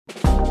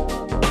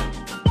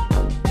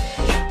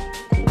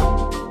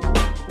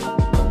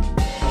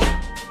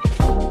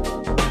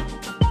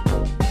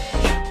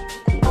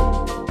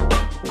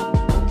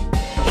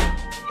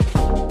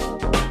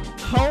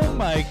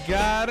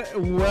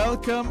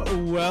Welcome,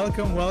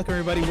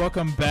 everybody.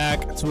 Welcome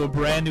back to a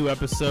brand new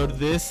episode.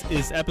 This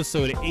is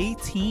episode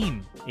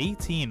 18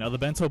 of the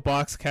Bento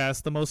Box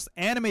Cast, the most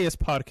animeist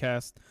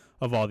podcast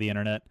of all the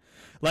internet.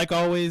 Like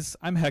always,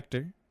 I'm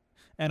Hector,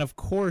 and of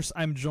course,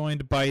 I'm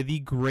joined by the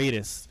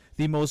greatest,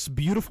 the most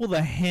beautiful,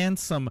 the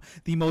handsome,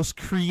 the most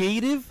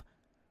creative,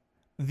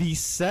 the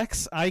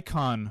sex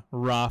icon,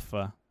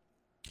 Rafa.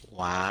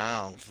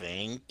 Wow,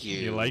 thank you.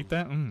 You like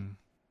that?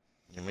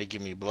 You're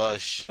making me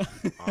blush,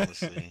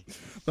 honestly.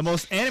 The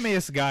most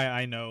animeist guy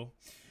I know.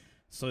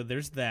 So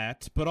there's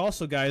that. But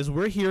also, guys,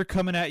 we're here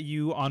coming at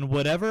you on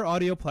whatever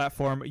audio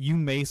platform you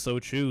may so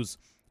choose.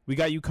 We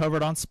got you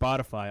covered on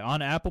Spotify,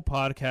 on Apple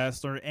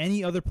Podcasts, or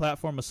any other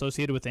platform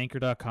associated with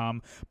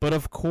Anchor.com. But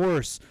of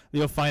course,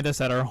 you'll find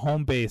us at our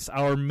home base,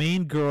 our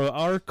main girl,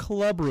 our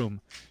club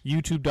room,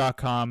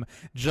 YouTube.com.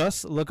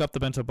 Just look up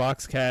the Bento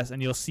Box Cast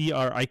and you'll see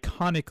our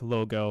iconic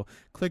logo.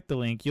 Click the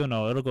link, you'll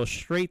know, it'll go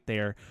straight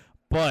there.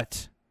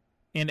 But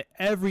in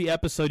every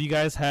episode, you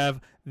guys have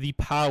the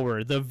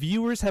power. The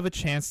viewers have a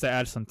chance to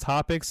add some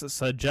topics,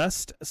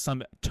 suggest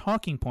some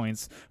talking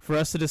points for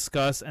us to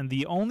discuss. And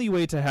the only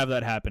way to have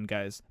that happen,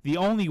 guys, the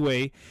only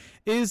way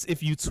is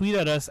if you tweet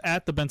at us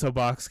at the Bento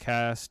Box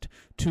Cast,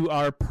 to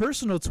our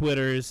personal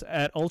Twitters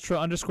at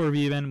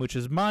ultra_vven, which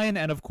is mine,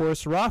 and of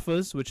course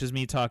Rafa's, which is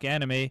me talk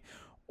anime,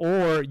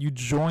 or you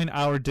join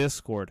our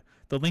Discord.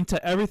 The link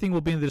to everything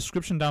will be in the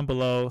description down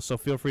below, so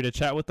feel free to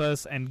chat with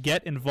us and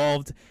get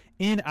involved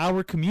in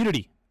our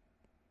community.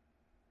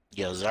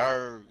 Yes,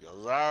 sir. Yes,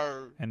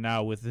 sir. And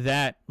now with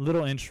that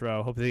little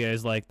intro, hope that you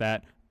guys like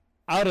that,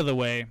 out of the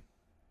way,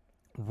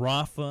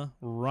 Rafa,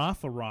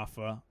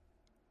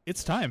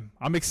 it's time.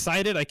 I'm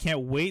excited. I can't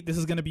wait. This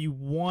is going to be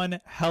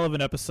one hell of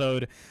an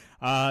episode.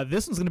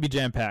 This one's going to be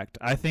jam-packed.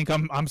 I think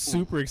I'm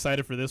super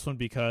excited for this one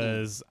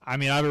because, I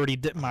mean, I've already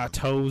dipped my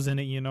toes in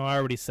it, you know. I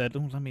already said,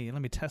 let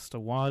me test the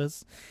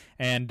waters.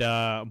 And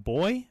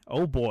boy,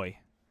 oh boy.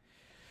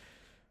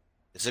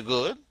 Is it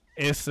good?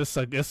 It's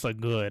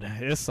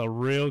a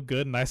real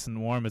good, nice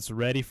and warm. It's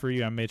ready for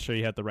you. I made sure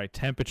you had the right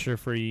temperature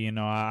for you. You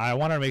know, I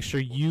wanted to make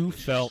sure you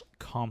felt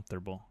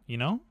comfortable, you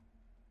know?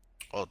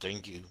 Oh,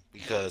 thank you.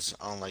 Because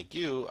unlike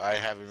you, I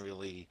haven't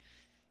really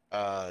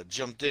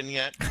jumped in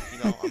yet.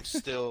 You know, I'm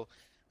still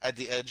at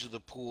the edge of the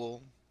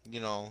pool. You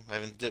know, I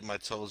haven't dipped my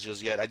toes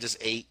just yet. I just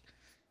ate,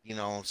 you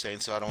know what I'm saying?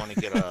 So I don't want to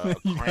get a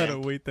You cramp. gotta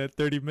wait that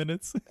 30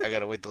 minutes. I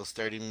gotta wait those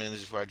 30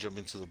 minutes before I jump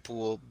into the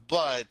pool.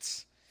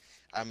 But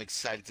I'm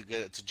excited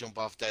to jump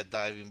off that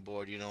diving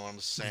board. You know what I'm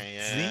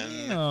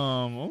saying?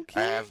 Damn,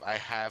 okay. I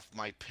have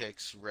my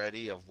picks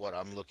ready of what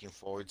I'm looking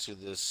forward to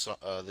this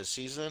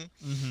season.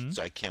 Mm-hmm.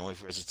 So I can't wait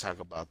for us to talk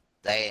about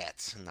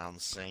that. You know what I'm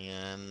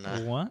saying?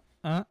 What?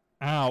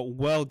 Ow.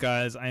 Well,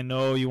 guys, I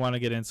know you want to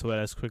get into it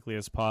as quickly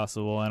as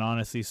possible, and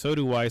honestly, so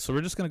do I. So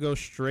we're just going to go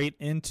straight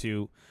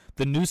into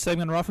the new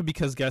segment, Rafa,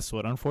 because guess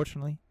what?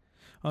 Unfortunately,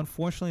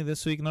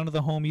 this week, none of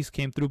the homies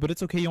came through, but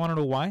it's okay. You want to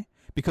know why?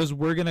 Because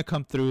we're going to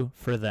come through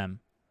for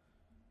them.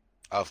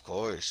 Of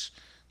course.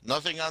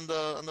 Nothing on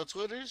the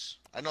Twitters?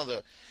 I know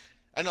the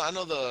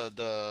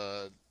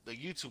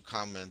YouTube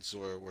comments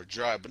were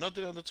dry, but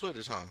nothing on the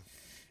Twitters, huh?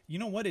 You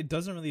know what? It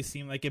doesn't really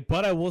seem like it,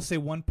 but I will say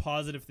one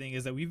positive thing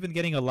is that we've been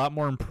getting a lot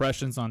more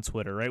impressions on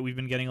Twitter, right? We've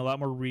been getting a lot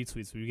more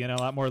retweets. We've been getting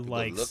a lot more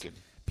likes.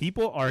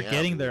 People are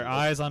getting their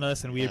eyes on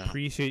us, and we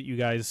appreciate you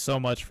guys so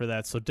much for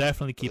that. So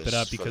definitely keep it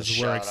up because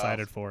we're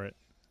excited for it.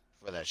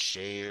 For that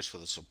shares, for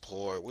the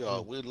support. We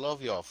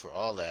love y'all for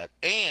all that.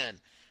 And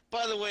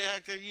by the way,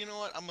 Hector, you know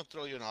what? I'm gonna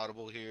throw you an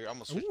audible here. I'm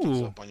gonna switch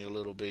things up on you a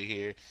little bit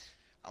here.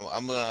 We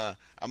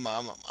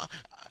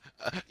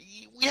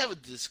have a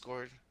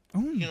Discord.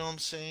 You know what I'm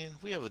saying?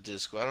 We have a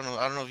Discord. I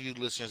don't know if you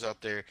listeners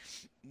out there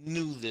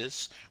knew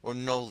this or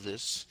know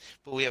this,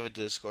 but we have a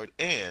Discord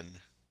and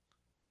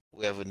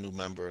we have a new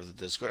member of the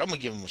Discord. I'm gonna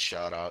give him a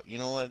shout out. You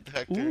know what,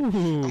 Hector?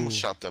 I'm gonna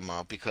shout them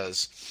out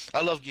because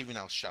I love giving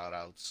out shout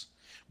outs.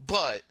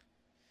 But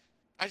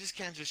I just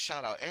can't just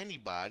shout out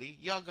anybody.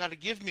 Y'all gotta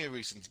give me a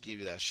reason to give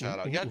you that shout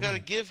out. Y'all gotta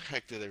give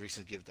Hector the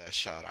reason to give that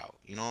shout out.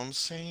 You know what I'm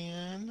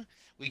saying?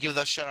 We give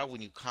that shout out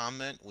when you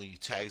comment, when you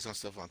tag some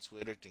stuff on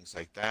Twitter, things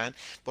like that.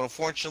 But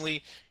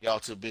unfortunately, y'all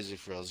too busy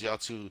for us.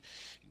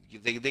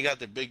 They got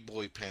their big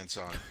boy pants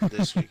on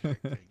this week.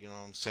 Hector. You know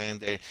what I'm saying?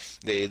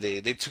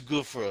 They're too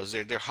good for us.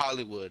 They're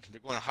Hollywood. They're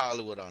going to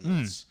Hollywood on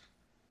us,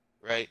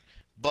 right?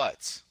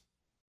 But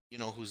you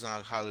know who's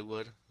not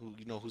Hollywood?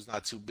 Who's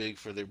not too big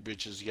for their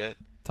bitches yet?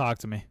 Talk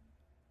to me.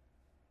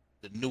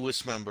 The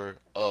newest member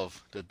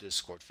of the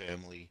Discord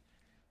family,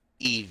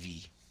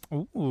 Evie.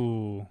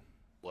 Ooh.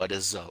 What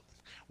is up?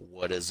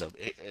 What is up?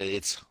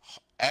 It's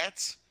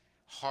at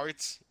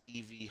Hearts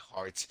Evie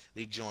Hearts.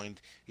 They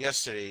joined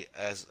yesterday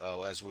as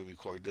we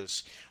record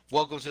this.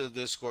 Welcome to the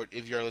Discord.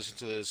 If you're listening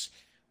to this,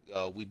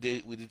 we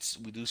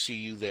do see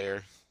you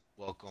there.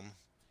 Welcome.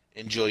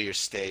 Enjoy your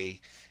stay,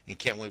 and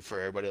can't wait for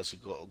everybody else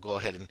to go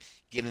ahead and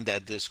get in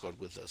that Discord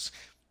with us.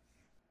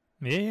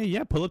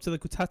 Yeah. Pull up to the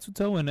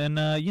Kutatsuto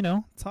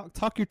and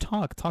talk your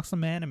talk. Talk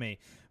some anime.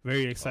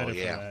 Very excited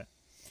for that.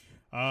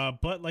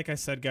 But like I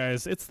said,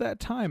 guys, it's that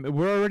time.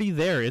 We're already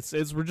there.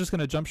 We're just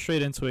gonna jump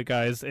straight into it,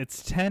 guys.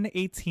 It's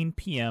 10:18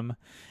 p.m.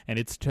 and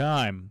it's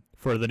time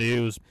for the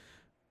news.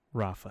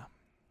 Rafa,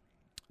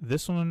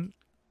 this one,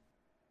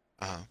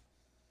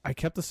 I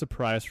kept a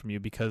surprise from you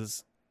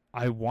because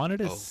I wanted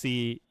to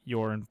see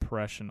your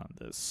impression on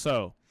this.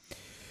 So,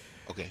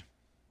 okay,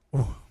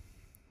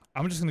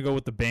 I'm just gonna go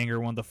with the banger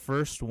one. The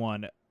first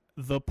one,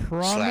 The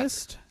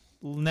Promised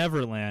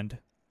Neverland,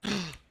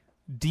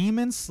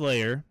 Demon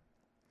Slayer,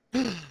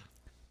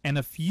 and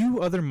a few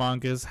other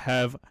mangas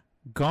have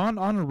gone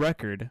on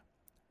record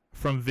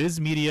from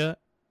Viz Media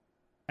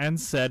and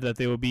said that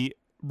they will be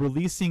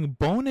releasing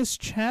bonus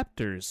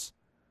chapters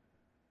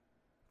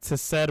to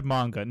said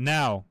manga.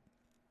 Now,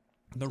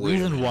 the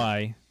reason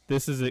why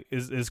this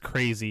is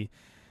crazy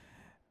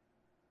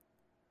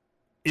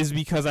is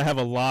because I have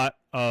a lot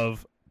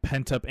of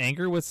pent-up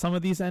anger with some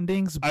of these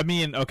endings. I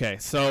mean, okay,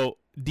 so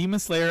Demon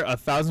Slayer,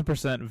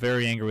 1,000%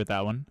 very angry with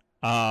that one.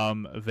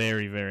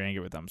 Very, very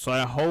angry with them. So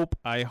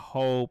I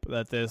hope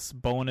that this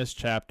bonus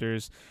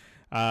chapters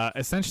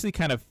essentially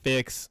kind of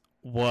fix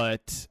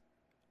what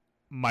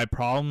my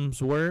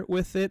problems were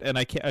with it. And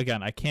I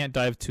can't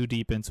dive too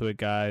deep into it,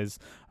 guys.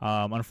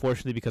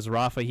 Unfortunately, because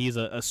Rafa, he's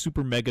a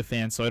super mega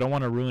fan, so I don't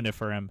want to ruin it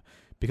for him.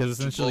 Because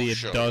essentially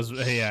it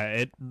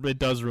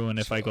does ruin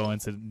if I go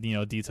into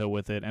detail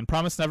with it. And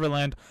Promised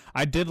Neverland,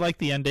 I did like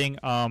the ending.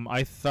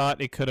 I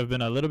thought it could have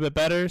been a little bit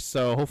better,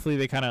 so hopefully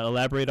they kind of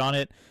elaborate on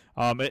it.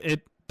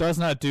 It does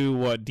not do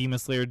what Demon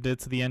Slayer did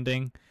to the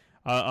ending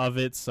of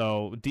it.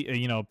 So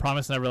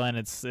Promised Neverland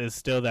is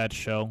still that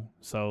show.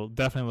 So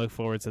definitely look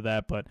forward to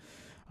that. But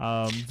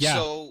yeah.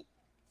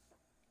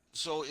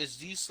 So is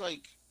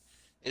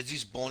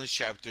these bonus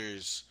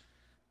chapters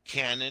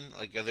canon?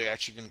 Like, are they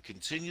actually going to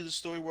continue the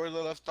story where they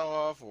left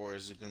off, or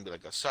is it going to be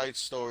like a side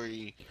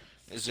story?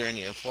 Is there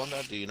any info on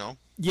that? Do you know?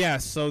 Yeah,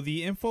 so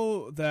the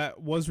info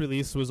that was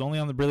released was only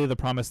on the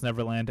Promised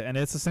Neverland, and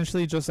it's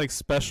essentially just like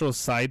special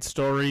side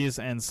stories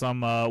and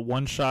some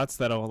one shots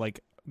that'll like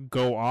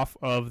go off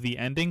of the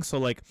ending. So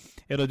like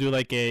it'll do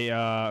like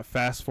a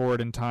fast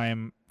forward in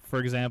time, for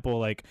example,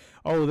 like,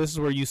 oh, this is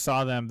where you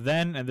saw them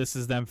then, and this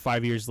is them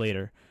 5 years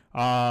later.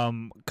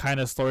 Kind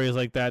of stories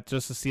like that,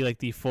 just to see like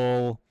the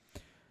full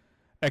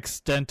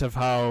extent of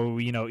how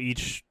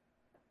each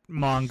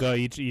manga,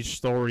 each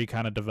story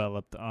kind of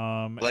developed.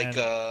 Like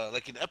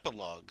an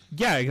epilogue.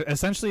 Yeah,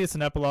 essentially it's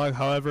an epilogue.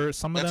 However,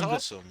 some of That's them,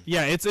 awesome.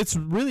 Yeah, it's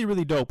really,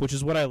 really dope, which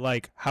is what I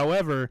like.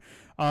 However,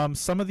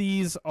 some of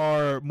these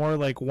are more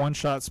like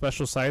one-shot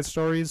special side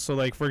stories. So,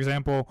 like, for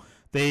example,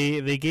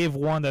 they gave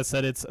one that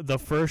said it's the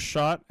first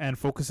shot and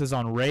focuses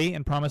on Rei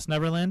in Promised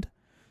Neverland.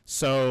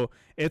 So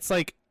it's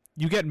like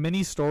you get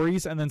mini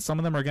stories, and then some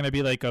of them are going to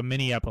be like a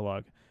mini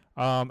epilogue.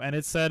 And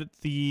it said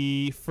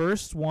the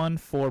first one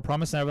for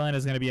Promised Neverland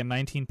is going to be a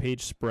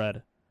 19-page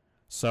spread.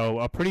 So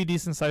a pretty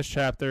decent-sized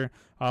chapter.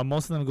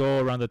 Most of them go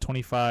around the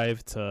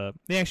 25 to...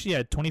 They actually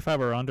had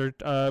 25 or under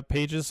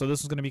pages, so this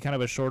is going to be kind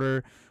of a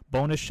shorter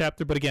bonus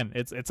chapter. But again,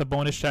 it's a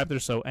bonus chapter,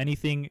 so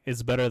anything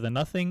is better than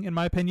nothing, in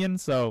my opinion.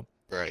 So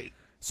right.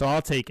 So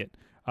I'll take it.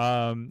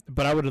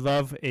 But I would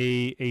love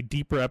a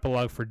deeper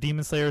epilogue for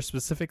Demon Slayer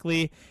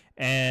specifically.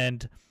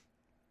 And...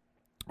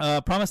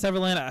 Promised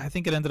Neverland, I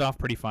think it ended off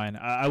pretty fine.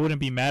 I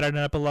wouldn't be mad at an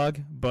epilogue,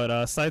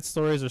 but side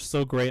stories are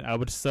still great. I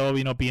would still,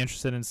 be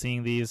interested in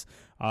seeing these.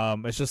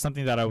 It's just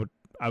something that I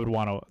would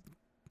want to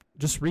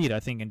just read, I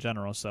think, in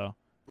general. So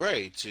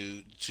right,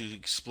 to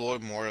explore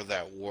more of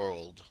that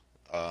world.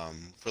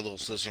 For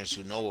those listeners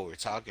who know what we're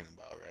talking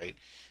about, right?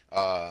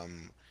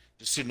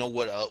 Just to know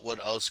what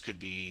else could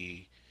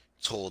be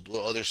told,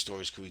 what other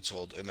stories could be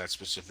told in that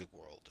specific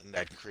world, in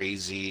that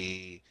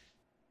crazy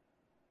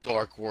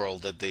dark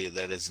world that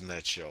is in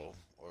that show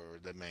or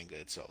the manga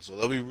itself. So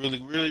that'll be really,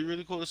 really,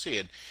 really cool to see.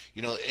 And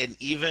and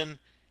even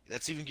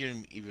that's even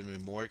getting even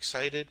more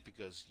excited,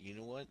 because you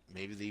know what?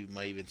 Maybe they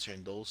might even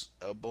turn those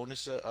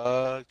bonus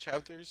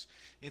chapters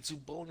into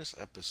bonus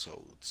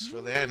episodes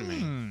for the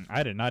anime.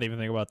 I did not even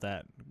think about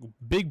that.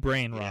 Big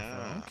brain, Rafa.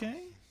 Yeah.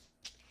 Okay.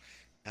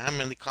 I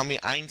mean, they call me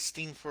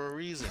Einstein for a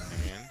reason,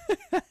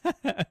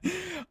 man.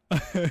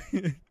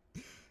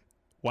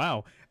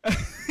 Wow.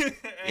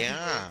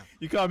 Yeah.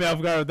 You caught me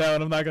off guard with that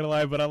one, I'm not gonna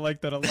lie, but I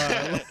like that a lot.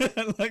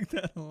 I like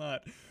that a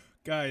lot.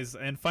 Guys,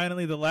 and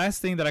finally the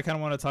last thing that I kind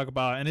of want to talk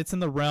about, and it's in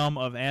the realm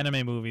of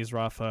anime movies,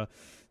 Rafa.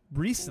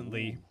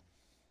 Recently,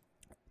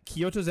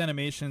 Kyoto's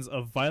Animations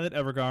of Violet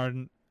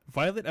Evergarden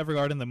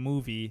the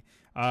movie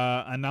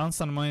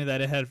announced on Monday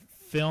that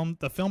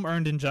the film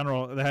earned in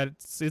general that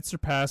it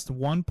surpassed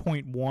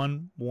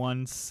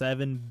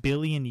 1.117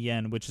 billion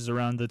yen, which is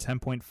around the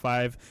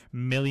 $10.5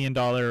 million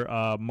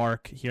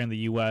mark here in the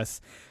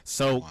US.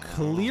 So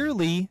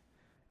clearly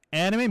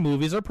anime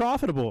movies are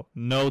profitable.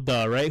 No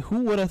duh, right?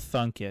 Who would have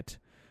thunk it?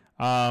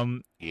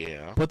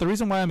 Yeah. But the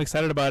reason why I'm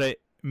excited about it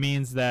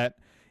means that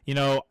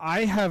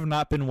I have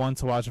not been one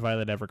to watch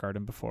Violet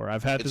Evergarden before.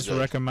 I've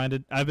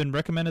been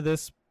recommended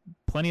this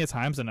plenty of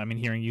times, and I mean,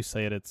 hearing you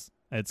say it,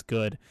 it's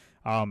good.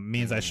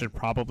 Means I should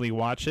probably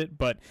watch it,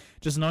 but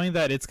just knowing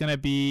that it's gonna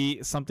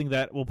be something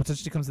that will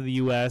potentially come to the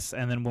U.S.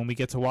 and then when we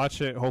get to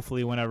watch it,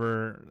 hopefully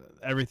whenever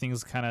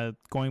everything's kind of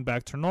going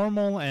back to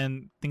normal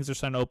and things are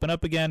starting to open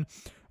up again,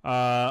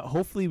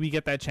 hopefully we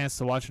get that chance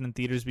to watch it in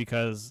theaters,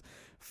 because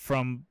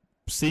from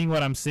seeing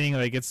what I'm seeing,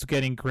 like, it's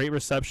getting great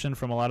reception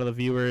from a lot of the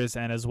viewers,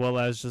 and as well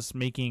as just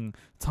making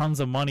tons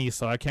of money.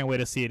 So I can't wait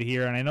to see it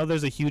here. And I know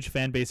there's a huge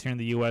fan base here in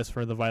the U.S.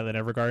 for the Violet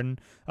Evergarden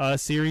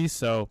series,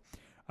 so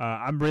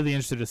I'm really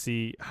interested to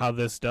see how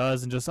this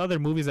does, and just other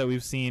movies that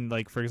we've seen,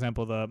 like, for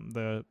example,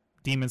 the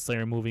Demon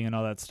Slayer movie and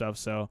all that stuff.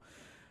 So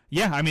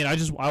yeah, I mean,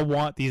 I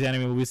want these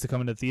anime movies to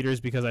come into theaters,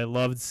 because I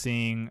loved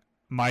seeing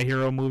My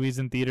Hero movies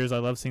in theaters. I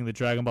love seeing the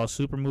Dragon Ball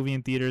Super movie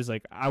in theaters.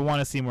 Like, I want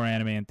to see more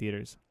anime in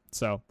theaters.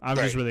 So I'm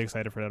just really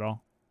excited for it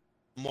all.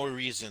 More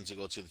reason to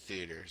go to the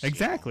theaters.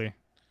 Exactly.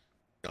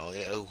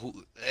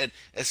 And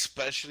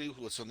especially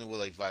with something with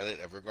like Violet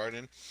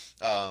Evergarden,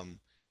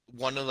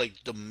 one of like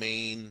the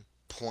main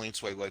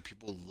points why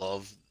people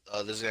love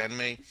this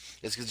anime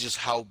is because just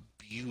how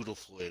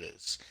beautiful it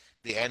is.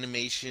 The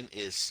animation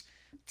is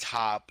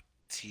top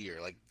tier,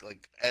 like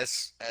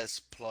S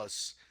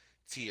plus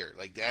tier.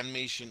 Like, the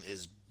animation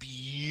is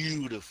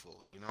beautiful.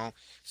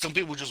 Some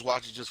people just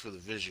watch it just for the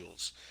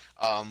visuals.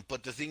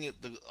 But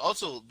the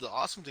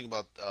awesome thing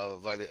about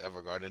Violet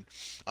Evergarden,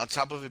 on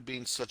top of it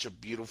being such a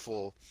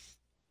beautiful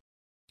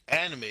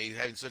anime,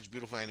 having such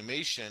beautiful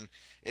animation,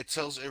 it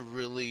tells a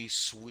really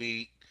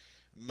sweet,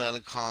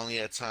 melancholy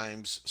at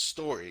times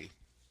story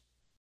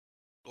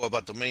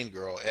about the main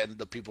girl and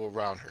the people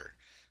around her.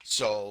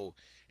 So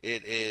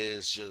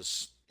it's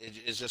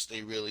just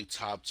a really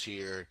top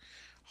tier,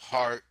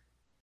 heart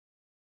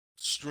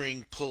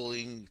string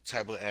pulling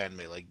type of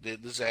anime. Like,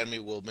 this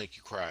anime will make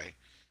you cry.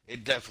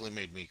 It definitely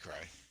made me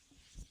cry.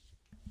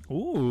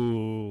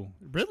 Ooh,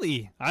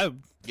 really?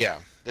 Yeah,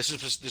 this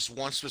is this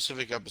one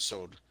specific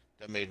episode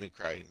that made me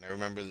cry. And I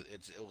remember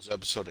it was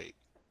episode 8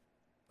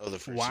 of the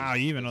first Wow,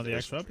 season. you even know the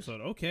actual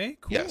episode. Okay,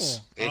 cool.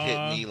 Yes, it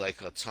hit me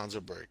like a ton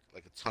of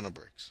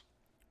bricks.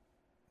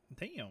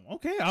 Damn.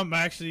 Okay, I'm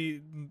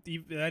actually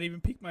that even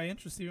piqued my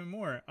interest even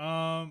more.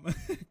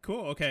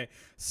 Cool. Okay,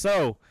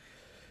 so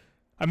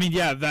I mean,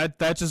 yeah,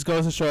 that just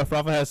goes to show if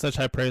Rafa has such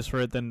high praise for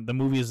it, then the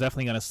movie is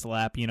definitely gonna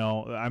slap.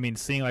 I mean,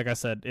 seeing, like I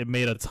said, it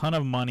made a ton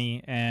of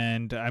money,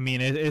 and I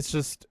mean, it's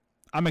just,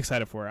 I'm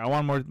excited for it. I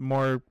want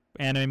more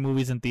anime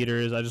movies in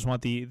theaters. I just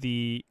want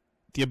the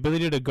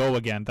ability to go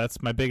again.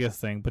 That's my biggest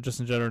thing. But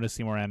just in general, to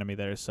see more anime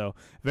there. So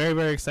very,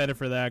 very excited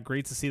for that.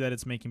 Great to see that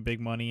it's making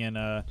big money,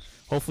 and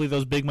hopefully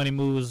those big money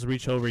moves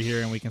reach over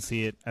here and we can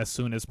see it as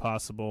soon as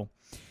possible.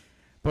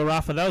 But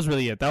Rafa, that was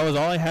really it. That was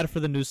all I had for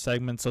the news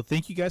segment. So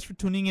thank you guys for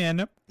tuning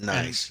in.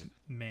 Nice. And,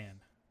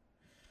 man,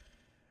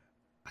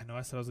 I know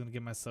I said I was going to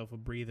give myself a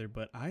breather,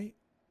 but I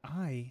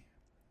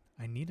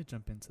need to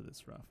jump into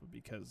this, Rafa,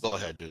 because go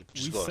ahead, dude.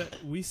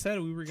 We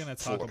said we were going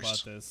to talk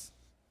about this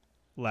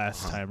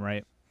last time,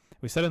 right?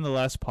 We said in the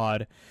last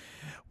pod,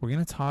 we're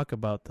going to talk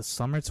about the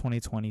summer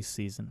 2020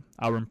 season,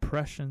 our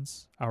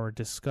impressions, our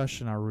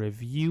discussion, our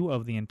review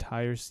of the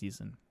entire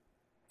season.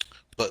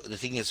 But the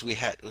thing is,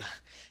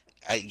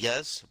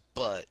 yes,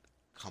 but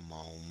come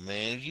on,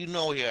 man. You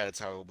know we gotta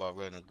talk about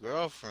Rent a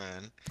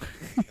Girlfriend.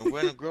 And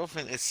Rent a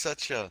Girlfriend is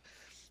such a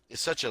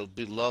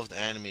beloved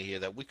anime here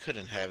that we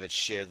couldn't have it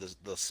share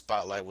the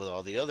spotlight with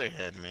all the other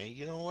anime.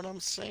 You know what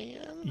I'm saying?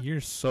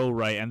 You're so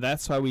right, and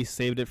that's why we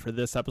saved it for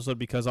this episode,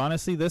 because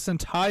honestly, this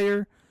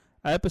entire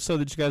episode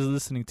that you guys are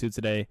listening to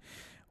today,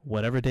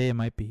 whatever day it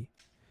might be,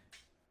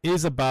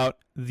 is about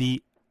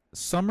the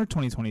summer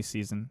 2020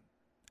 season.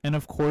 And,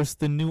 of course,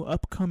 the new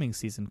upcoming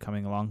season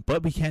coming along.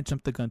 But we can't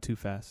jump the gun too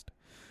fast.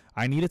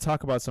 I need to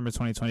talk about summer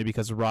 2020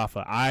 because,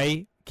 Rafa,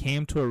 I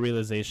came to a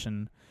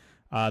realization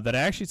that I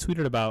actually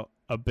tweeted about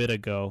a bit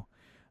ago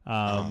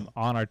on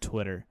our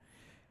Twitter.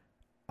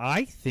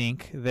 I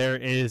think there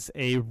is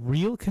a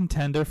real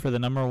contender for the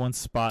 #1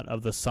 spot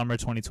of the summer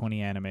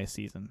 2020 anime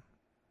season.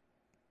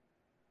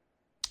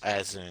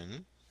 As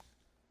in?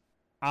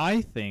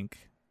 I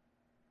think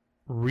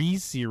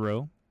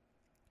Re:Zero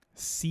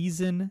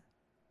season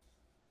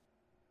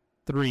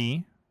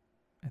 3,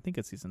 I think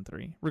it's season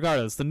 3.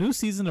 Regardless, the new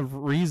season of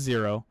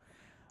Re:Zero,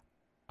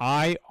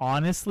 I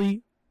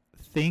honestly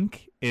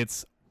think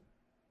it's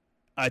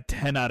a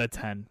 10 out of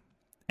 10.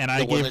 And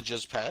the one that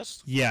just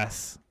passed?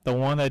 Yes, the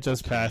one that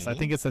just passed. I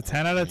think it's a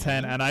 10 out of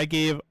 10, and I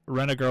gave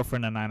Rent a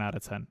Girlfriend a 9 out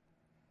of 10.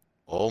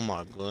 Oh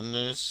my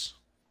goodness.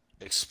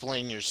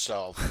 Explain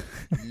yourself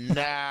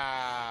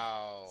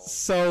now.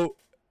 So,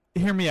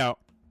 hear me out.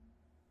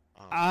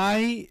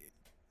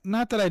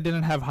 Not that I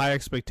didn't have high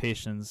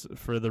expectations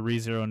for the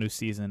Re:Zero new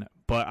season,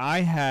 but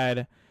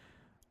I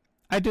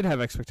did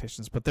have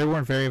expectations, but they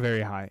weren't very,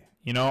 very high.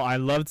 I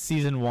loved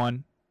season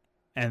 1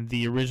 and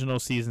the original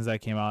seasons that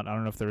came out. I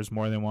don't know if there was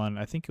more than one.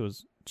 I think it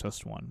was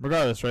just one.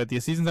 Regardless, right? The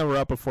seasons that were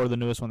up before the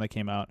newest one that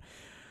came out,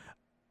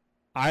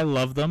 I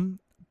loved them,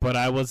 but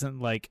I wasn't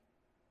like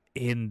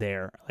in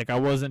there. Like, I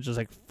wasn't just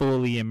like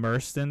fully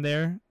immersed in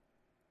there.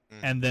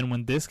 And then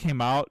when this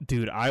came out,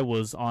 dude, I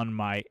was on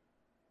my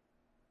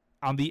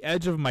on the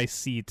edge of my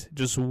seat,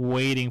 just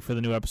waiting for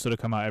the new episode to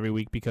come out every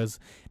week, because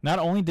not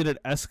only did it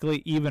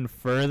escalate even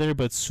further,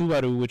 but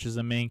Subaru, which is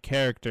the main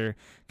character,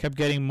 kept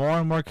getting more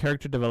and more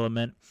character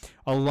development.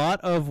 A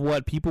lot of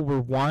what people were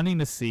wanting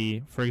to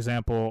see, for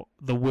example,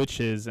 the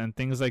witches and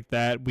things like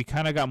that, we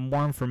kind of got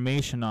more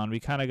information on. We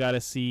kind of got to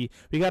see,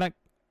 we got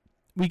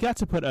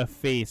to put a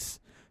face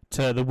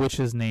to the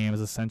witches' names,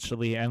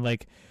 essentially, and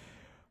like,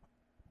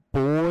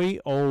 boy,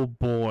 oh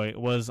boy,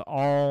 was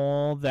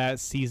all that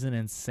season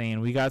insane.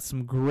 We got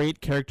some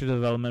great character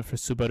development for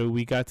Subaru.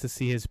 We got to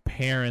see his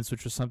parents,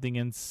 which was something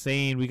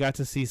insane. We got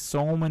to see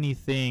so many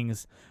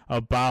things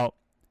about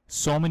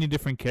so many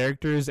different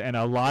characters, and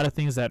a lot of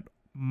things that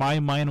my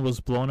mind was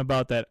blown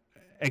about that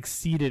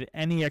exceeded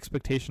any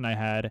expectation I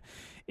had.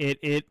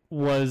 It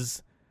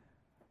was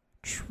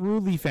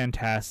truly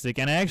fantastic.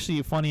 And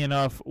actually, funny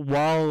enough,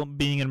 while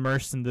being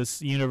immersed in this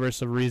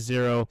universe of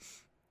ReZero,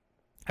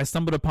 I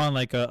stumbled upon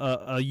like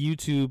a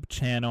YouTube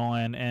channel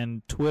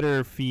and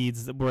Twitter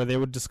feeds where they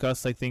would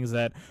discuss like things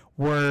that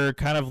were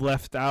kind of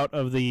left out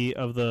of the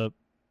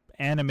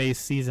anime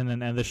season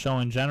and the show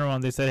in general.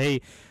 And they said,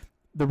 hey,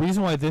 the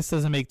reason why this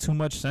doesn't make too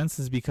much sense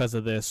is because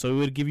of this. So it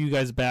would give you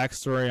guys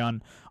backstory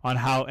on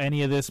how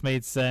any of this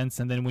made sense.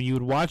 And then when you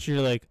would watch it,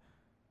 you're like,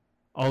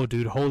 oh,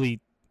 dude, holy,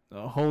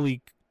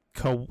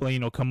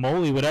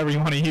 kamoli, whatever you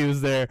want to use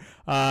there.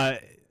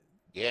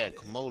 Yeah,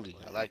 kamoli.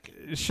 I like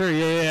it. Sure,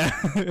 yeah.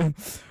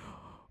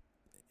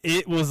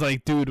 It was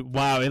like, dude,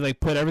 wow. It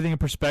like put everything in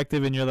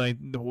perspective, and you're like,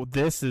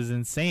 this is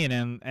insane.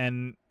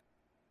 And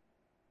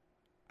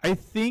I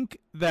think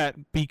that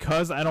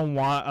because I don't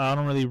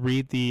really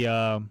read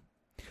the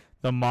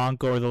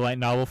manga or the light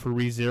novel for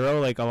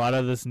ReZero, like a lot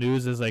of this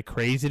news is like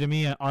crazy to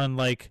me.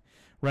 Unlike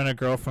Rent a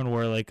Girlfriend,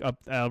 where like up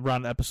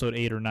around episode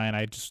 8 or 9,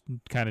 I just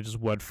kind of just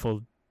went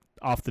full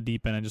off the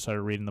deep end and just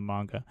started reading the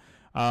manga.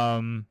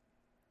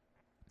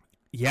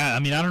 Yeah, I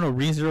mean, I don't know.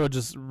 ReZero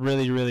just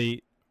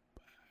really,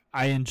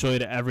 I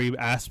enjoyed every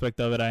aspect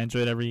of it. I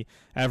enjoyed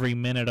every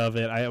minute of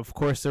it. Of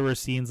course, there were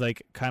scenes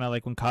like kind of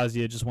like when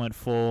Kazuya just went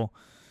full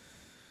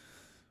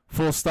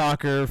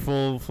stalker,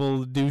 full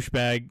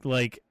douchebag,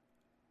 like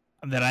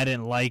that I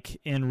didn't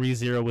like in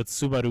ReZero with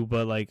Subaru.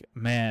 But like,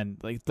 man,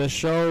 like the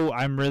show,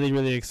 I'm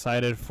really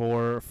excited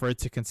for it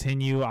to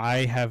continue.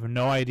 I have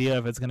no idea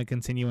if it's going to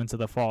continue into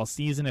the fall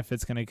season, if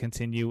it's going to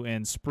continue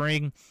in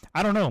spring.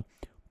 I don't know.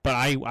 But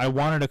I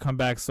wanted to come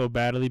back so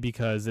badly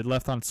because it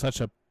left on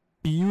such a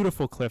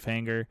beautiful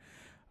cliffhanger.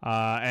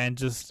 And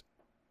just,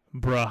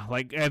 bruh.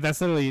 Like, that's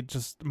literally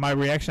just, my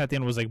reaction at the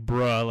end was like,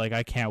 bruh, like,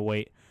 I can't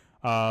wait.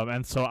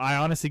 And so I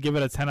honestly give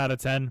it a 10 out of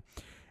 10.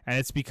 And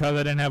it's because I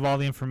didn't have all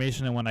the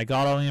information. And when I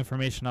got all the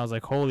information, I was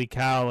like, holy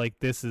cow, like,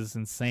 this is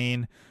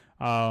insane.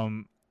 Yeah,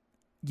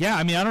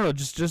 I mean, I don't know.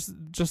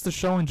 Just the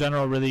show in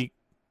general really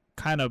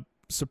kind of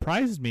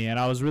surprised me, and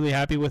I was really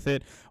happy with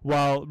it.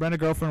 While Rent a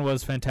Girlfriend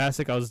was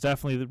fantastic, I was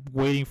definitely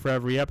waiting for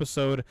every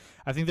episode.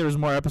 I think there was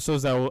more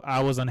episodes that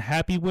I was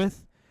unhappy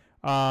with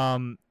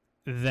than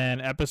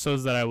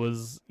episodes that I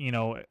was,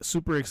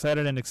 super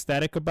excited and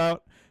ecstatic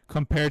about,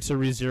 compared to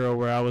ReZero,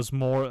 where I was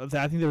more.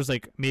 I think there was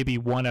like maybe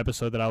one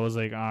episode that I was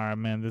like, all right,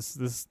 man, this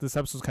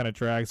episode's kind of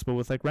drags. But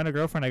with like Rent a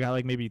Girlfriend, I got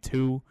like maybe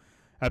 2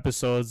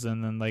 episodes,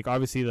 and then like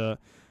obviously the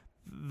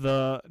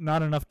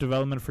not enough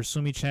development for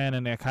Sumi-chan,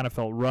 and it kind of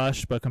felt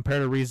rushed. But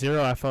compared to ReZero,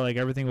 I felt like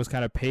everything was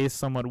kind of paced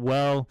somewhat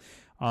well.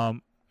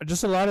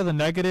 Just a lot of the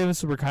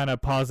negatives were kind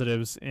of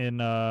positives in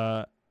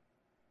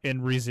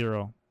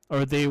ReZero,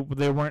 or they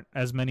weren't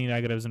as many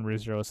negatives in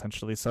ReZero,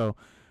 essentially. So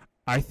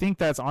I think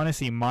that's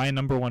honestly my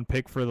number one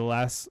pick for the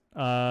last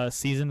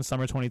season,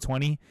 summer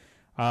 2020.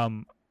 I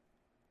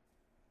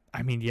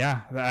mean,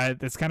 yeah,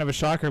 it's kind of a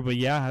shocker, but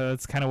yeah,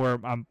 that's kind of where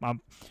I'm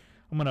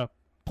gonna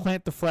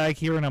plant the flag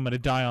here, and I'm gonna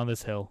die on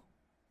this hill.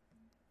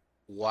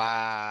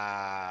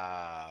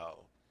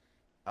 Wow.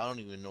 I don't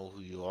even know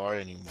who you are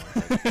anymore.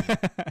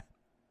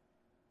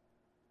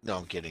 No,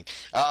 I'm kidding.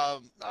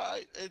 I'm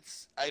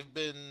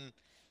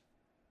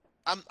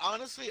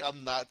honestly,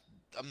 I'm not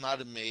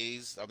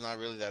amazed. I'm not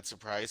really that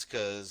surprised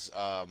because,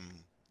 I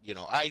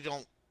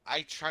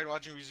tried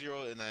watching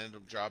ReZero and I ended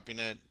up dropping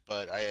it.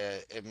 But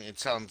I mean, it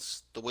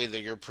sounds, the way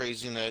that you're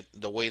praising it,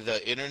 the way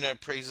the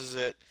internet praises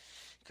it,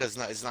 because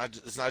it's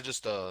not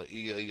just a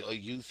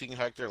you thing,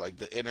 Hector. Like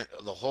the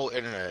whole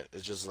internet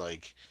is just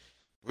like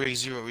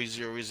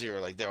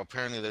ReZero. Like,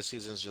 apparently this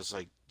season is just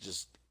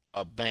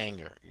a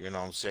banger. You know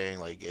what I'm saying?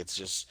 Like, it's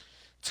just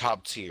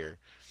top tier.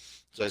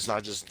 So it's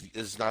not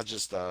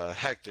just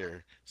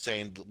Hector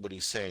saying what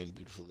he's saying,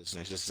 beautiful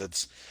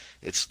listeners.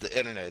 It's the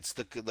internet. It's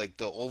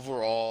the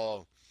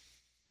overall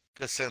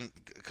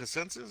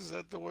consensus. Is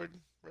that the word?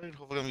 Right?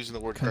 Hopefully I'm using the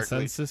word correctly.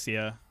 Consensus,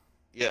 yeah.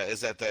 Yeah,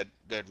 is that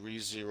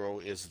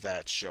ReZero is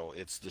that show.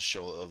 It's the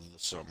show of the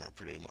summer,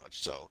 pretty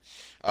much. So,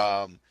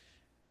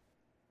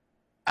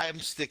 I'm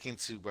sticking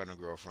to Rent a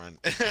Girlfriend.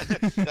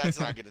 That's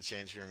not going to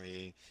change for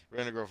me.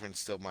 Rent a Girlfriend's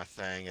still my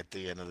thing at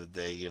the end of the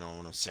day, you know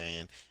what I'm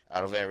saying?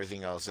 Out of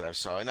everything else that I've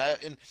saw.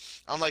 And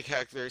unlike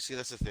Hector, see,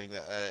 that's the thing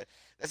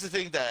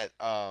that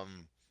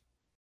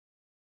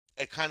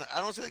I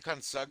don't say it kind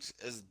of sucks,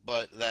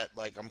 but that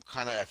like I'm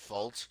kind of at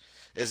fault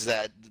is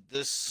that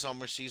this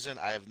summer season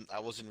I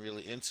wasn't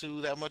really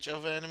into that much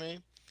of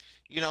anime.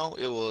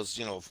 It was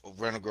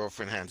Rent a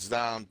Girlfriend hands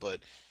down, but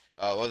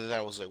other than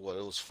that, it was like what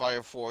it was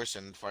Fire Force,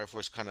 and Fire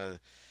Force kind of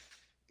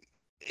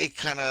it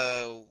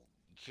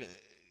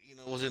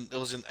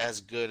wasn't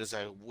as good as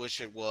I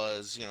wish it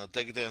was.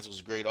 Decadence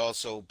was great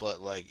also,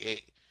 but like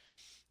it.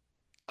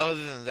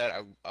 Other than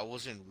that, I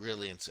wasn't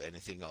really into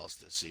anything else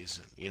this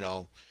season.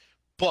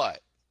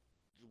 But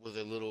with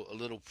a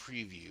little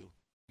preview,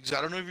 because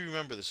I don't know if you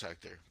remember this,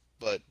 Hector,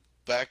 but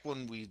back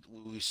when we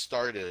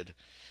started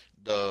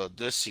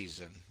this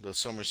season, the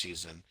summer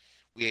season,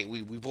 we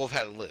both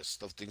had a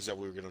list of things that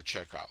we were gonna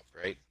check out,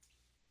 right?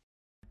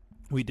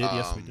 We did,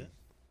 yes, we Um, did.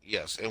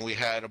 yes, and we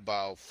had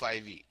about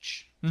five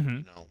each. Mm-hmm.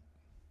 You know,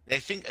 I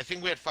think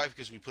we had five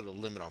because we put a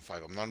limit on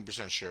five. I'm not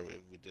 100% sure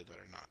if we did that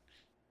or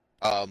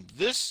not.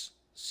 This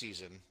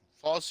season,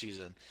 fall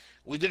season,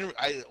 we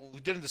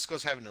didn't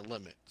discuss having a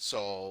limit,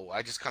 so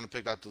I just kind of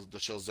picked out the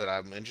shows that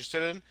I'm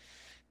interested in,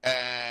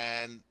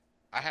 and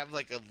I have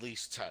like at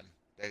least 10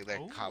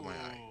 that caught my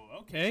eye. Oh,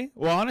 okay.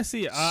 Well,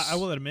 honestly, I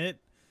will admit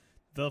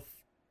the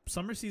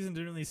summer season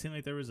didn't really seem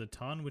like there was a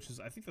ton, which is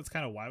I think that's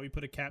kind of why we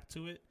put a cap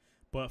to it.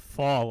 But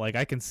fall, like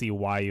I can see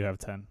why you have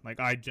 10. Like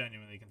I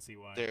genuinely can see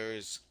why.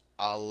 There's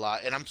a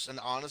lot, and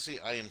honestly,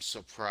 I am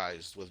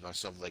surprised with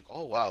myself. Like,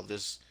 oh wow,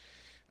 this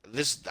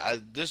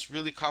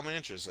really caught my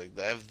interest. Like,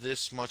 I have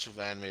this much of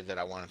anime that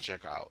I want to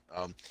check out.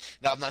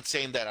 Now I'm not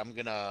saying that I'm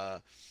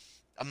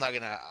not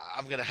gonna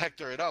I'm gonna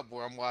hector it up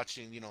where I'm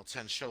watching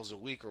 10 shows a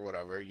week or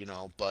whatever,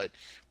 but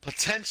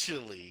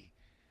potentially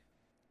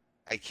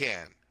I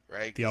can,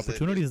 right? The 'Cause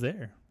opportunity is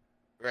there.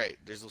 right,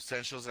 there's those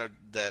 10 shows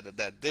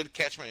that did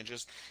catch my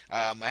interest.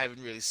 I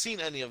haven't really seen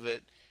any of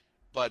it,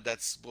 but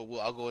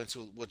I'll go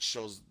into which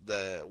shows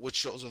are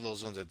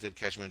those ones that did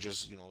catch my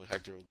interest.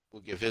 Hector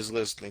will give his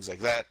list, things like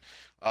that.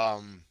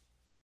 Um,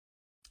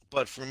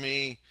 but for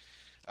me,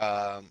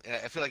 and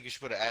I feel like you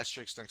should put an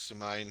asterisk next to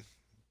mine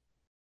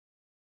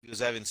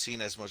because I haven't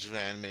seen as much of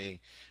anime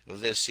of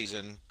this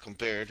season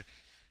compared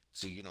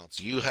to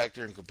you,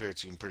 Hector, and compared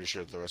to I'm pretty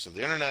sure the rest of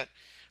the internet.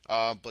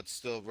 But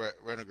still,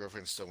 Rent a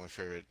Girlfriend is still my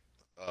favorite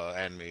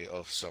anime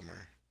of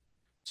summer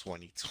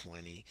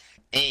 2020,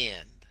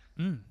 and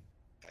Mm.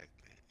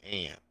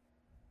 and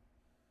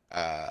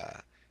uh,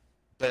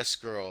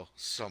 best girl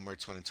summer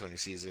 2020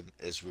 season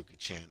is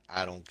Ruka-chan.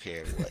 I don't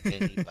care what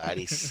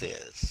anybody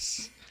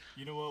says.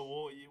 You know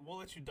what? We'll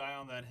let you die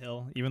on that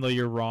hill, even though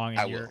you're wrong,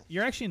 I and you're will.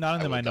 you're actually not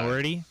in I the will die.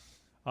 minority.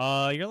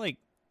 You're like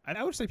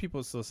I would say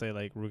people still say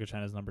like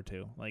Ruka-chan is number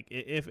two. Like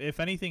if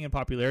anything in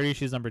popularity,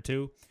 she's number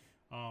two.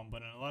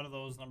 But in a lot of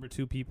those number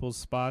two people's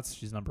spots,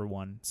 she's number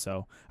one.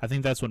 So I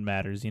think that's what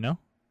matters, you know?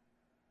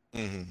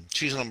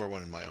 She's number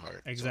one in my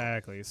heart. So.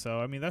 Exactly. So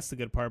I mean that's the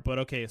good part. But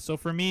okay, so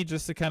for me,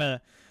 just to kind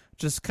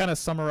of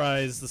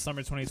summarize the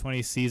summer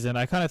 2020 season,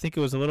 I kind of think it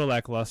was a little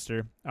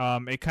lackluster.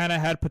 It kind of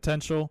had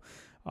potential.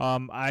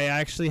 I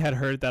actually had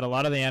heard that a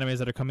lot of the animes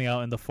that are coming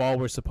out in the fall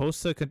were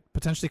supposed to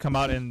potentially come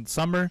out in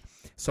summer.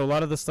 So a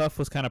lot of the stuff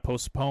was kind of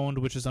postponed,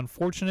 which is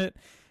unfortunate,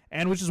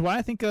 and which is why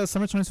I think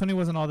summer 2020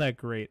 wasn't all that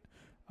great.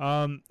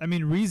 I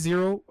mean,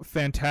 ReZero,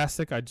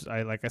 fantastic.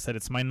 I like I said,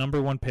 it's my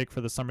number one pick for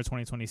the summer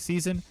 2020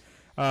 season.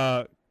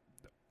 Uh,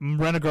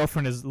 Rent a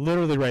Girlfriend is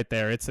literally right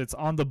there. It's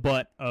on the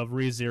butt of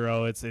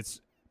ReZero. It's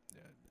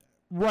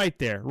right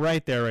there,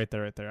 right there, right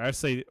there, right there. I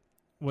say,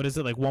 what is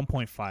it like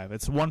 1.5?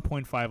 It's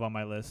 1.5 on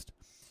my list.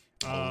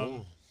 Oh.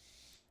 Um,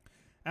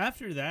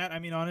 After that, I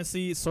mean,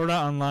 honestly, Sword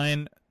Art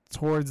Online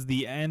towards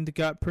the end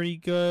got pretty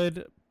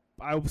good.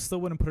 I still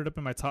wouldn't put it up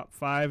in my top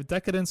five.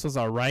 Decadence was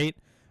alright.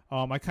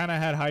 I kind of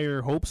had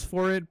higher hopes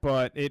for it,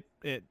 but it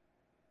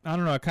I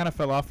don't know. I kind of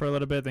fell off for a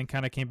little bit, then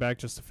kind of came back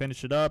just to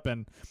finish it up,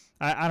 and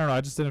I don't know.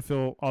 I just didn't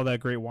feel all that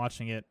great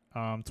watching it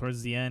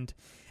towards the end.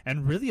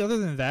 And really, other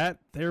than that,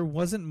 there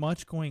wasn't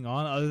much going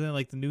on other than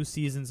like the new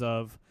seasons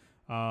of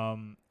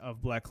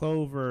Black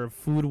Clover,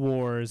 Food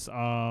Wars.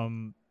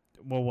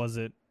 What was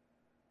it?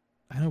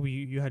 I know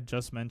you had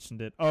just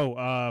mentioned it.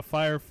 Oh,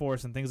 Fire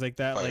Force and things like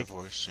that. Fire Like,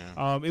 Force,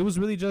 yeah. it was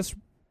really just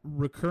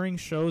recurring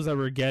shows that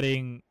were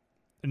getting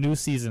new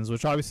seasons,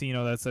 which obviously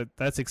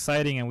that's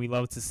exciting and we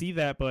love to see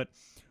that. But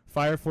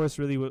Fire Force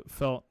really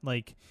felt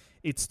like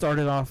it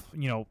started off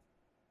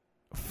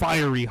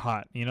fiery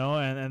hot,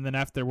 and then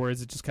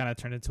afterwards it just kind of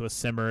turned into a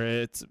simmer.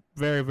 It's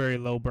very very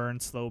low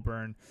burn, slow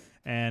burn,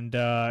 and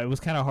it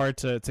was kind of hard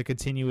to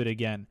continue it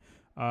again.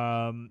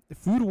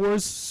 Food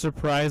Wars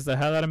surprised the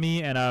hell out of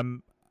me, and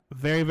I'm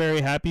very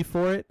very happy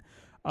for it.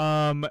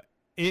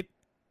 It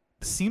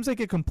seems like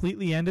it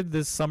completely ended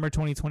this summer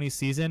 2020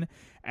 season,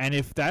 and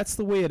if that's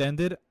the way it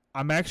ended,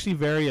 I'm actually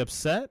very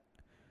upset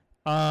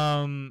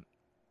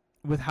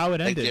with how it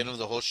Like the ended. end of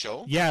the whole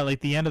show? Yeah, like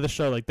the end of the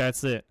show, like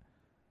that's it.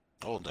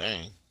 Oh,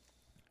 dang.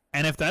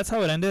 And if that's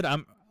how it ended,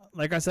 I'm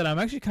like I said, I'm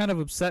actually kind of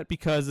upset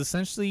because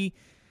essentially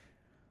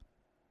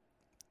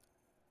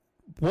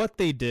what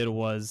they did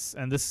was,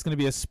 and this is going to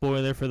be a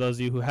spoiler for those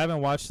of you who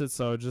haven't watched it,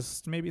 so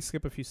just maybe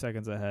skip a few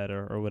seconds ahead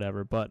or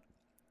whatever, but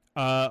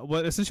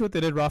what essentially what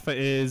they did, Rafa,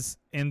 is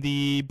in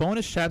the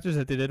bonus chapters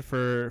that they did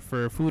for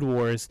Food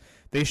Wars,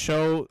 they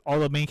show all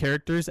the main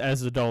characters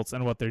as adults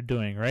and what they're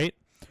doing, right?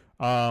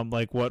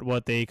 Like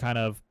what they kind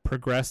of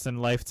progressed in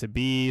life to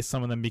be.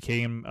 Some of them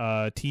became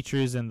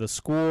teachers in the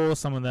school.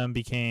 Some of them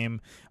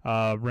became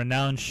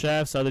renowned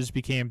chefs. Others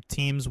became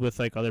teams with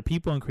like other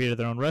people and created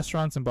their own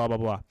restaurants and blah blah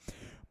blah.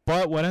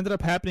 But what ended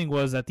up happening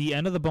was at the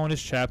end of the bonus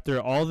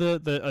chapter, all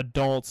the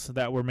adults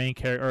that were main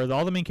character, or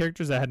all the main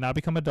characters that had not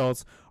become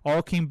adults,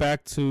 all came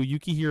back to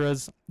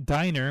Yukihira's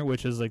diner,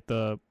 which is like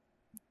the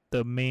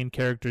main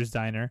character's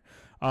diner,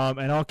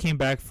 and all came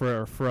back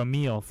for a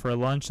meal, for a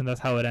lunch, and that's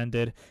how it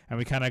ended. And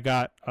we kind of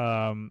got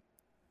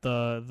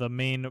the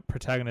main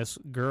protagonist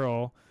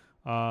girl,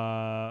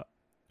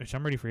 which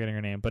I'm already forgetting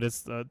her name, but it's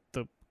the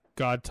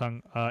god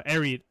tongue,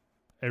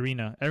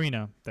 Erina. There you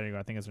go.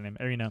 I think it's her name.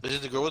 Erina. Is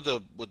it the girl with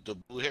the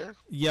blue hair?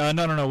 Yeah,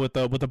 no. With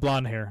the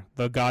blonde hair,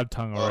 the god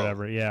tongue or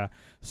whatever. Yeah.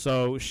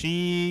 So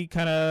she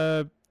kind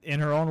of, in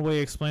her own way,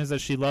 explains that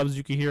she loves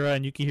Yukihira,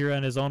 and Yukihira,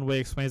 in his own way,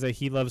 explains that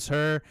he loves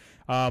her.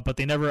 But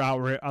they never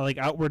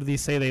outwardly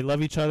say they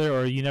love each other,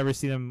 or you never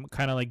see them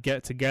kind of like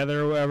get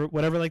together or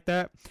whatever like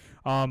that.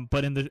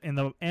 But in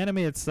the anime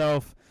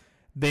itself,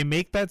 they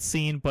make that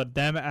scene, but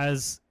them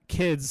as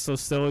kids, so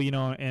still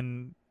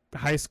in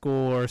high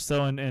school or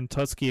still in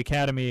Totsuki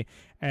Academy,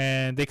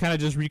 and they kind of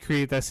just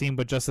recreate that scene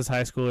but just as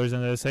high schoolers,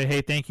 and they say, hey,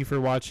 thank you for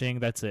watching,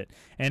 that's it.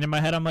 And in my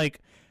head I'm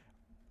like,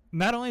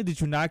 not only did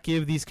you not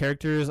give these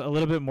characters a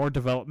little bit more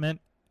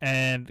development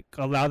and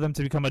allow them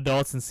to become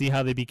adults and see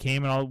how they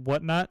became and all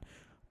whatnot,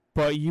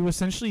 but you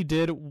essentially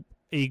did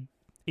a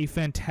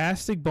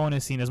fantastic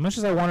bonus scene. As much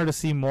as I wanted to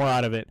see more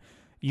out of it,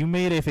 you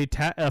made a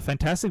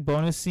fantastic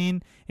bonus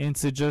scene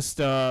into just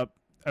a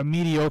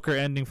mediocre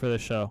ending for the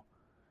show.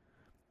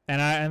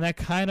 And that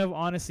kind of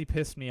honestly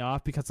pissed me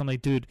off, because I'm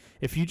like, dude,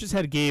 if you just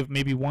had gave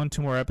maybe 1-2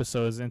 more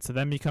episodes into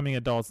them becoming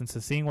adults, into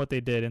seeing what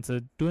they did,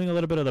 into doing a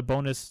little bit of the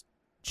bonus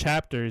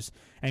chapters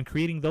and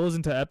creating those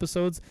into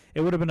episodes, it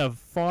would have been a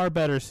far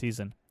better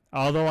season.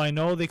 Although I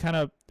know they kind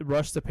of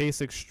rushed the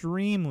pace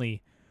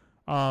extremely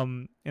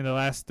in the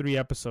last 3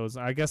 episodes.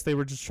 I guess they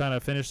were just trying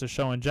to finish the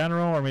show in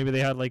general, or maybe they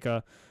had like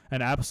an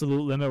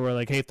absolute limit where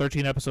like, hey,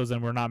 13 episodes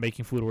and we're not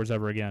making Food Wars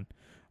ever again.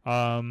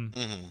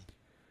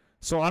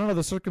 So I don't know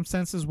the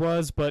circumstances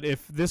was, but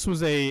if this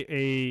was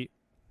a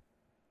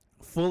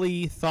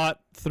fully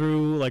thought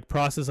through like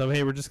process of,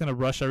 hey, we're just gonna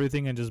rush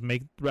everything and just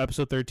make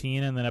episode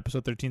 13, and then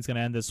episode 13 is gonna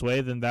end this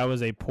way, then that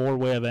was a poor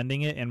way of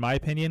ending it, in my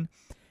opinion,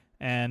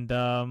 and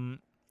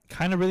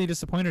kind of really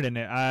disappointed in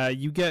it.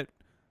 You get,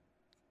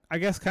 I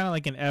guess, kind of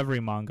like in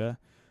every manga,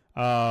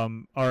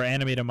 or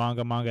anime to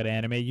manga to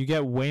anime, you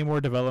get way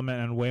more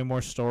development and way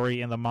more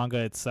story in the manga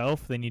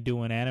itself than you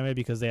do in anime,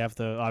 because they have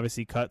to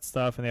obviously cut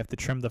stuff and they have to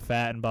trim the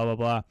fat and blah blah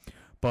blah.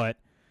 But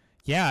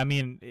yeah, I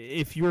mean,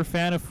 if you're a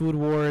fan of Food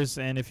Wars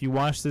and if you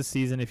watch this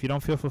season, if you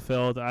don't feel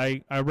fulfilled,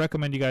 I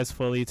recommend you guys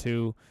fully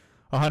to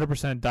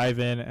 100% dive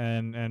in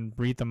and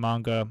read the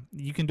manga.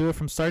 You can do it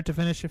from start to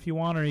finish if you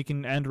want, or you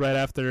can end right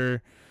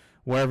after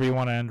wherever you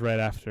want to end right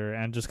after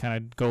and just kind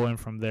of go in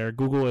from there.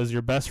 Google is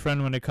your best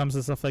friend when it comes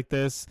to stuff like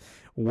this.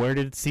 Where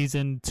did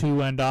season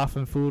 2 end off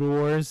in Food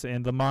Wars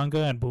in the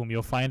manga? And boom,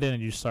 you'll find it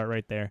and you start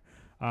right there.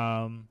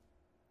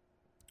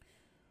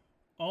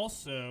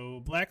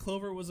 Also, Black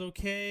Clover was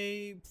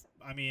okay.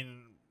 I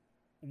mean,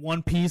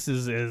 One Piece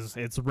is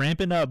it's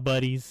ramping up,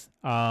 buddies.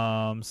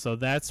 So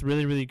that's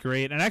really, really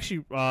great. And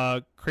actually,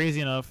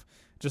 crazy enough,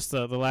 just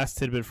the last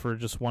tidbit for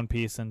just One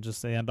Piece and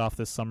just to end off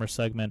this summer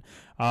segment.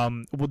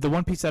 The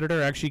One Piece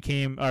editor actually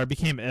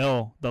became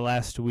ill the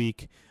last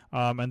week,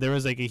 and there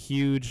was like a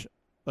huge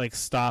like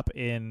stop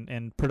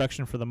in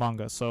production for the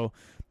manga. So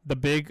the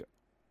big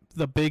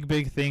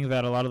thing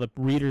that a lot of the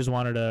readers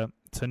wanted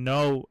to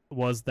know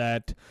was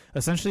that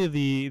essentially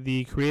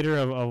the creator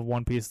of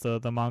One Piece, the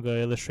manga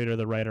illustrator,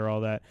 the writer,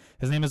 all that,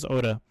 his name is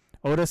Oda.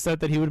 Oda said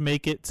that he would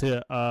make it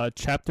to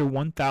chapter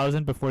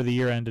 1000 before the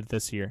year ended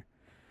this year.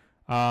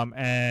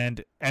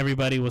 And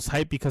everybody was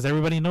hyped because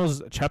everybody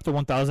knows chapter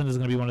 1000 is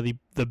going to be one of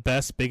the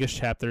best, biggest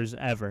chapters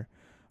ever.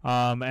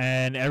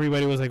 And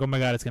everybody was like, oh my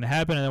God, it's going to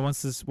happen. And then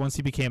once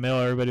he became ill,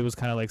 everybody was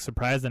kind of like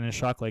surprised and in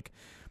shock, like,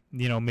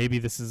 maybe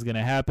this is going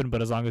to happen,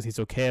 but as long as he's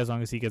okay, as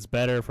long as he gets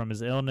better from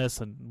his illness,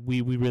 and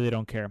we really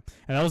don't care.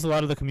 And that was a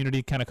lot of the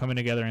community kind of coming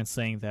together and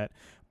saying that.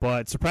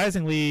 But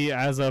surprisingly,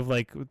 as of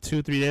like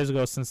 2-3 days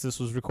ago, since this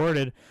was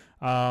recorded,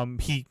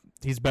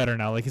 he's better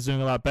now. Like, he's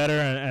doing a lot better,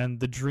 and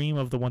the dream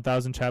of the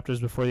 1000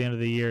 chapters before the end of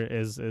the year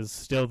is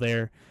still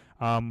there.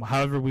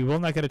 However, we will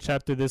not get a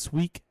chapter this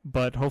week,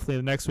 but hopefully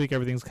the next week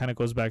everything's kind of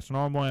goes back to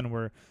normal, and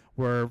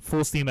we're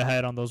full steam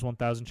ahead on those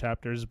 1000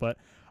 chapters. But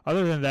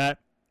other than that,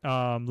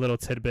 little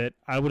tidbit,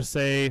 I would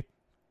say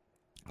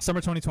summer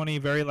 2020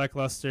 very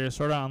lackluster.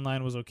 Sword Art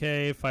Online was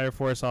okay, Fire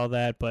Force, all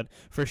that, but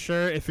for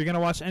sure, if you're gonna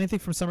watch anything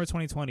from summer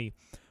 2020,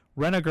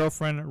 Rent a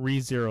Girlfriend,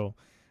 ReZero.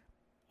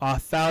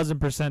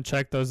 1,000%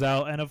 check those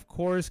out. And of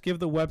course, give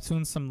the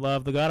webtoon some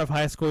love. The God of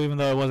High School, even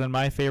though it wasn't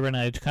my favorite, and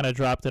I kind of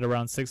dropped it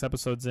around 6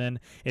 episodes in.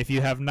 If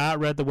you have not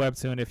read the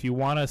webtoon, if you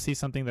want to see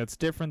something that's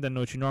different than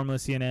what you normally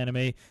see in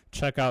anime,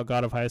 check out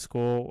God of High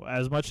School.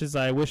 As much as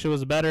I wish it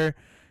was better,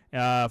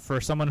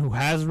 for someone who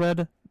has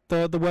read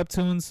the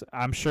webtoons,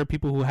 I'm sure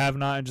people who have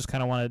not and just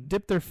kind of want to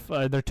dip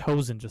their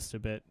toes in just a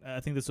bit,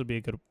 I think this would be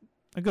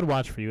a good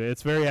watch for you.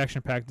 It's very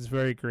action packed. It's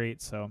very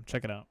great. So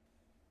check it out.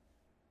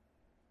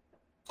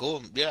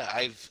 Cool. Yeah,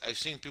 I've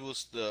seen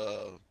people's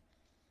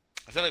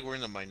I feel like we're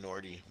in the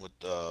minority with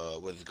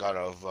God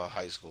of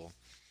High School.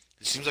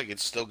 It seems like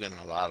it's still getting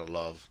a lot of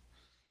love.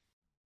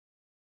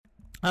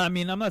 I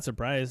mean, I'm not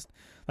surprised.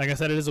 Like I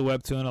said, it is a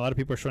webtoon. A lot of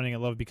people are showing it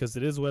love because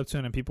it is a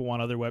webtoon, and people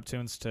want other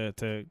webtoons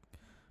to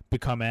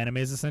become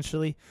animes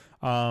essentially.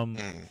 Mm.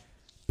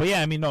 But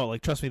yeah, I mean, no,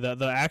 like trust me,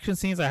 the action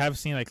scenes I have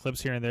seen like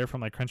clips here and there from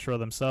like Crunchyroll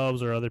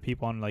themselves or other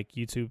people on like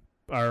YouTube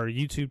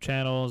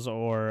channels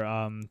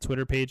or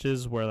Twitter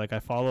pages where like I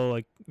follow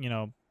like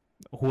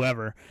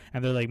whoever,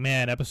 and they're like,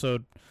 man,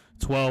 episode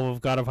 12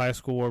 of God of High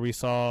School where we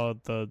saw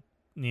the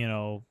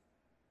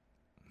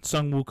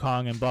Sung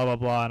Wukong and blah blah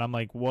blah, and I'm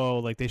like, whoa,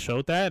 like they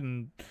showed that,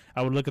 and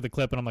I would look at the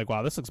clip and I'm like,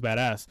 wow, this looks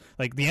badass.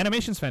 Like the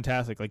animation's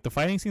fantastic, like the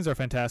fighting scenes are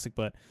fantastic,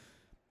 but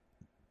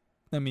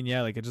I mean,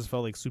 yeah, like it just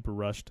felt like super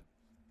rushed.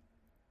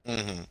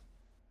 Mm-hmm.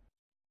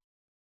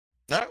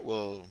 All right.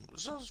 Well,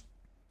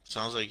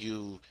 sounds like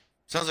you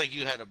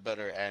had a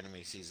better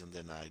anime season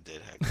than I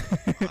did,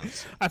 Hector,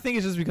 honestly. I think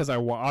it's just because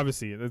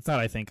obviously it's not.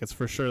 I think it's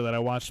for sure that I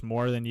watched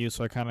more than you,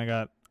 so I kind of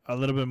got a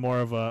little bit more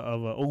of a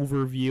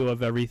overview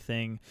of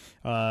everything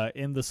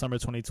in the summer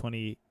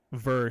 2020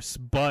 verse.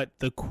 But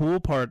the cool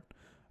part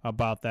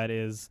about that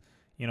is,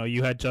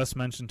 you had just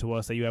mentioned to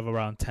us that you have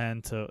around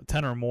 10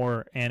 or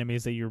more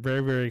animes that you're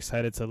very, very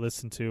excited to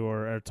listen to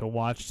or to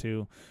watch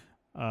to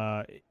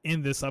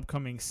in this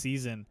upcoming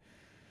season.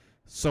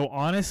 So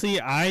honestly,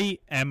 I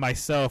and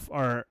myself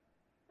I'm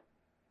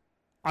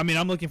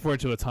looking forward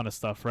to a ton of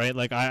stuff, right?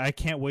 Like I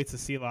can't wait to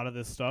see a lot of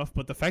this stuff.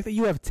 But the fact that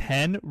you have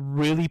 10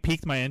 really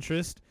piqued my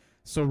interest.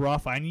 So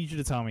Rolf, I need you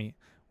to tell me,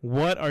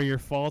 what are your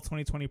fall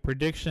 2020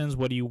 predictions?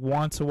 What do you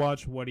want to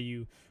watch? What are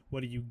you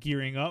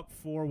gearing up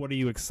for? What are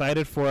you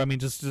excited for? I mean,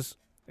 just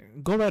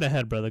go right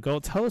ahead, brother. Go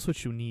tell us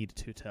what you need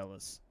to tell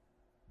us.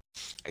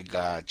 I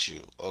got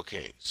you.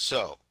 Okay,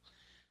 so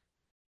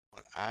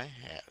what I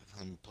have,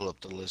 let me pull up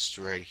the list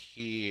right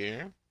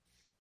here.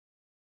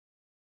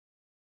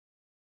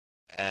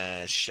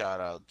 And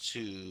shout out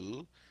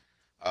to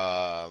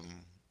um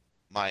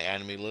my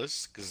anime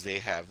list because they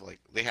had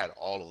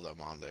all of them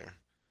on there,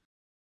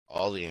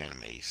 all the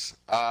animes.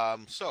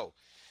 So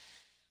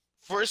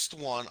first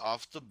one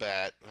off the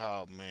bat,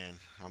 oh man,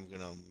 I'm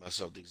gonna mess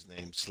up these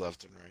names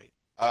left and right.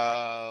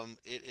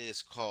 It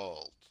is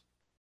called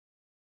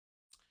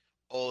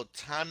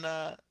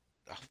Otana.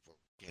 Oh,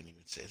 can't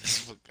even say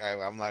this.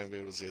 I'm not gonna be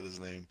able to say this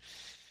name.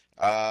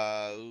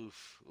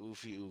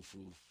 Oof.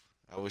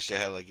 I wish I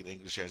had like an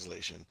English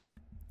translation.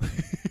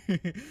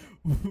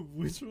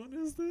 Which one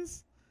is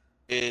this?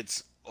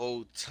 It's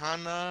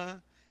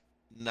Otana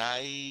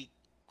Naikoi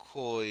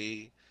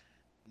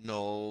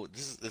no.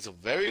 It's a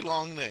very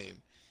long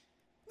name.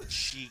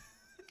 Shi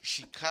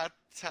Shikata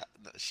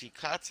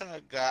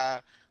Shikata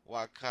ga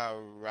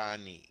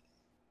Wakarani.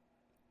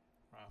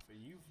 Rafa,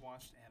 you've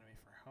watched anime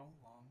for how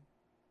long?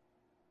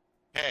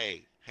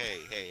 Hey.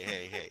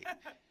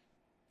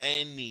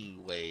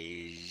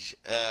 Anyways,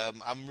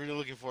 I'm really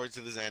looking forward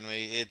to this anime.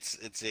 It's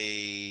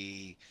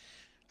a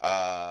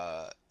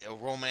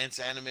romance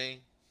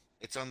anime.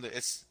 It's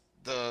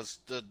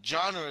the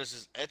genre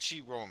is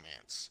ecchi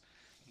romance.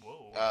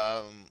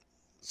 Whoa.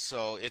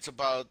 So it's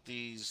about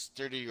these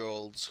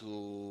 30-year-olds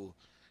who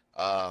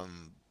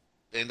um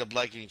end up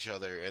liking each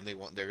other and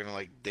they're gonna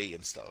like date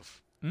and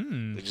stuff.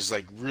 Mm. They just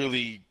like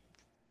really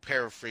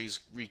paraphrase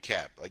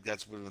recap. Like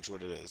that's pretty much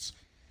what it is.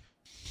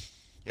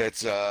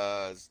 It's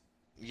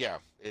yeah,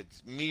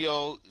 it's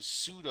Mio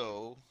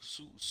Sudo.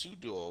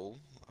 Oh,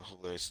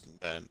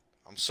 man,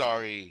 I'm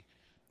sorry,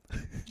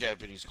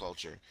 Japanese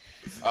culture.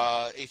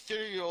 A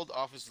 30-year-old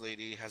office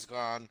lady has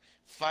gone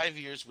 5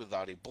 years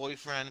without a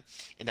boyfriend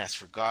and has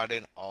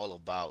forgotten all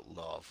about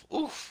love.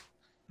 Oof.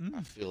 Mm.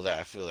 I feel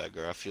that,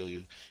 girl. I feel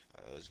you.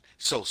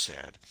 So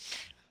sad.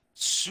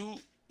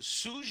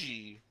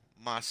 Suji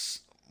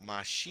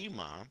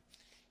Mashima,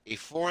 a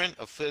foreign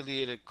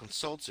affiliated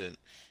consultant,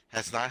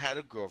 has not had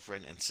a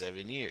girlfriend in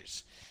 7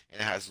 years and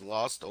has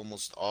lost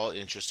almost all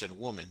interest in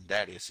women.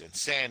 That is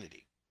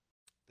insanity.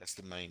 That's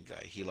the main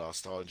guy. He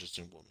lost all interest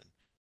in women.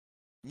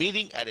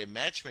 Meeting at a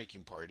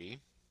matchmaking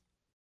party,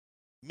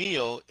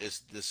 Mio is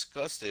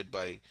disgusted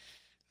by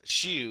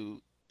Shuji.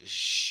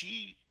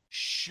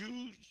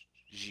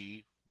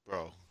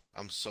 Bro,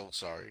 I'm so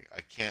sorry.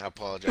 I can't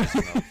apologize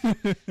enough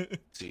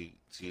to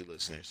you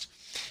listeners.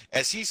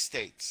 As he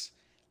states,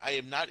 I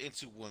am not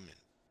into women.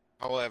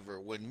 However,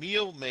 when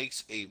Mio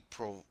makes a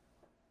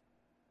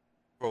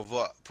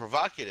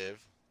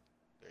provocative,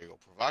 there you go,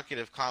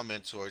 provocative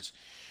comment towards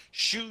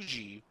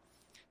Shuji,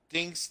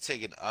 things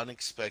take an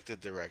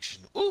unexpected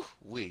direction. Ooh,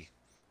 wee.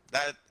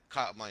 that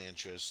caught my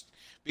interest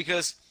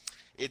because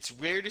it's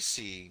rare to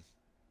see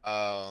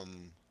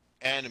um,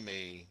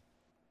 anime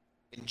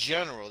in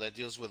general that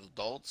deals with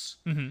adults,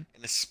 Hmm.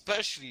 and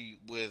especially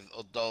with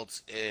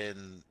adults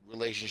in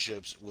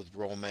relationships with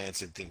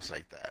romance and things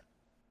like that.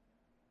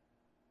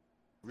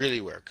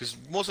 Really rare, because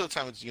most of the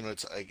time it's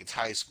it's like it's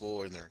high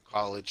school and they're in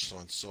college, so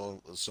and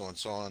so and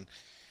so on.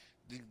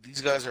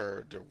 These guys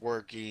they're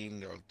working,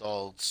 they're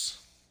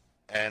adults,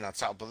 and on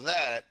top of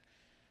that,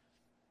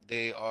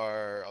 they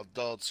are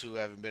adults who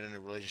haven't been in a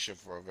relationship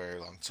for a very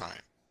long time,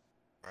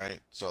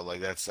 right? So like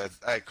that's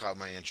that caught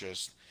my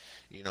interest,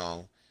 you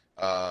know.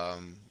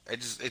 I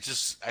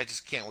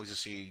just can't wait to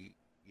see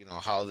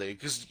how they,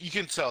 because you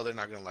can tell they're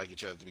not gonna like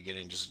each other at the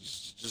beginning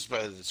just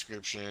by the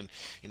description,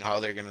 how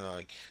they're gonna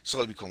like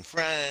slowly become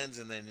friends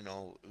and then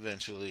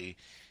eventually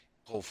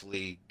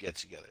hopefully get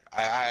together.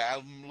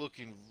 I'm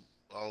looking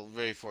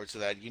very forward to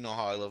that. You know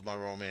how I love my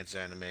romance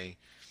anime,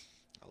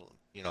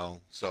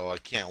 so I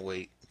can't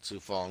wait to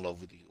fall in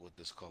love with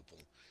this couple.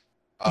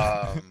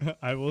 Um,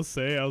 I will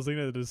say, I was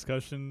looking at the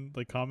discussion,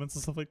 like comments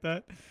and stuff like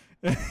that,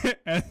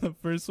 and the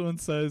first one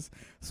says,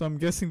 "So I'm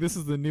guessing this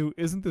is the new.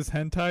 Isn't this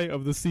hentai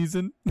of the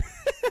season?"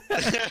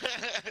 yeah,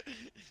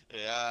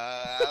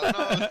 I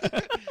don't know.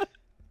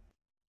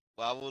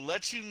 Well, I will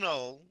let you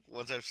know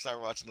once I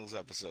start watching those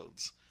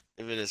episodes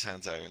if it is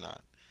hentai or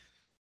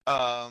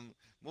not.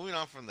 Moving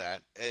on from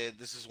that,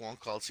 this is one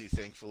called, see,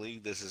 thankfully,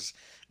 this is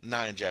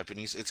not in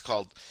Japanese. It's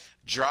called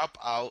Drop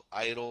Out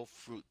Idol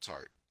Fruit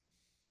Tart.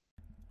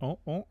 Oh,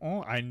 oh,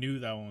 oh! I knew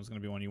that one was gonna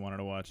be one you wanted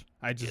to watch.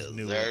 I just Yes,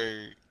 knew it.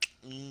 sir.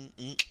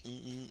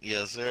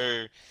 Yes,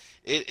 sir.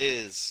 It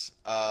is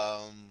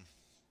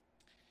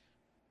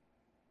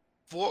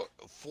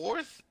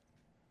fourth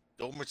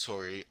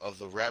dormitory of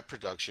the rap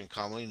production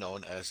commonly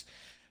known as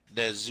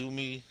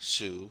Nezumi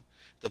Su,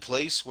 the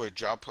place where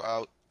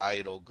dropout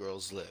idol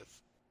girls live,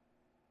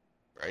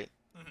 right?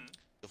 Mm-hmm.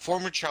 The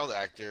former child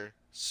actor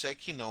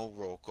Sekino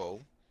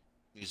Roko,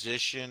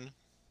 musician.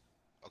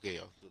 Okay,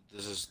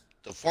 this is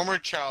the former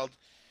child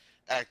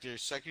actor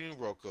Sekino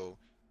Roko,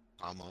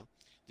 comma,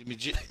 the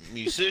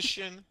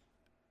musician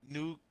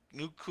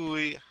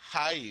Nukui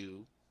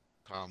Hayu,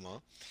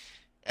 comma,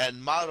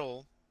 and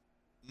model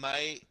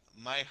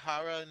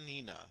Maihara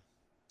Nina.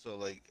 So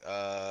like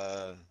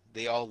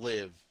they all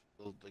live,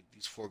 like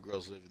these four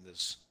girls live in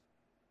this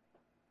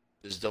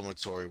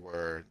dormitory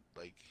where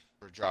like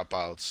for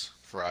dropouts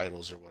for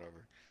idols or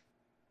whatever,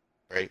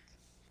 right?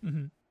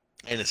 Mm-hmm.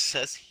 And it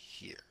says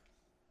here.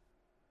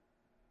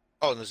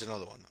 Oh, and there's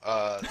another one.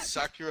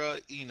 Sakura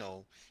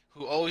Ino,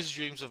 who always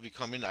dreams of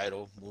becoming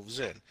idol, moves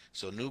in.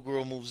 So new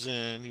girl moves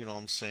in. You know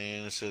what I'm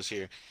saying? It says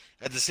here.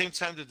 At the same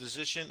time, the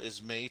decision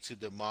is made to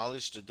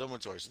demolish the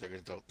dormitory. So they're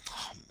gonna go.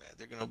 Oh man,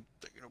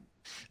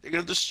 they're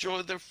gonna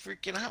destroy their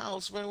freaking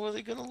house, man. Where are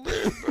they gonna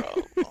live,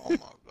 bro? Oh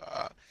my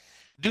god.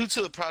 Due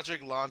to the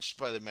project launched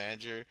by the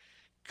manager,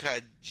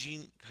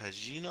 Kajino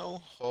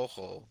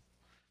Hoho,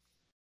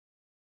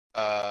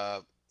 uh,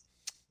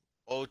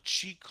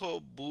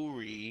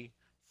 Ochikoburi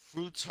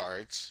Fruit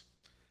Tarts,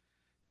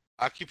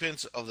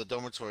 occupants of the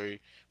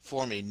dormitory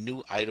form a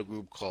new idol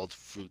group called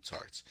Fruit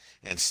Tarts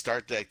and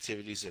start the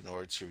activities in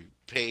order to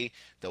repay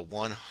the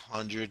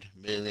 100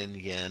 million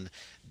yen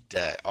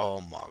debt. Oh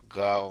my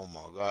god, oh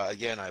my god.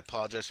 Again, I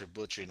apologize for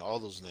butchering all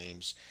those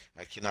names.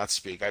 I cannot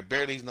speak. I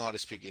barely know how to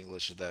speak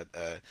English at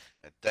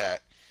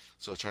that.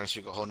 So trying to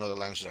speak a whole nother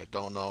language that I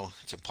don't know,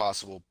 it's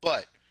impossible.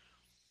 But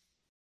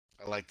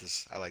I like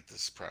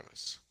this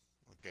premise.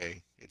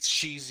 Okay, it's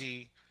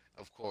cheesy,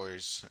 of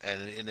course,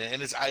 and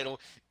it's idol.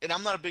 And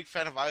I'm not a big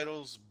fan of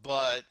idols,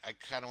 but I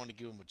kind of want to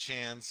give them a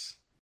chance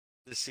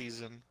this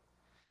season.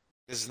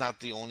 This is not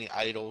the only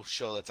idol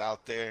show that's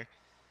out there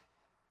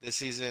this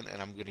season, and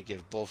I'm gonna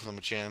give both of them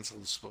a chance. A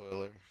little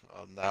spoiler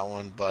on that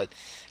one, but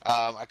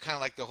I kind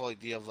of like the whole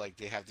idea of like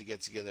they have to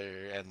get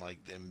together and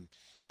like them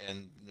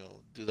and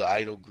do the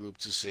idol group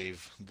to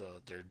save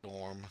their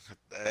dorm.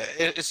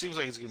 It seems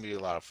like it's gonna be a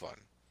lot of fun,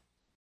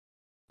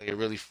 like a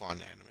really fun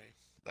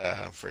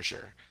anime, for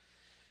sure.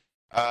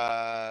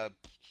 Uh,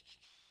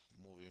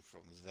 moving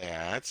from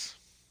that,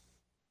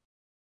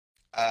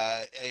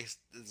 this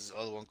is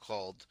other one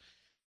called,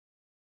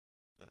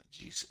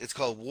 jeez, it's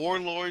called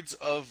Warlords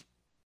of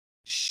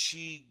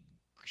Shi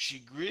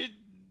Shigridrifa.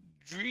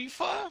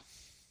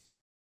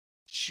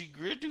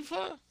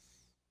 Shigridrifa.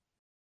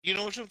 You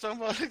know what I'm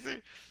talking about?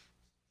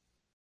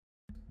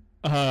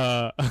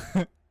 Uh,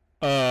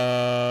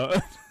 uh,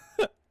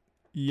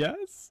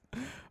 yes.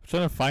 I'm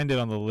trying to find it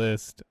on the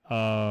list.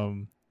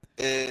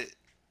 It,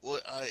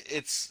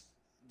 it's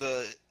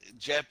the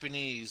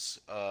Japanese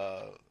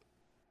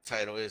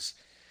title is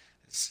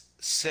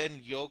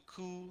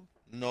Senyoku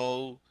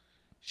no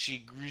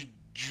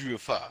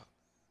Shigridrifa.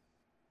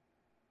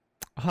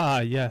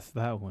 Yes,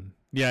 that one.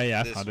 Yeah, yeah,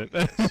 I This found one,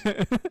 yes.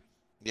 it.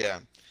 Yeah.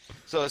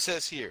 So it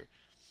says here,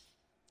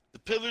 the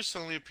pillars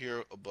suddenly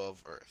appear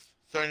above Earth,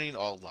 threatening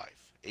all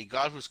life. A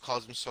god who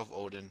calls himself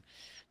Odin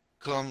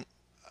come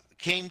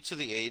came to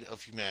the aid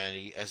of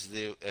humanity as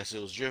it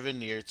was driven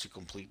near to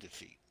complete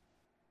defeat.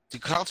 To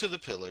counter the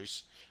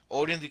pillars,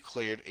 Odin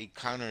declared a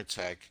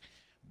counterattack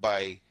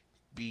by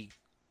be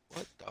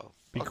what the fuck is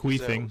that?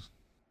 Bequeathing.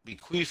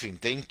 Bequeathing.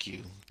 Thank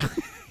you.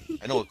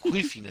 I know what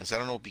queefing is. I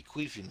don't know what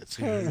bequeathing is.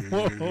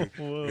 Whoa,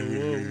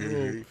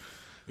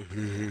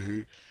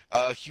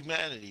 whoa,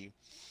 Humanity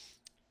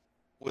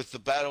with the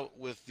battle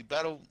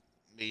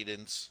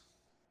maidens.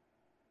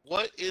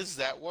 What is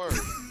that word?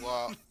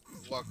 Well,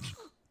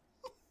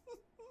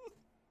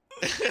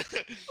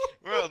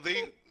 bro,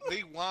 they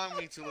want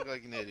me to look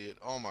like an idiot.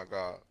 Oh my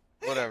god.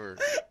 Whatever.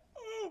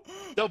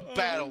 The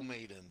battle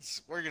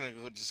maidens. We're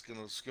just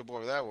gonna skip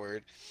over that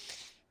word.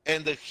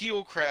 And the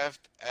Heelcraft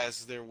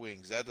as their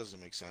wings. That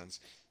doesn't make sense.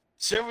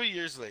 Several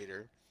years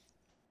later,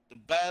 the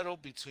battle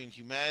between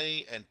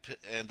humanity and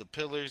the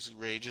pillars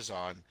rages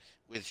on,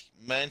 with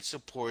men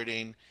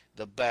supporting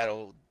the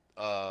battle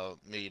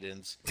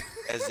maidens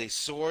as they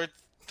soar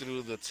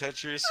through the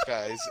treacherous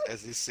skies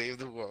as they save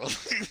the world.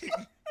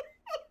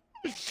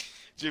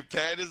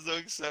 Japan is no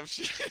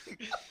exception.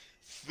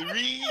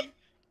 3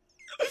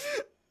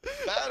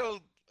 battle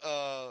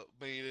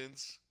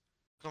maidens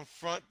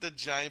confront the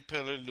giant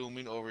pillar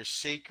looming over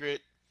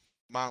sacred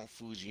Mount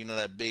Fuji. You know,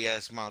 that big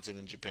ass mountain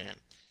in Japan.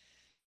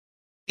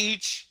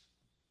 Each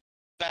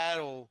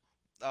battle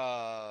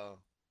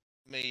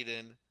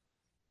maiden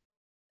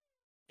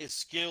is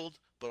skilled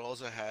but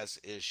also has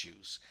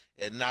issues.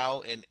 And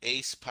now an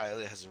ace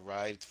pilot has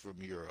arrived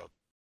from Europe.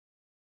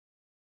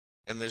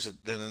 And there's a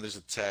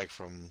tag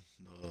from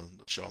the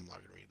show. I'm not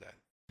gonna read that.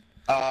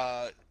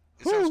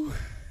 It sounds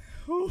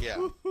cool.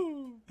 Yeah.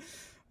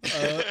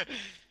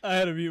 I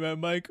had to mute my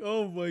mic.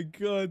 Oh my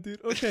god,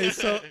 dude. Okay,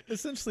 so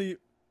essentially,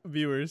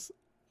 viewers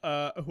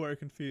who are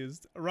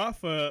confused,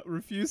 Rafa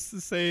refused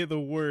to say the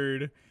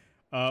word,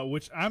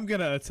 which I'm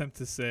gonna attempt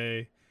to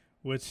say,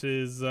 which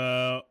is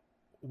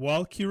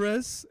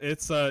Walkures.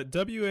 It's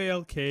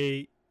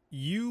WALKU,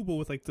 but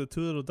with like the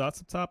 2 little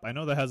dots up top. I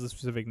know that has a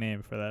specific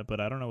name for that, but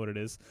I don't know what it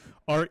is.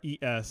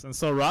 RES. And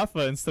so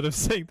Rafa, instead of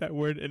saying that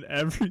word in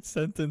every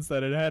sentence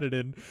that it had it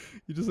in,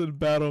 he just said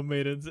battle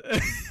maidens,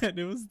 and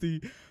it was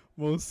the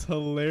most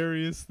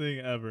hilarious thing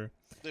ever.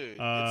 Dude, it's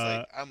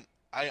like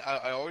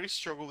I already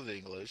struggle with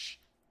English.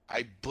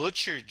 I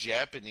butchered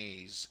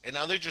Japanese, and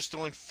now they're just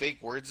throwing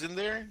fake words in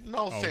there.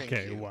 No, thank you.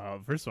 Okay,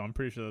 wow. First of all, I'm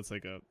pretty sure that's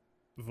like a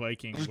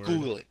Viking Just word.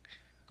 Google it.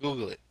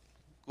 Google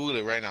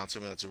it right now.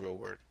 Tell me that's a real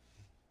word.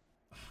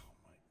 Oh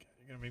my god,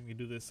 you're gonna make me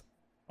do this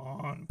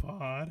on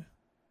pod?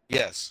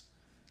 Yes,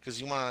 because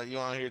you wanna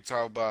hear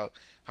talk about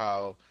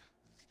how.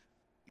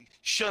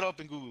 Shut up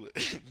and Google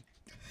it.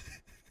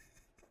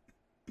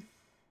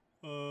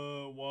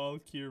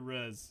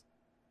 Walkures.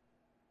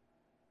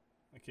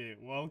 Okay,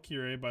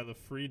 Walkure by the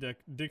Free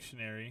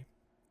Dictionary.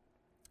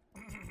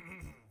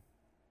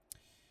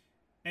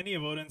 Any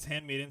of Odin's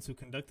handmaidens who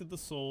conducted the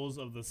souls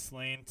of the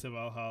slain to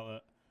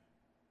Valhalla.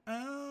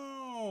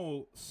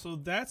 Oh, so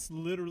that's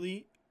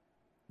literally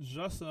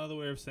just another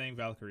way of saying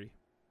Valkyrie.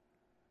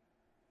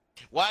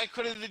 Why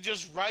couldn't they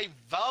just write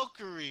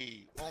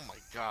Valkyrie? Oh my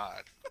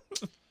god.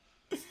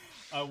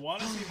 I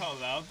want to see how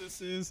loud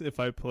this is if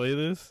I play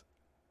this.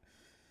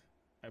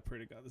 I pray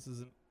to God this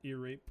isn't ear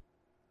rape.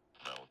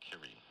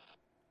 Valkyrie.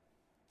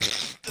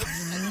 That's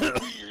so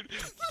weird.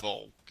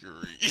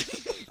 Valkyrie.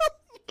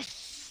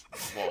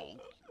 Valkyrie.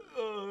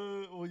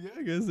 Well, yeah,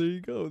 I guess there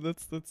you go.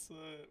 That's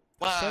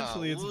Wow,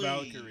 essentially it's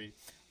Valkyrie.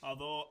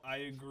 Although I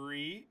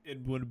agree,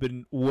 it would have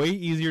been way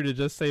easier to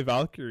just say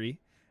Valkyrie,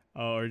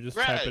 or just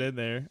type it in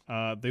there.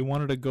 They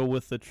wanted to go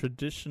with the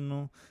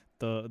traditional,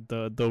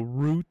 the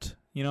root.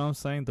 You know what I'm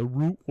saying? The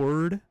root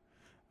word.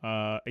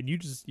 And you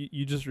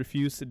just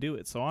refuse to do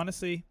it. So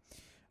honestly,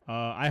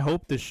 I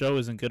hope this show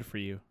isn't good for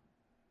you.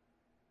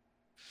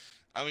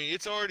 I mean,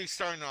 it's already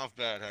starting off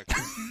bad, Hector.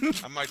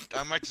 I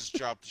might just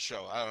drop the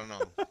show. I don't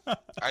know.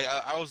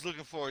 I was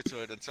looking forward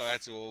to it until I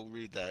had to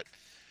read that.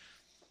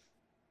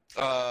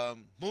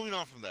 Moving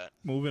on from that.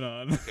 Moving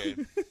on. Okay.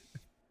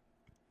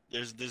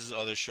 There's this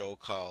other show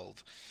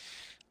called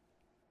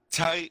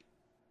Taisui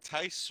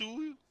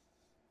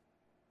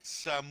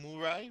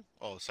Samurai.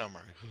 Oh,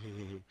 Samurai.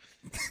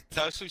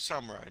 Taisui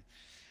Samurai.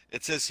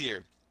 It says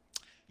here,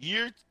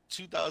 year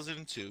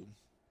 2002,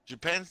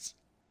 Japan's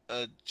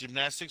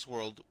gymnastics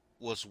world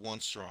was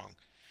once strong.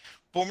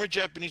 Former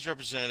Japanese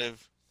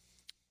representative,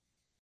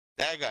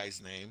 that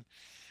guy's name,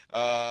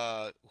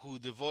 who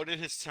devoted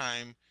his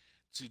time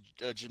to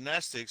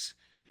gymnastics,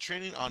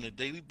 training on a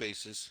daily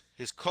basis,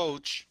 his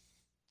coach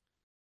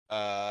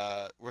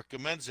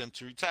recommends him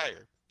to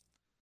retire.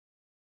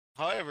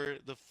 However,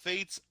 the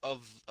fates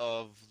of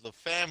the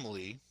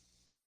family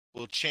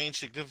will change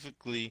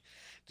significantly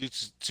due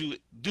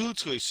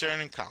to a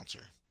certain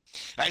encounter.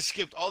 I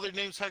skipped all their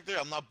names, Hector.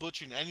 I'm not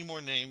butchering any more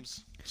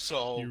names.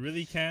 So you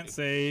really can't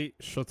say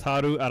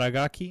Shotaro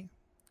Aragaki?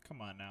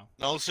 Come on now.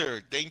 No,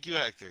 sir. Thank you,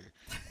 Hector.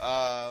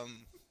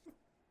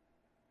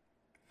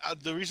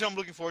 The reason I'm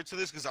looking forward to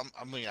this because I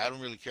don't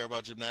really care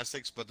about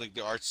gymnastics, but like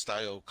the art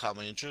style caught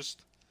my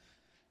interest.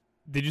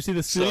 Did you see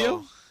the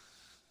studio?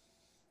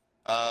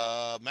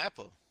 So,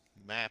 Mappa.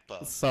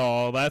 Mappa.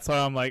 So that's why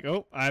I'm like,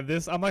 oh, I have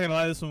this. I'm not gonna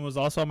lie, this one was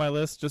also on my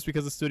list just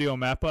because of Studio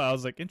Mappa. I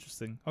was like,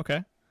 interesting.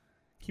 Okay,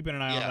 keeping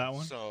an eye on that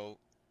one. So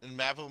and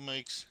Mappa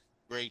makes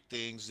great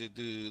things.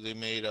 They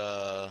made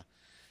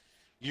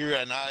Yuri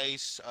on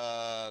Ice,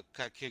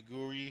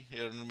 Kakeguri. You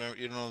don't remember?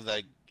 You know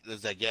that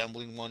there's that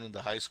gambling one in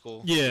the high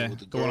school. Yeah, with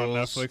the the one on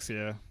girls. Netflix.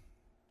 Yeah.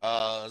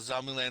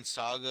 Zombieland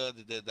Saga.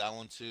 They did that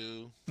one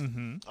too.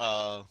 Mm-hmm.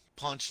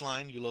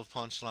 Punchline. You love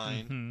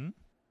Punchline. Mm-hmm.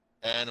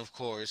 And of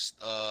course,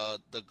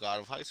 the God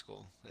of High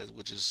School,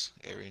 which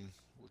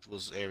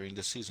was airing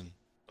this season.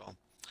 So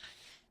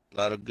a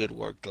lot of good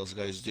work those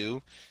guys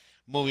do.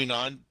 Moving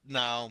on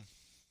now.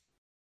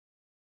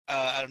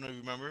 I don't know if you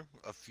remember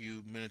a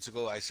few minutes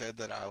ago I said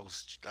that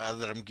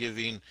I'm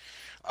giving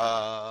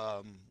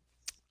um,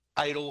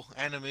 Idol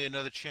anime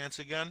another chance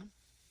again.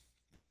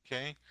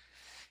 Okay,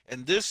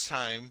 and this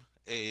time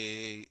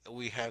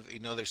we have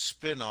another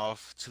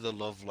spin-off to the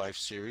Love Life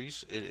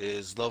series. It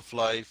is Love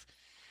Life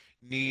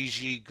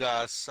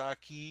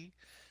Nijigasaki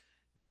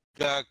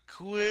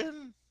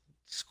Gakuen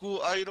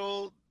School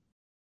Idol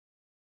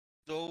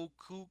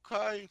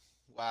Dokukai.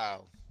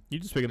 Wow, You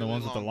just picking the really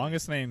ones with the long.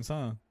 longest names,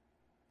 huh?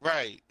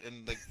 Right,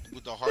 and like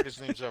with the hardest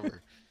names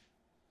ever.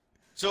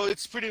 So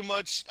it's pretty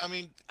much. I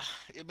mean,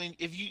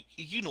 if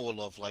you know what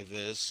Love Life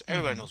is,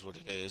 everybody Mm-hmm. knows what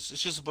it is.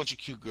 It's just a bunch of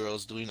cute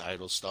girls doing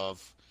idol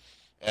stuff,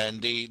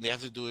 and they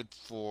have to do it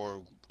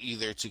for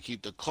either to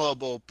keep the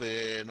club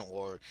open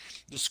or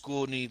the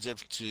school needs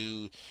it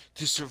to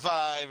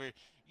survive,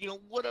 or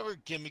whatever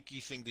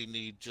gimmicky thing they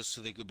need just so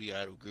they could be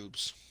idol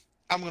groups.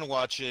 I'm gonna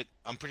watch it.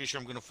 I'm pretty sure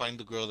I'm gonna find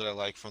the girl that I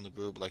like from the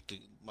group, like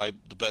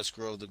the best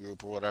girl of the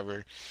group or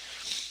whatever.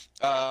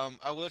 I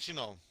will let you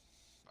know.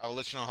 I will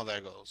let you know how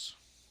that goes.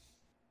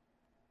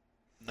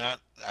 Not,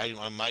 I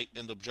might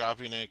end up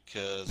dropping it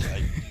because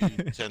I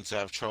do tend to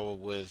have trouble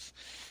with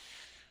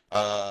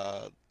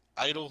uh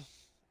idol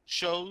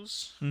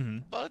shows, Mm-hmm.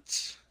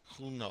 but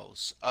who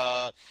knows?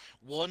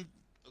 One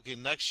okay,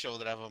 next show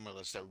that I have on my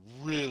list that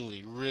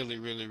really, really,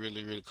 really,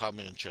 really, really caught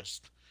my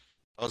interest.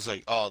 I was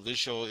like, oh, this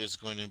show is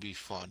going to be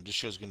fun. This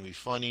show is going to be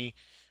funny.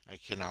 I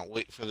cannot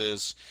wait for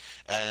this,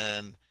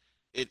 and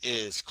it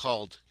is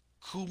called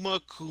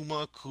Kuma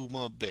Kuma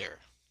Kuma Bear.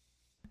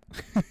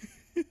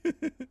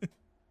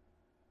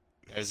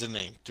 There's the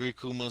name. Three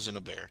Kumas and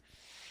a bear.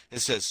 It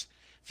says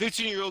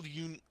 15-year-old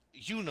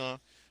Yuna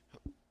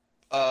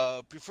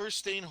prefers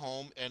staying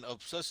home and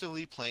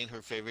obsessively playing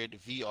her favorite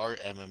VR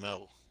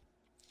MMO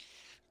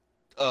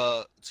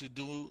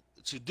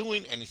to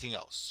doing anything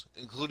else,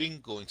 including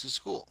going to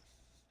school.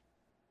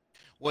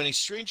 When a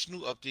strange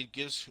new update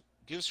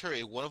gives her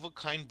a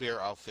one-of-a-kind bear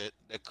outfit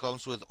that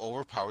comes with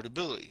overpowered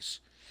abilities,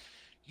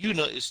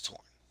 Yuna is torn.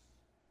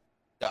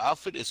 The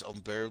outfit is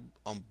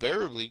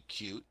unbearably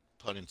cute,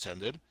 pun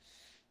intended,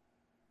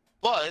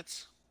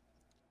 but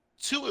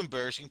too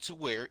embarrassing to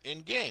wear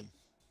in game.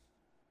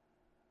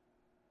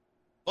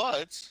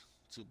 But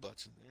two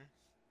butts in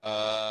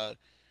there.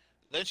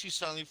 Then she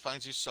suddenly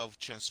finds herself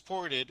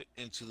transported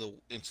into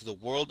the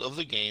world of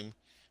the game,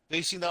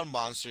 facing down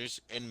monsters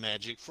and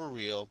magic for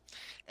real,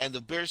 and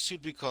the bear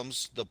suit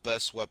becomes the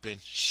best weapon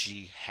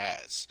she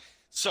has.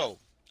 So,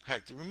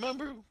 Hector,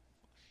 remember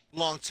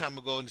long time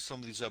ago in some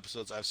of these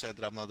episodes I've said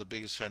that I'm not the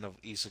biggest fan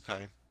of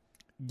isekai.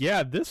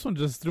 Yeah, this one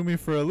just threw me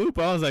for a loop.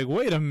 I was like,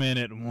 wait a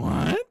minute,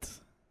 what?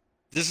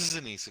 This is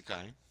an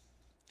isekai.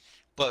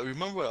 But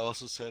remember what I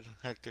also said,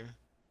 Hector?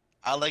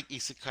 I like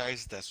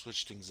isekais that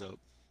switch things up.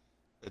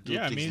 That do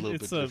Yeah, I things a mean, little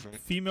it's bit a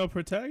different. female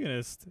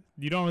protagonist.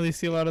 You don't really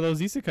see a lot of those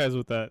isekais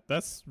with that.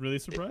 That's really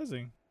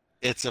surprising.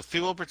 It's a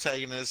female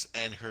protagonist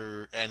and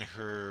her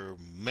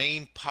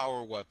main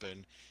power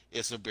weapon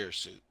is a bear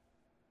suit.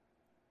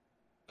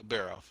 A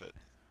bear outfit.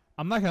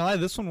 I'm not gonna lie,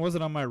 this one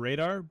wasn't on my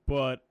radar,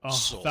 but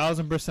So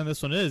 1,000%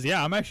 this one is.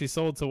 Yeah, I'm actually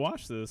sold to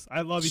watch this.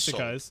 I love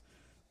sold. isekais,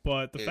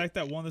 but the It, fact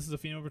that one, this is a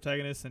female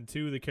protagonist, and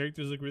two, the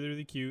characters look really,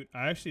 really cute.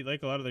 I actually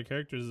like a lot of their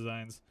characters'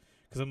 designs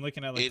because I'm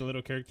looking at like it the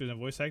little characters and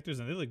voice actors,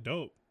 and they look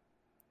dope.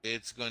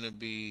 it's gonna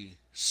be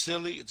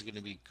silly, it's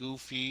gonna be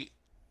goofy,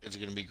 it's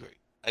gonna be great.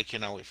 I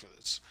cannot wait for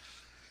this.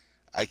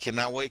 I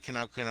cannot wait,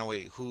 cannot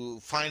wait. Who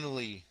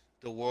finally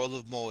the world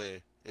of Moe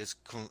is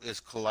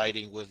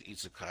colliding with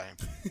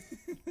Isekai.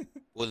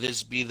 Will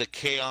this be the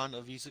Kaon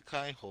of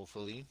Isekai?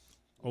 Hopefully.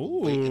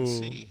 We'll wait and Oh,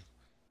 see.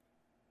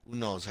 Who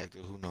knows, Hector?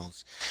 Who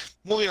knows?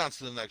 Moving on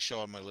to the next show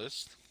on my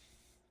list.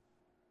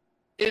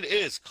 It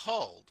is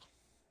called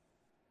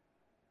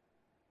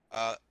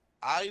uh,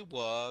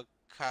 Aiwa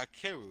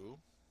Kakeru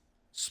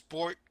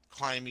Sport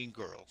Climbing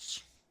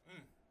Girls.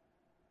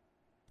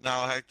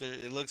 Now, Hector,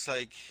 it looks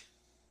like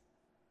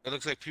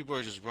people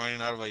are just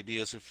running out of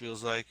ideas. It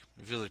feels like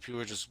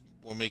people just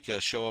will make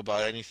a show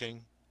about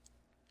anything.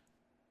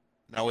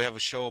 Now we have a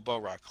show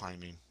about rock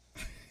climbing,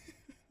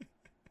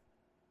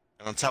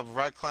 and on top of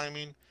rock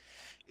climbing,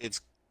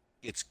 it's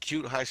it's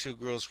cute high school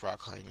girls rock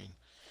climbing.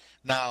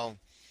 Now,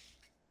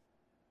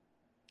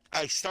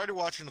 I started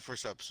watching the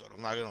first episode.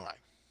 I'm not gonna lie.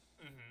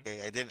 mm-hmm.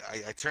 Okay, I did.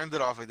 I turned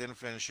it off. I didn't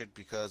finish it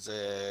because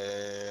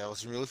I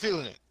wasn't really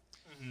feeling it.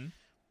 Mm-hmm.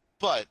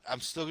 but I'm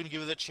still gonna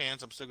give it a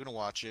chance. I'm still gonna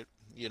watch it.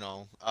 You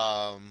know,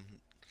 I'm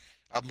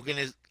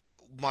gonna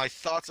my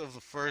thoughts of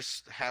the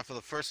first half of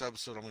the first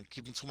episode. I'm gonna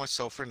keep them to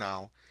myself for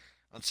now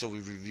until we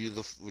review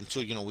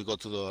until we go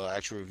to the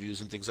actual reviews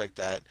and things like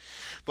that.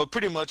 But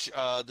pretty much,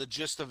 the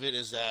gist of it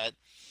is that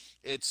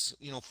it's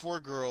four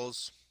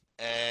girls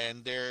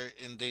and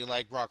they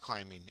like rock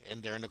climbing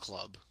and they're in a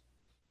club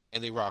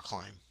and they rock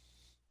climb.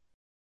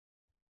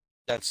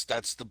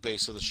 That's the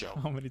base of the show.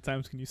 How many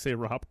times can you say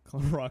rock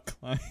climb? Rock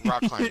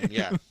climbing,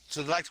 yeah.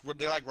 So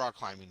they like rock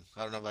climbing.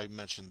 I don't know if I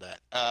mentioned that.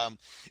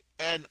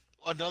 And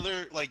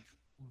another like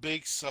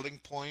big selling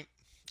point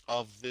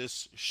of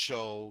this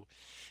show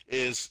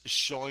is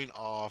showing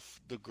off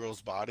the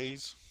girls'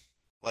 bodies.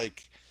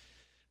 Like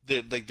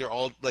they're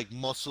all like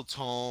muscle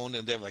tone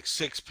and they have like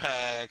six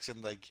packs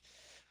and like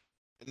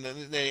and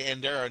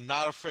then they're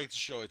not afraid to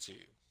show it to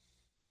you.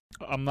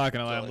 I'm not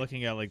gonna lie. So I'm like,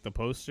 looking at like the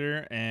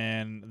poster,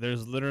 and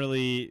there's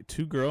literally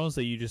two girls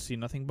that you just see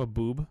nothing but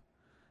boob.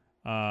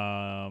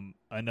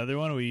 Another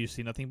one where you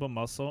see nothing but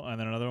muscle, and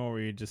then another one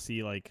where you just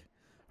see like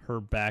her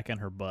back and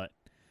her butt.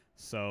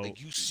 So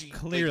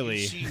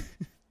clearly, you see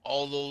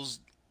all those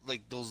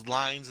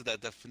lines,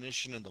 that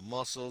definition, and the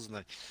muscles,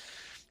 and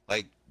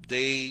like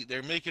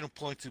they're making a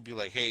point to be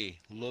like, hey,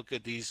 look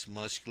at these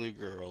muscular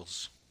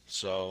girls.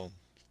 So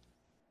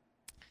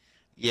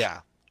yeah,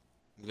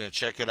 I'm gonna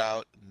check it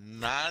out.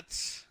 Not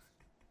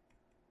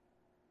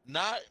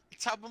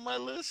top of my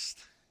list,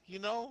 you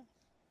know,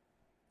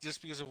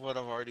 just because of what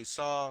I've already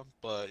saw.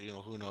 But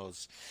who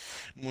knows?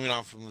 Moving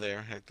on from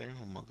there, Hector.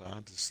 Oh my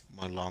God, this is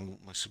my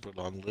super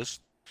long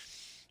list.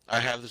 I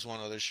have this one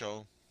other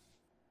show.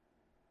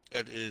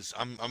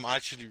 I'm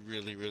actually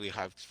really really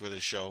hyped for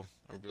this show.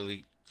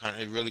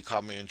 It really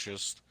caught my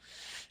interest.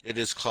 It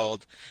is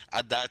called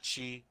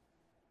Adachi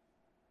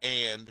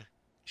and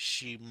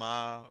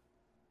Shima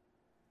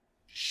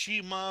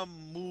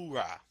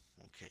Shimamura.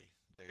 Okay,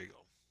 there you go.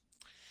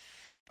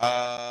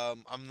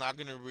 I'm not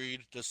gonna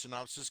read the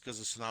synopsis because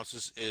the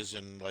synopsis is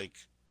in like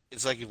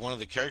it's like if one of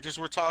the characters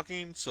were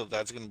talking, so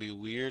that's gonna be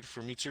weird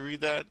for me to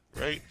read that,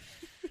 right?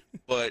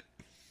 But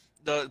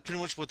the pretty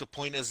much what the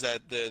point is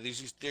that there are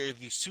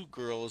these two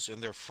girls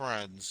and they're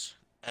friends,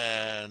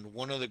 and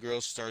one of the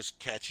girls starts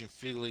catching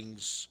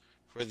feelings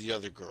for the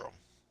other girl,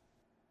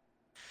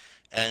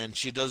 and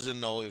she doesn't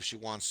know if she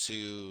wants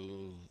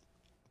to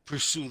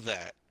pursue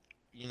that.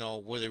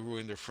 Where they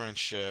ruin their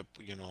friendship,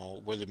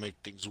 where they make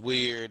things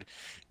weird.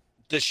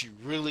 Does she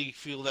really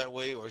feel that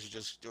way, or is she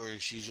just, or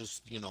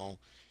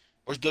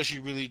does she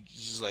really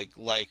just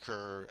like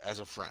her as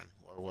a friend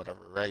or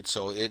whatever, right?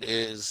 So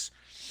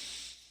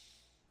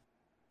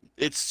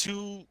it's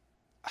two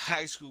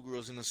high school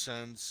girls in a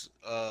sense,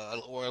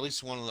 or at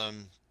least one of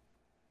them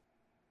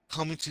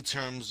coming to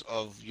terms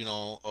of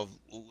of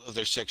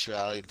their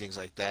sexuality and things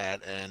like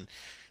that, and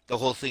the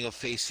whole thing of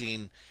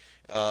facing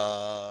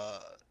uh,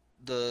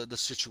 the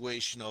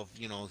situation of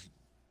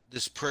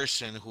this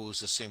person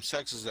who's the same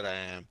sex as that I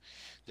am.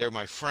 They're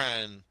my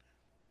friend.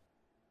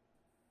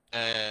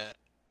 Uh,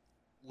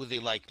 would they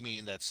like me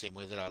in that same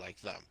way that I like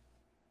them?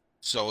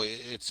 So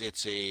it's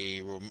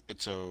a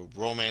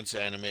romance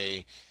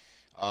anime.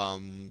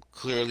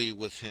 Clearly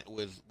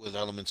with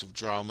elements of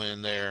drama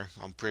in there.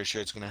 I'm pretty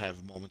sure it's gonna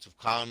have moments of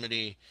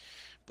comedy,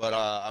 but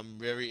I'm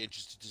very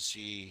interested to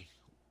see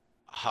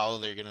how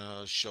they're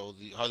gonna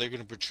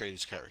portray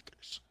these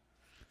characters.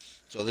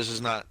 So this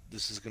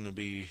is gonna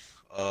be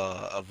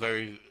a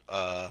very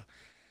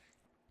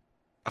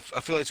I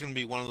feel like it's gonna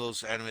be one of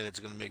those anime that's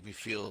gonna make me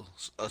feel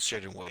a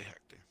certain way,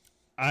 Hector.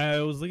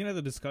 I was looking at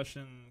the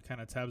discussion kind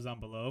of tabs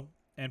down below,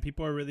 and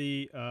people are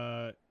really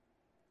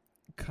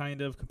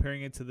kind of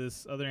comparing it to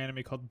this other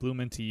anime called Bloom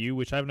Into You,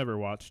 which I've never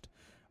watched.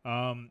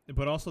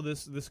 But also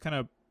this kind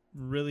of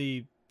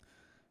really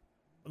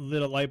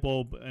lit a light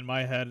bulb in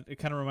my head. It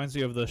kind of reminds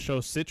me of the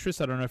show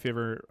Citrus. I don't know if you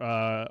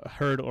ever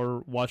heard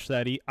or watched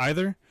that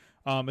either.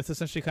 It's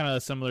essentially kind of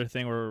a similar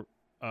thing where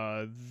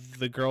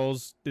the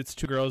girls, it's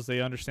two girls, they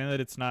understand that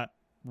it's not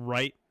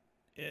right,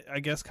 I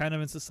guess, kind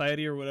of in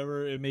society or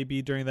whatever it may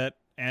be during that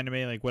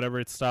anime, like whatever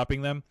it's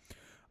stopping them.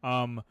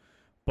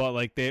 But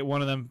like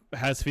one of them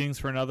has feelings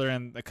for another,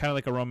 and kind of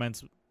like a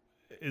romance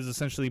is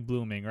essentially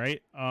blooming,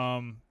 right?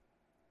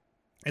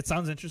 It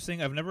sounds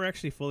interesting. I've never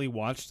actually fully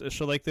watched a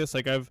show like this.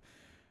 Like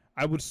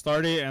I would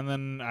start it and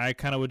then I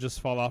kind of would just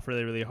fall off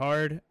really really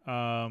hard.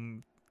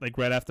 Like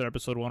right after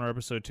episode 1 or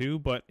episode 2.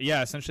 But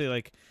yeah, essentially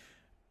like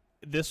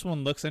this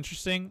one looks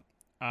interesting.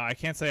 I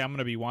can't say I'm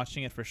gonna be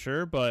watching it for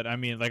sure, but I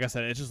mean, like I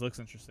said, it just looks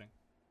interesting.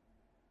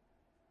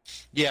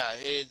 Yeah,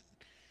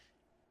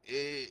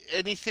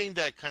 anything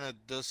that kind of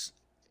does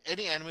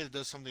any anime that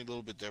does something a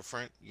little bit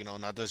different,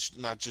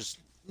 not just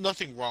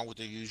nothing wrong with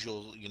the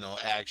usual,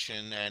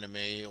 action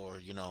anime or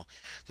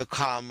the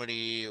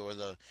comedy or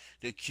the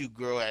cute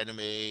girl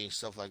anime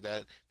stuff like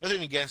that.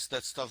 Nothing against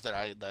that stuff that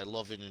I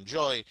love and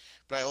enjoy,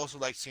 but I also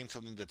like seeing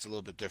something that's a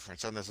little bit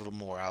different, something that's a little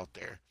more out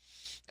there.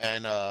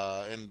 And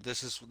I feel like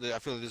this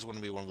is going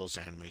to be one of those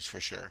animes for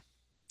sure.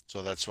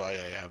 So that's why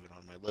I have it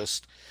on my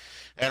list.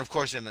 And of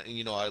course, and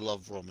you know, I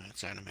love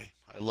romance anime.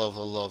 I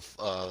love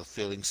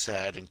feeling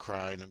sad and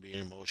crying and being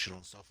emotional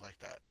and stuff like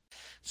that.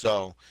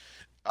 So,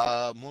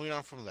 moving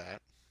on from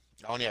that,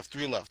 I only have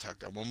three left,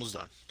 Hector. I'm almost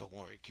done. Don't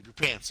worry. Keep your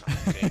pants on,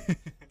 okay?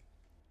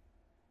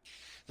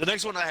 The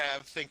next one I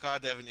have, thank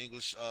God they have an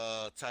English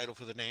title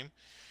for the name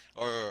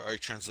or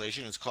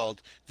translation. It's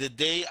called "The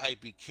Day I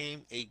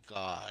Became a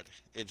God."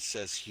 It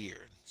says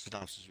here.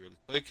 Synopsis really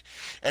quick.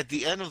 At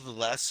the end of the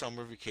last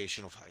summer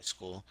vacation of high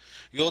school,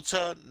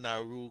 Yota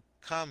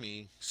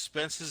Narukami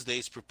spends his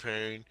days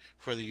preparing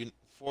for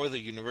the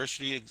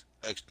university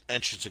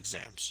entrance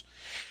exams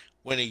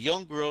when a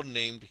young girl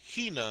named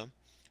Hina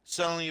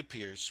suddenly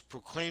appears,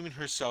 proclaiming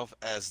herself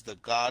as the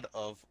god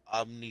of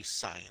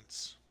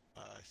omniscience.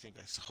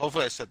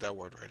 Hopefully I said that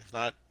word right. If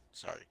not,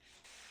 sorry.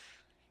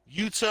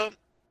 Yuta,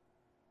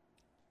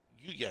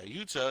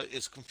 Yuta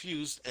is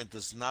confused and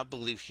does not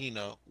believe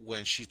Hina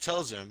when she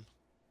tells him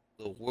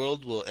the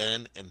world will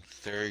end in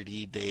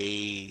 30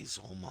 days.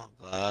 Oh my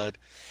god.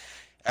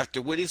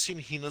 After witnessing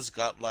Hina's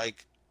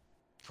godlike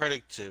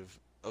predictive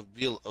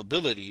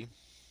ability,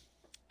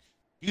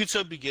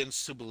 Yuta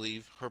begins to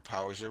believe her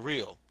powers are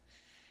real.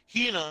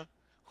 Hina,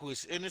 who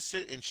is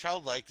innocent and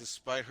childlike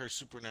despite her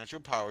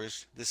supernatural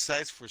powers,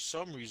 decides for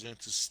some reason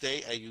to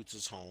stay at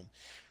Yuta's home.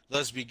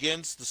 Thus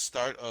begins the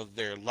start of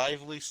their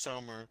lively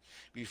summer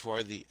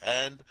before the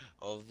end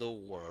of the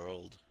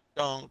world.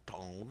 Dun,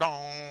 dun,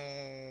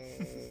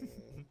 dun.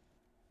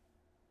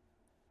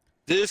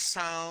 This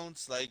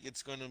sounds like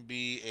it's gonna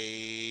be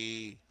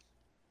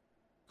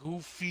a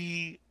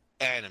goofy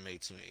anime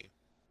to me.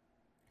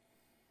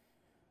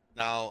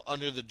 Now,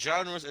 under the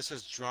genres, it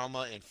says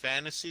drama and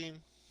fantasy,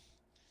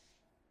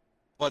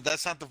 but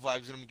that's not the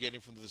vibes that I'm getting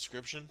from the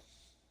description.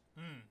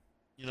 Hmm.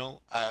 You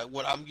know,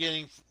 what I'm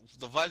getting,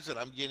 the vibes that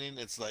I'm getting,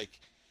 it's like,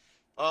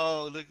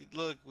 oh, look,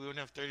 we only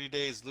have 30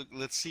 days. Look,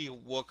 let's see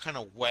what kind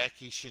of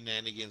wacky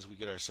shenanigans we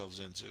get ourselves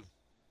into.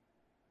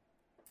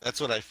 That's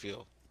what I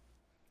feel.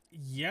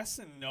 Yes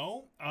and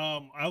no.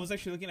 I was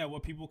actually looking at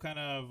what people kind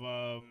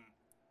of,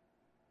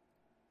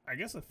 I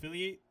guess,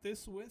 affiliate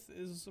this with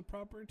is a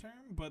proper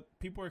term, but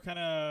people are kind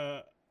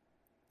of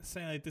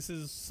saying like this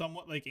is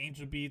somewhat like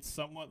Angel Beats,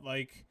 somewhat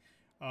like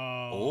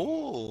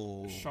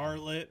Oh,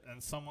 Charlotte,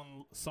 and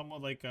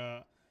somewhat like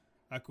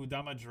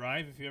Akudama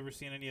Drive. If you ever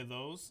seen any of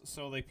those,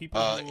 so like people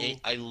who.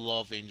 I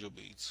love Angel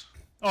Beats.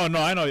 Oh no,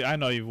 I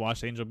know you've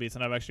watched Angel Beats,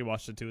 and I've actually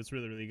watched it too. It's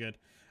really really good.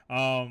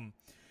 Um,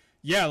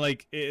 yeah,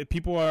 like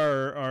people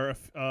are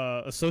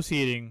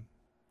associating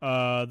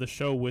the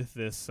show with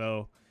this,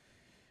 so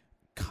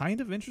kind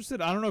of interested.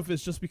 I don't know if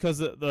it's just because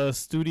the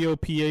studio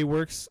PA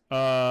works.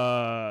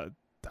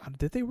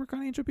 Did they work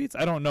on Angel Beats?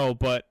 I don't know,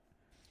 but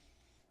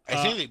I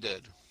think they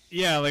did.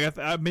 yeah,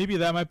 like maybe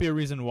that might be a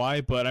reason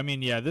why. But I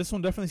mean, yeah, this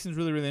one definitely seems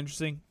really really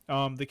interesting.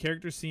 The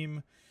characters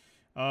seem.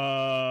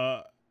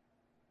 I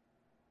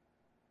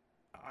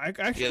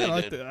actually Yeah, kind of they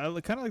like did.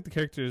 I kind of like the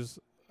characters.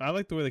 I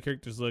like the way the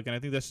characters look, and I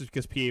think that's just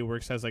because PA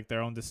Works has like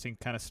their own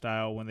distinct kind of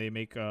style when they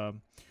make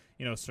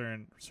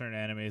certain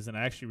animes, and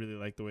I actually really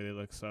like the way they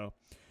look. So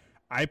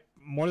I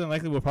more than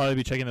likely will probably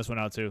be checking this one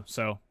out too.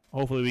 So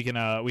hopefully we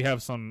can we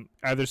have some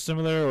either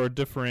similar or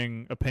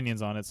differing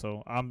opinions on it.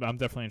 So I'm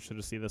definitely interested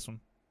to see this one.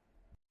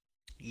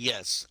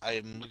 Yes,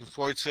 I'm looking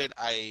forward to it.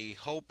 I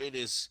hope it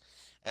is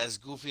as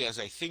goofy as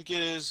I think it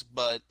is,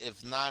 but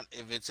if not,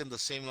 if it's in the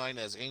same line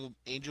as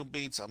Angel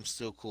Beats, I'm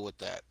still cool with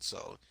that.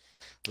 So,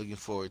 looking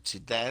forward to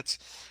that.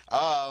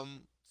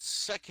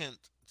 Second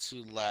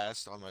to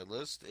last on my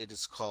list, it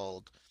is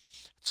called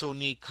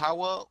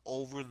Tonikawa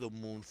Over the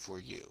Moon for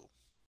You.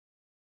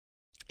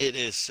 It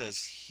is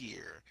says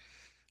here.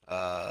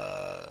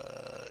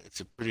 It's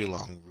a pretty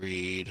long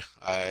read.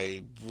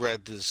 I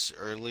read this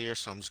earlier,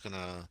 so I'm just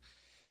gonna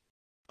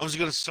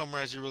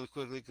summarize it really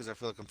quickly because I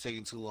feel like I'm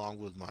taking too long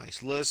with my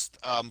list.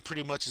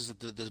 Pretty much is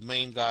the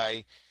main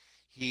guy.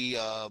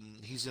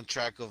 He's in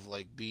track of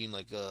like being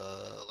like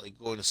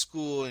going to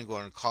school and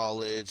going to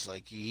college.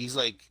 Like he's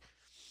like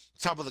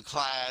top of the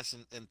class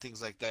and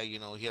things like that. You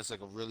know, he has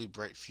like a really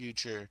bright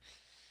future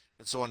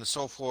and so on and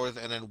so forth.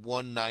 And then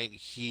one night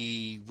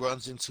he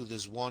runs into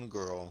this one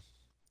girl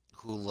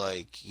who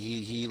like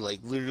he like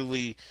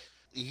literally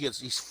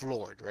he's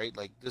floored, right?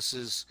 Like this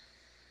is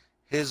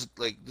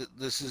like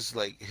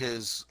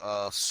his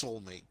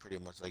soulmate pretty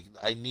much. Like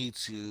I need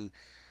to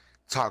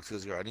talk to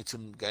this girl. I need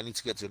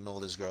to get to know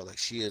this girl. Like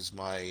she is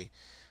my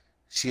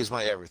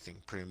everything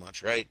pretty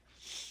much, right?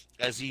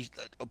 As he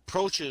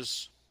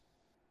approaches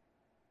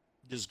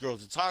this girl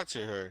to talk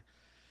to her,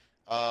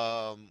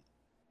 um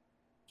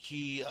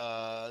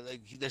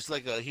there's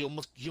like a he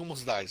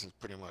almost dies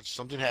pretty much.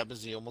 Something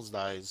happens, he almost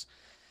dies.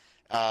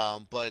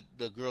 But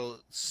the girl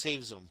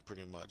saves him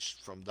pretty much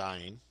from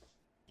dying,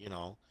 you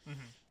know.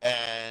 Mm-hmm.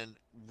 And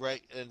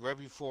right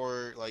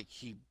before like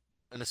he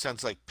in a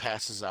sense like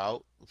passes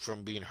out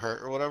from being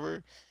hurt or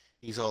whatever,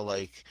 he's all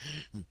like,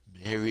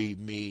 marry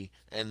me,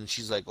 and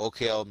she's like,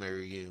 okay, I'll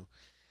marry you.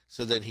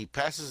 So then he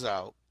passes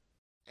out,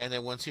 and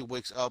then once he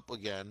wakes up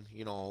again,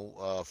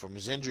 from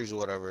his injuries or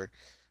whatever,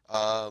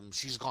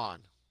 she's gone.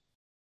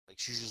 Like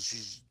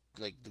she's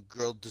like the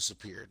girl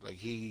disappeared. Like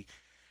he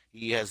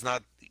has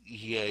not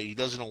he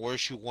doesn't know where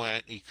she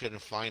went. He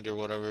couldn't find her,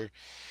 whatever.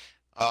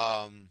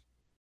 Um,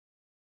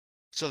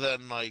 so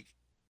then like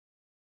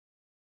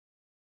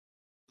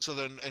so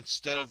then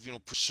instead of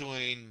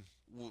pursuing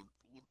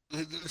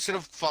instead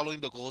of following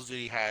the goals that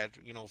he had,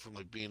 from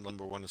like being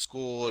number one in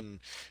school and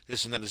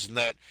this and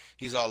that,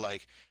 he's all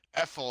like,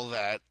 "F all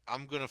that.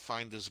 I'm gonna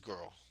find this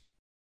girl.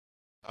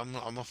 I'm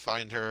gonna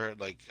find her.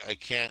 Like I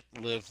can't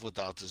live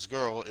without this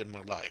girl in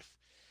my life."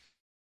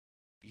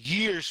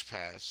 Years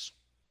pass,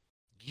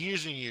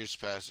 years and years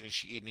pass, and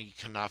he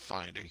cannot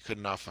find her. He could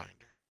not find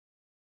her.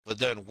 But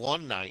then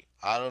one night,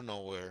 out of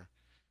nowhere,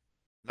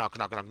 knock,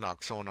 knock, knock,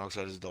 knock. Someone knocks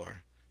at his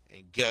door,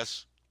 and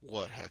guess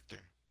what, Hector?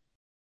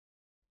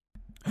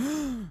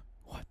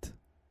 What?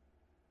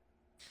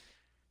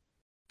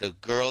 The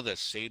girl that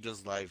saved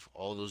his life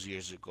all those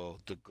years ago,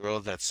 the girl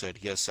that said,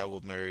 "Yes, I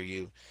will marry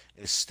you,"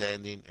 is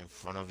standing in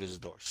front of his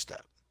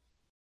doorstep.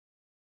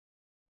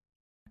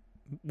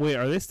 Wait,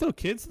 are they still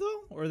kids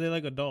though, or are they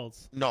like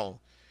adults? No,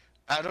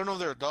 I don't know if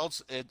they're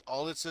adults.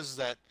 All it says is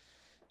that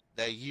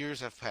years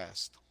have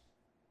passed.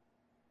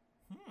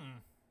 Hmm.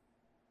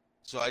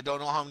 So I don't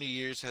know how many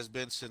years has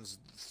been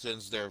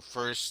since their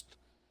first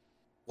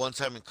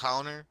one-time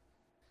encounter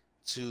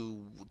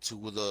to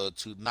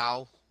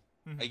now,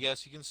 I Mm-hmm.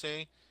 guess you can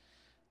say.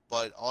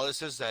 But all it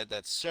says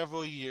that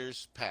several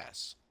years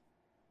pass,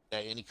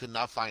 and he could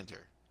not find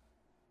her.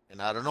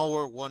 And I don't know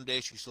where one day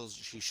she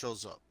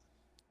shows up.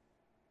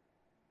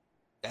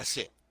 That's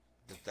it.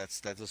 That's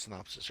the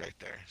synopsis right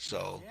there.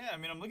 So Yeah, I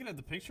mean, I'm looking at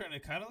the picture and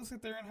it kind of looks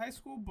like they're in high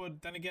school,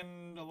 but then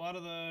again, a lot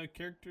of the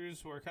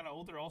characters who are kind of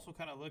older also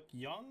kind of look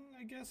young,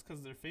 I guess,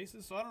 because their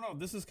faces. So I don't know.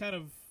 This is kind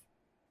of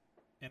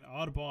an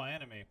oddball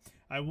anime.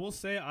 I will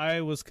say I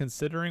was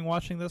considering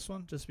watching this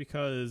one just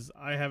because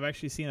I have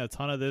actually seen a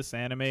ton of this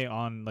anime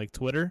on like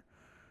Twitter.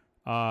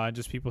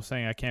 Just people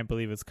saying I can't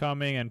believe it's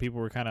coming, and people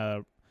were kind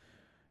of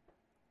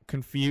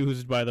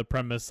confused by the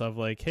premise of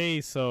like,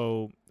 hey,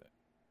 so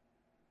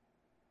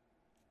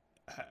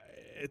uh,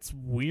 it's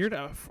weird.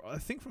 I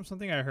think from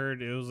something I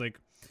heard, it was like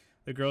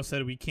the girl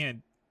said we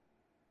can't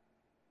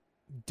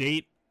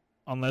date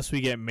unless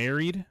we get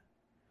married,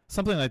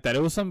 something like that.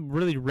 It was some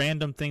really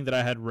random thing that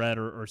I had read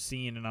or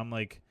seen, and I'm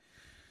like,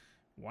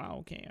 wow,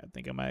 okay, I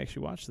think I might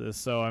actually watch this.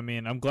 So I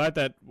mean, I'm glad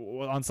that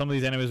on some of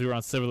these animes we were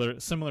on similar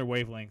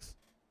wavelengths.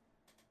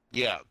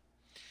 yeah,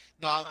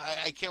 no,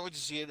 I can't wait to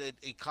see it.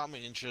 A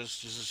common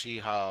interest just to see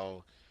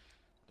how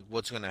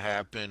what's gonna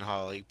happen.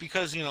 How like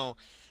because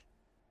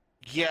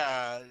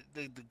yeah,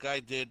 the guy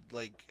did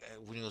like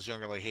when he was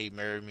younger, like, "Hey,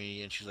 marry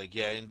me," and she's like,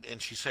 "Yeah,"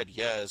 and she said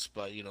yes,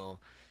 but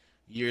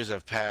years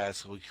have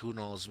passed. Like, who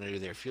knows? Maybe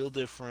they feel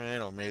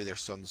different, or maybe they're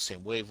still on the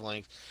same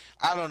wavelength.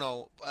 I don't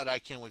know, but I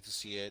can't wait to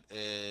see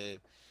it.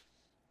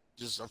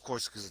 Just of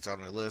course because it's on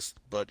my list,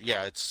 but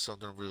yeah, it's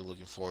something I'm really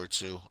looking forward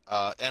to.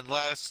 And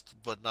last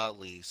but not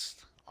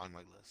least on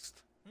my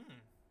list, Hmm.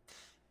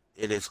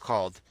 it is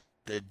called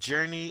The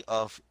Journey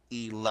of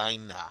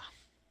Elina.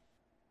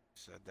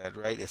 Said that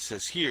right? It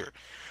says here,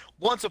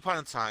 once upon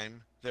a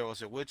time, there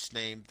was a witch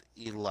named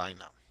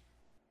Elina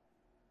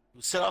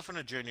who set off on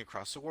a journey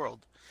across the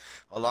world.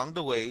 Along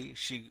the way,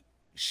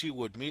 she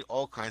would meet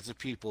all kinds of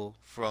people,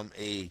 from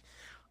a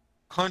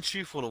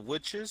country full of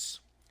witches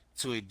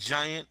to a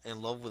giant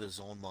in love with his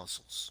own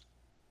muscles.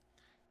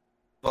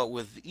 But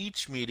with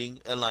each meeting,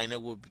 Elina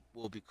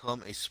will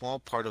become a small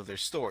part of their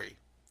story,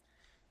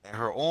 and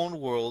her own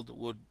world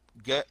would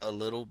get a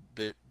little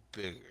bit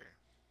bigger.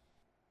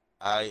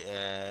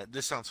 I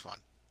This sounds fun.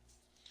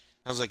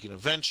 Sounds like an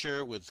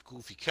adventure with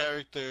goofy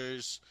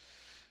characters.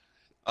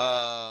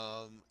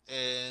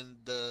 And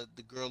the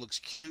girl looks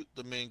cute,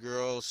 the main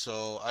girl.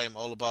 So I am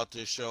all about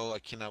this show. I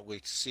cannot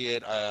wait to see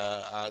it.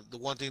 The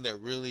one thing that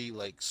really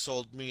like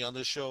sold me on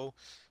this show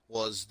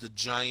was the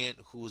giant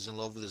who was in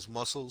love with his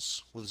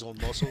muscles, with his own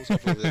muscles. I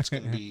feel like that's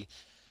gonna be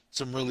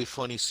some really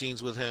funny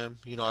scenes with him.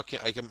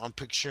 I'm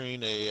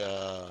picturing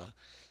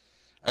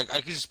I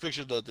can just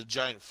picture the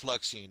giant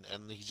flexing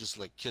and he's just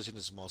like kissing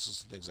his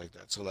muscles and things like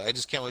that. So like, I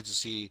just can't wait to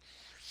see.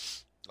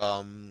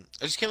 I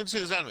just can't wait to see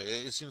this anime.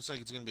 It seems like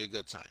it's gonna be a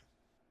good time.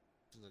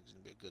 It seems like it's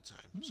gonna be a good time.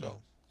 Hmm.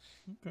 So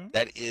Okay.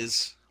 that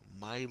is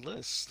my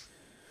list.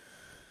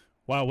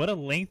 Wow, what a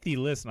lengthy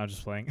list. Not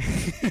just playing.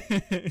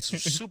 It's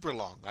super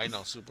long. I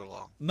know, super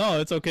long. No,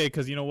 it's okay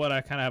because you know what?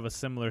 I kind of have a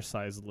similar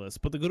sized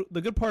list. But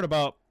the good part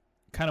about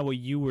kind of what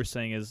you were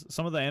saying is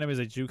some of the animes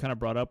that you kind of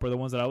brought up were the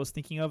ones that I was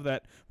thinking of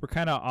that were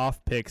kind of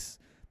off picks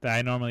that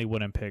I normally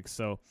wouldn't pick.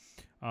 So,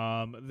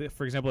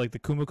 for example, like the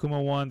Kuma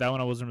Kuma one, that one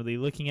I wasn't really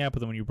looking at, but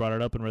then when you brought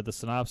it up and read the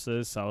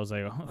synopsis, I was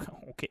like,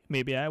 okay,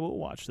 maybe I will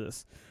watch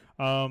this.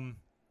 Um,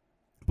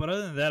 but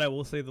other than that, I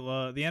will say the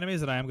animes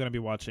that I am going to be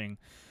watching.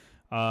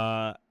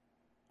 Uh,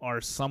 are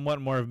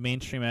somewhat more of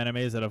mainstream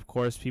animes that, of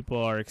course, people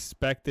are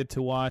expected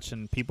to watch,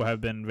 and people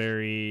have been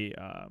very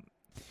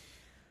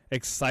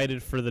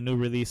excited for the new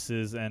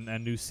releases and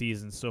new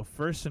seasons. So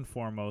first and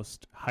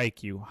foremost,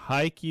 Haikyuu.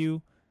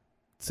 Haikyuu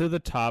to the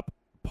top.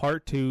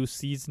 Part 2,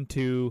 Season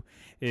 2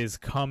 is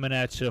coming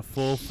at you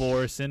full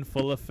force, in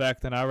full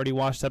effect. And I already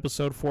watched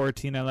episode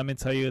 14, and let me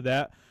tell you,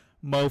 that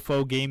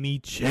mofo gave me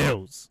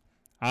chills.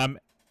 I'm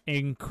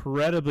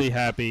incredibly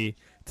happy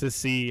to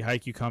see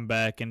Haikyuu come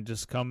back and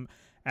just come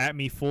at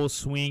me full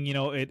swing. You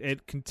know,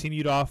 it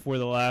continued off where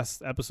the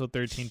last episode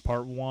 13,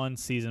 part 1,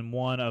 season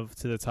 1 of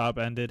To the Top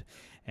ended.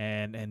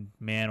 And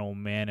man, oh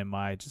man, am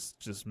I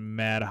just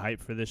mad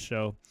hype for this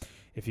show.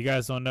 If you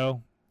guys don't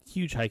know,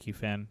 huge Haikyuu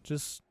fan.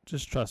 Just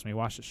trust me,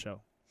 watch the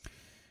show.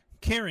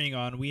 Carrying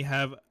on, we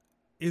have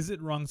Is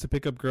It Wrong to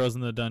Pick Up Girls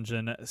in the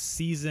Dungeon,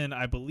 season,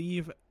 I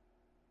believe,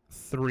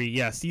 3.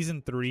 Yeah,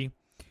 season 3.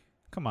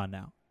 Come on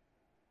now.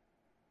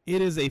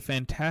 It is a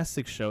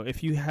fantastic show.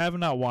 If you have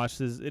not watched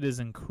this, it is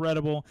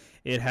incredible.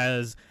 It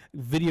has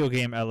video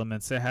game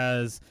elements. It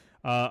has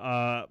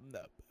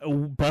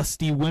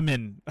busty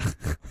women. I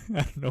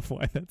don't know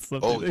why that's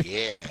something. Oh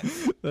yeah,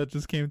 that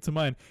just came to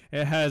mind.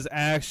 It has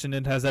action.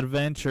 It has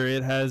adventure.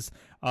 It has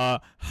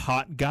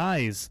hot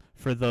guys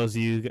for those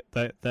of you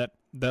that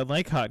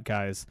like hot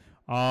guys.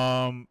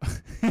 No,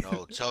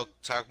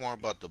 talk more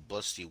about the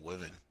busty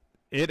women.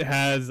 It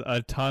has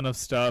a ton of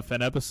stuff,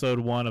 and episode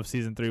 1 of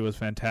season 3 was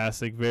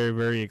fantastic. Very,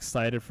 very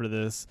excited for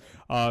this.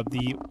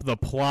 The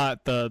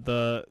plot,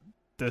 the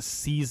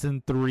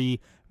season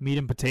 3 meat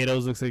and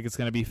potatoes looks like it's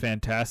going to be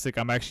fantastic.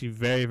 I'm actually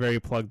very, very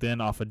plugged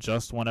in off of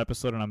just one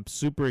episode, and I'm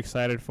super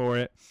excited for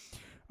it.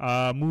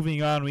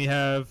 Moving on, we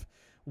have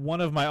one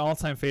of my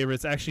all-time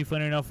favorites. Actually,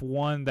 funny enough,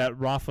 one that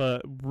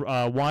Rafa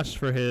watched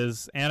for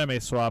his anime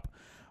swap,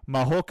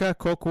 Mahoka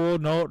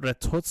Kokuo no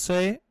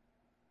Retotse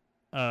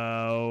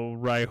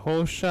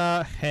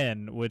Raihosha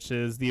Hen, which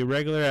is the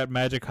irregular at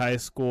Magic High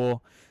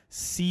School,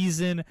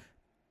 season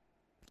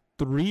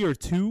 3 or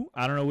 2.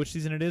 I don't know which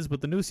season it is,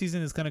 but the new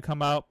season is going to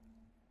come out,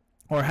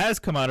 or has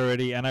come out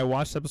already, and I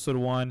watched episode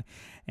 1,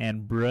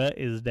 and bruh,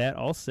 is that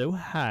also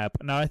hype.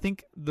 Now, I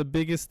think the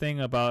biggest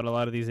thing about a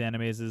lot of these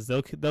animes is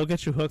they'll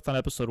get you hooked on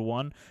episode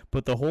 1,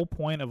 but the whole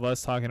point of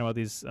us talking about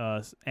these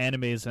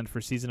animes and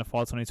for season of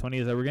fall 2020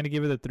 is that we're going to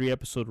give it a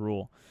 3-episode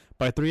rule.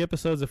 By 3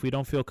 episodes, if we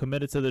don't feel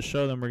committed to the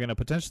show, then we're going to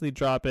potentially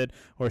drop it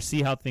or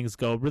see how things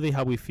go, really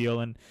how we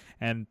feel.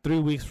 And 3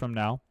 weeks from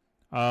now,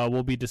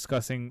 we'll be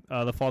discussing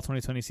the fall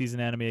 2020 season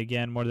anime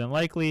again, more than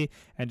likely,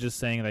 and just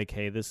saying, like,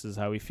 hey, this is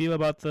how we feel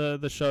about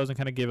the shows, and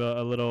kind of give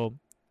a little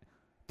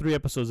 3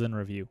 episodes in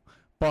review.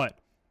 But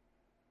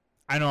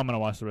I know I'm going to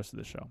watch the rest of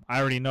the show. I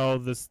already know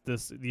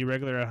the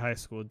irregular at high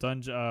school,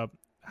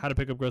 How to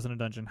Pick Up Girls in a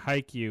Dungeon,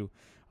 Haikyuu.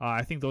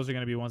 I think those are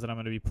going to be ones that I'm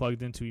going to be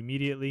plugged into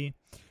immediately.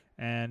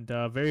 And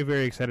very,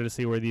 very excited to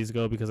see where these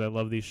go, because I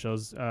love these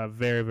shows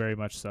very, very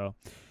much so.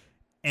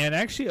 And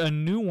actually a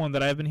new one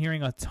that I've been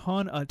hearing a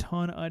ton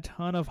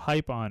of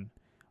hype on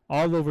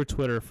all over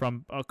Twitter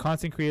from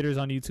content creators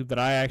on YouTube that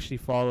I actually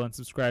follow and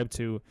subscribe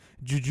to,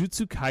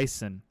 Jujutsu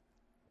Kaisen.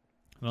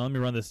 Now let me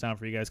run this down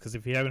for you guys, because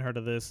if you haven't heard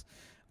of this,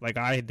 like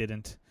I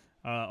didn't,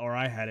 or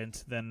I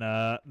hadn't, then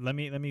let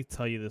me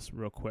tell you this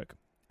real quick.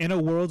 In a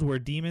world where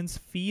demons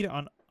feed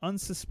on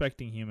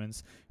unsuspecting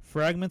humans,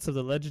 fragments of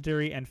the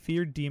legendary and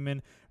feared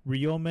demon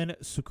Ryomen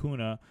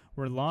Sukuna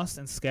were lost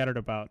and scattered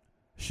about.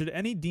 Should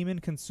any demon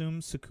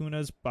consume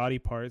Sukuna's body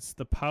parts,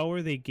 the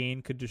power they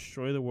gain could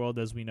destroy the world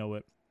as we know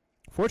it.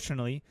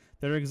 Fortunately,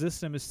 there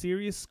exists a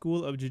mysterious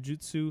school of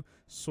Jujutsu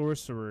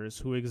sorcerers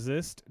who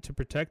exist to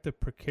protect the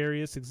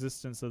precarious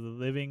existence of the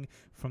living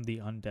from the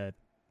undead.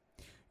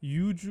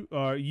 Yuji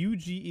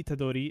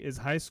Itadori is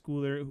a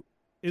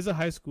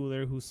high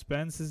schooler who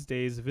spends his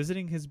days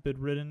visiting his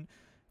bedridden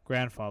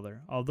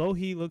grandfather. Although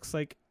he looks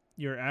like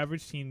your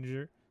average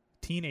teenager,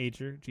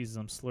 Jesus,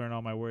 I'm slurring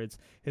all my words,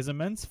 his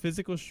immense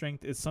physical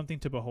strength is something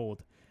to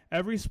behold.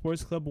 Every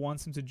sports club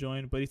wants him to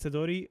join, but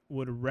Itadori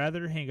would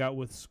rather hang out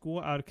with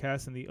school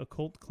outcasts in the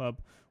occult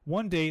club.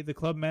 One day, the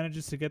club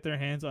manages to get their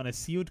hands on a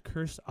sealed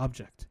cursed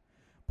object.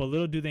 But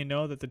little do they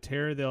know that the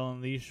terror they'll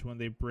unleash when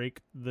they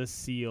break the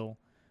seal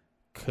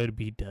could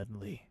be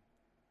deadly.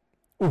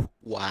 Ooh.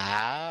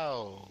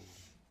 Wow.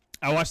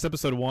 I watched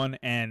episode 1,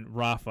 and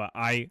Rafa,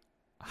 I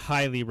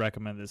highly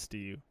recommend this to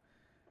you.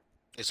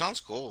 It sounds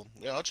cool.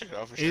 Yeah, I'll check it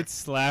out for sure. It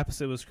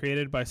slaps. It was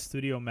created by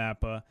Studio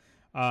Mappa.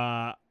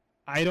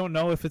 I don't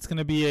know if it's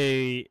gonna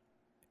be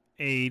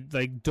a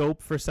like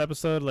dope first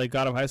episode like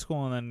God of High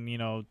School, and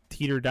then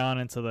teeter down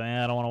into the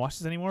I don't want to watch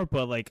this anymore.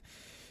 But like,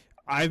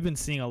 I've been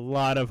seeing a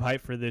lot of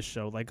hype for this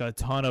show, like a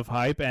ton of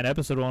hype, and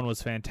episode 1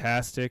 was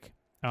fantastic.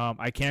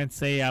 I can't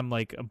say I'm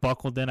like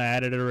buckled in. I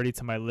added it already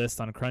to my list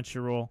on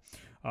Crunchyroll.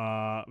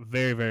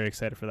 Very, very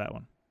excited for that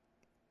one.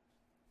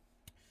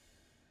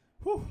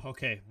 Whew,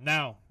 okay,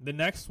 now the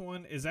next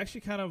one is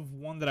actually kind of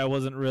one that I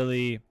wasn't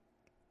really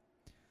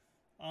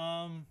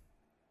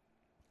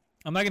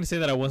I'm not going to say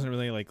that I wasn't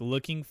really like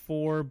looking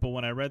for, but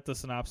when I read the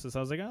synopsis,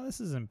 I was like, oh,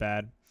 this isn't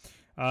bad.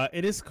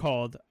 It is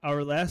called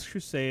Our Last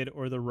Crusade,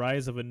 or The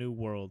Rise of a New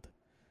World.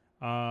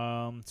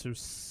 To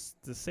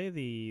say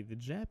the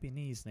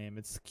Japanese name,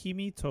 it's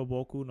Kimi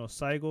Toboku no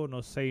Saigo no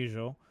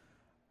Seijo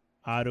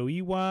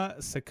Aruiwa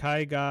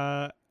Sekai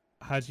ga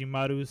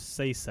Hajimaru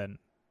Seisen.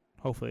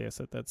 Hopefully I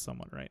said that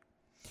somewhat right.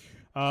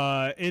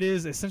 It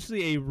is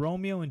essentially a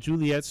Romeo and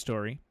Juliet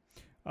story.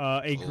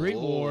 A great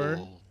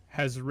war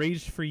has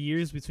raged for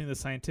years between the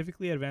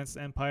scientifically advanced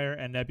Empire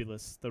and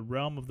Nebulus, the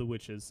realm of the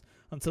witches,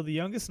 until the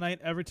youngest knight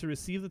ever to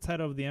receive the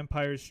title of the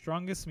Empire's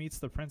strongest meets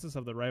the princess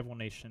of the rival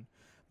nation.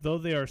 Though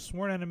they are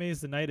sworn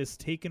enemies, the knight is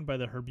taken by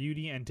her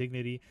beauty and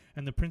dignity,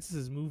 and the princess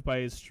is moved by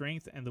his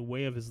strength and the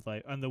way of his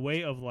life. And the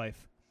way of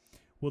life.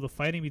 Will the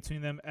fighting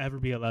between them ever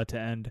be allowed to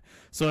end?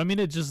 So I mean,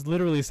 it just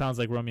literally sounds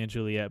like Romeo and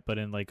Juliet, but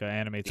in like an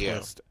anime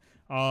twist.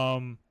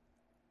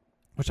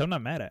 Which I'm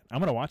not mad at. I'm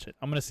gonna watch it.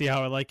 I'm gonna see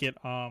how I like it.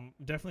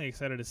 Definitely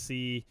excited to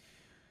see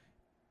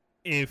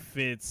if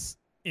it's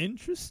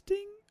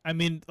interesting. I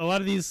mean, a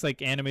lot of these like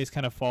animes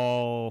kind of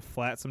fall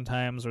flat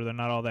sometimes, or they're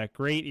not all that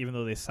great, even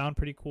though they sound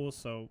pretty cool.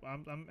 So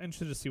I'm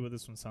interested to see what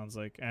this one sounds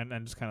like, and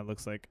just kind of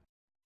looks like.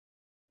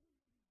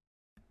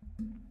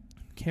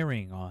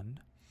 Carrying on,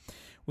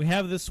 we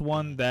have this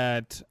one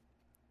that,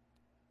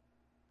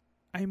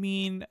 I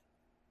mean,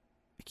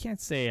 I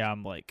can't say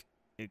I'm like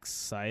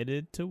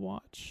excited to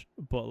watch,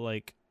 but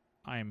like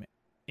I'm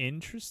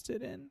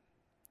interested in.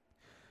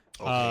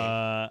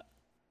 Okay.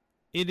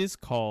 It is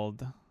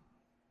called.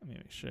 Let me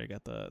make sure I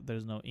got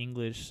there's no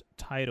English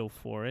title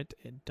for it.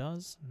 It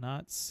does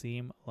not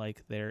seem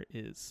like there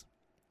is.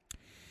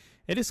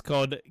 It is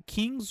called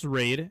King's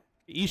Raid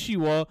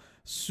Ishiwa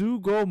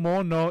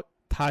Sugomono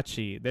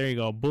Tachi. There you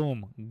go.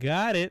 Boom.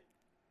 Got it.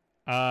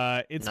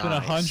 It's been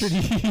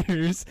 100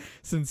 years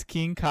since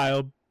King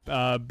Kyle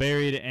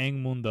buried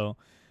Mundo.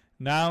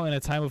 Now, in a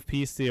time of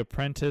peace, the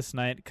apprentice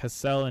knight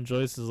Cassel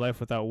enjoys his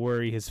life without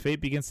worry. His fate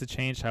begins to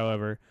change,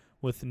 however,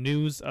 with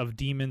news of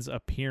demons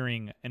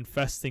appearing,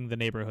 infesting the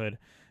neighborhood.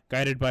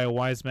 Guided by a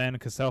wise man,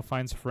 Cassel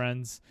finds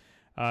friends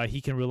he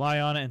can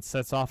rely on and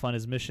sets off on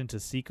his mission to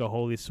seek a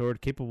holy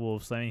sword capable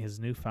of slaying his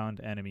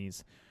newfound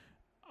enemies.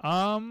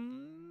 I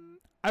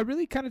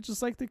really kind of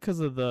just liked it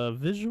because of the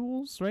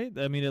visuals, right?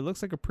 I mean, it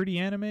looks like a pretty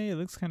anime. It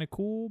looks kind of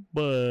cool,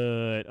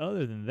 but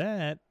other than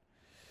that,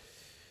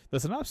 the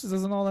synopsis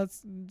doesn't all that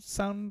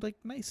sound like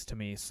nice to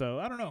me. So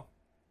I don't know.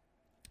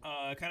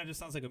 It kind of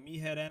just sounds like a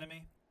meathead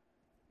anime.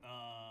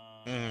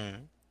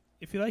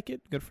 If you like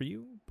it, good for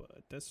you.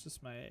 But that's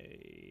just my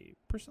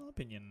personal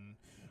opinion.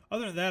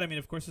 Other than that, I mean,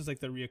 of course, there's like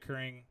the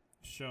reoccurring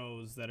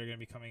shows that are gonna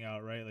be coming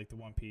out, right? Like the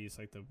One Piece,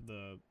 like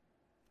the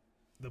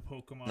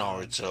Pokemon,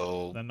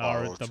 Naruto,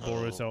 the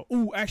Boruto.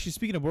 Ooh, actually,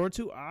 speaking of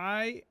Boruto,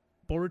 I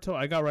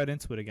got right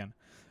into it again.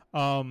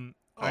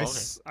 I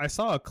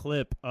saw a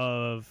clip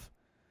of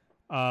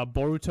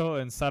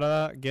Boruto and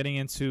Sarada getting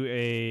into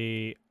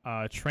a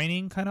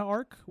training kind of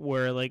arc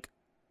where like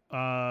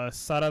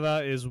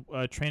Sarada is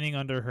training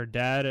under her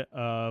dad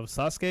of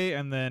Sasuke,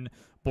 and then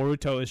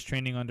Boruto is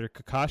training under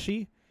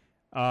Kakashi,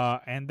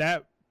 and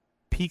that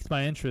piqued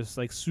my interest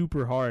like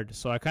super hard.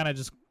 So I kind of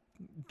just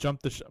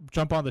jumped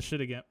on the ship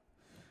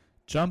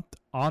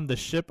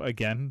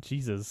again.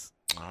 Jesus.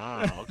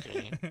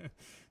 Okay.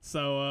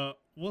 So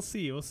we'll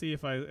see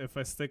if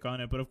I stick on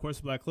it. But of course,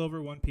 Black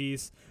Clover, One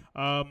Piece.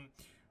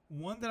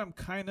 One that I'm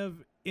kind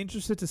of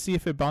interested to see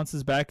if it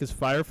bounces back is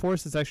Fire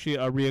Force. It's actually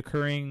a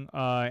reoccurring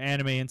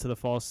anime into the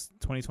fall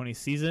 2020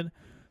 season.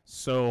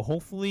 So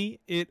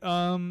hopefully it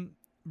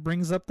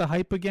brings up the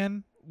hype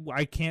again.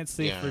 I can't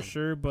say for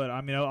sure, but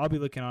I mean I'll be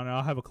looking on it.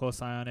 I'll have a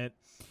close eye on it.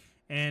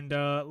 And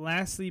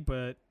lastly,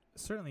 but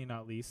certainly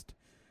not least,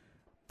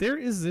 there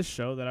is this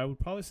show that I would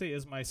probably say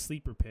is my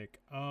sleeper pick.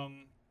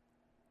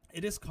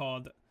 It is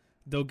called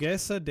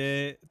Dogesa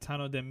de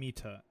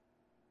Tanodemita.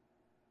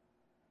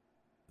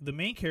 The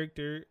main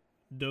character,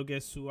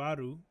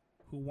 Dogesuaru,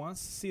 who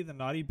wants to see the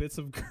naughty bits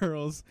of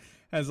girls,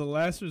 has a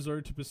last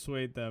resort to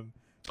persuade them.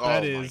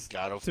 That is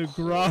to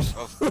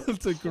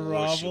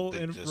grovel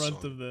in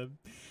front of them.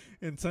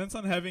 Intent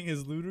on having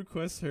his lewd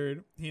requests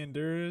heard, he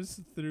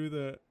endures through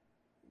the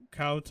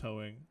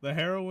kowtowing. The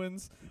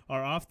heroines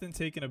are often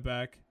taken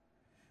aback,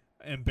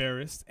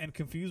 embarrassed, and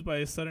confused by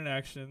his sudden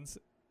actions.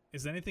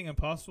 Is anything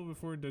impossible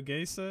before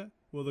Dogesa?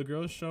 Will the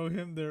girls show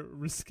him their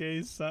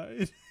risque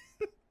side?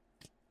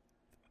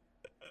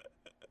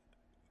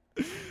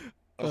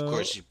 Of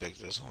course you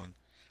picked this one.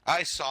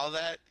 I saw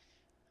that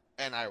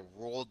and I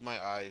rolled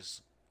my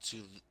eyes to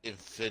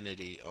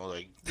infinity. I was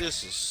like,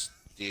 this is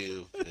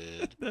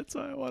stupid. That's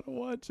why I want to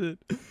watch it.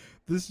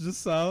 This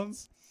just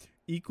sounds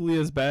equally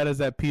as bad as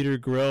that Peter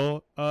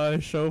Grill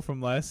show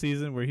from last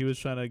season where he was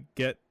trying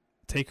to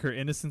take her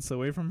innocence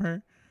away from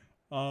her.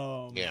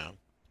 Yeah.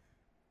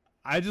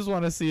 I just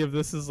want to see if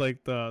this is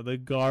like the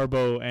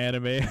Garbo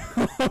anime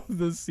of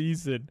the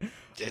season.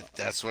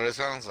 That's what it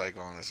sounds like,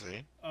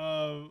 honestly.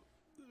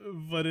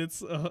 But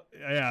it's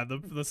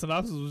the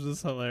synopsis was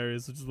just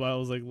hilarious, which is why I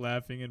was like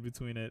laughing in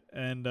between it.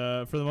 And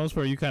for the most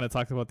part, you kind of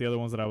talked about the other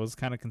ones that I was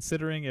kind of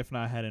considering, if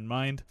not had in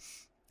mind.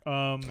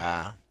 And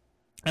I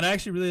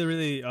actually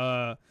really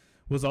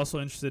was also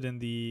interested in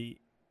the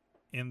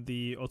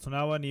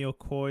Otonawa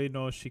Niokoi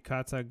no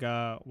Shikata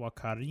ga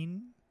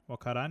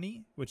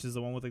Wakarani, which is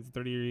the one with like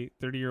the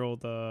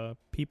 30-year-old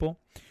people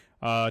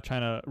trying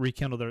to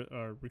rekindle their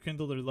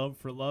love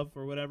for love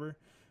or whatever.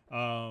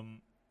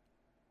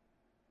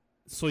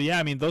 So yeah,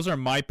 I mean those are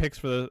my picks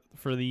for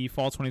the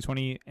fall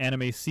 2020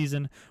 anime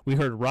season. We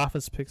heard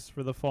Rafa's picks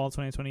for the fall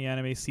 2020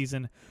 anime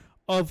season.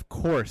 Of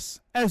course,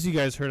 as you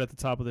guys heard at the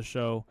top of the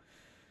show,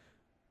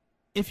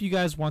 if you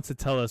guys want to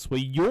tell us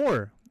what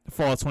your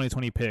fall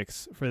 2020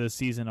 picks for this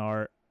season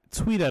are,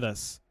 tweet at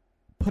us,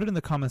 put it in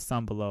the comments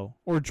down below,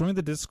 or join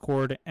the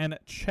Discord and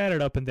chat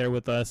it up in there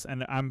with us,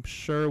 and I'm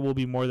sure we'll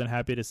be more than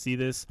happy to see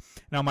this.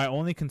 Now, my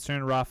only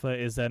concern, Rafa,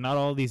 is that not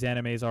all of these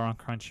animes are on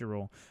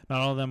Crunchyroll.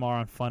 Not all of them are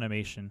on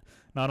Funimation.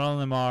 Not all of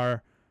them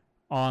are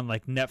on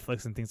like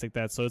Netflix and things like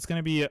that. So it's going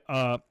to be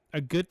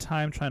a good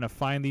time trying to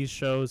find these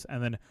shows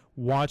and then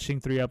watching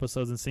 3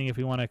 episodes and seeing if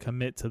we want to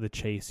commit to the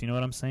chase. You know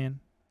what I'm saying?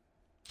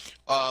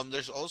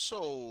 There's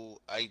also,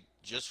 I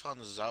just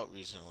found this out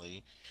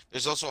recently.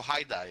 There's also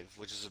High Dive,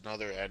 which is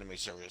another anime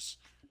service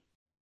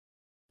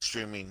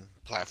streaming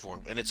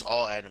platform, and it's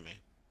all anime.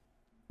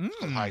 It's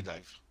called High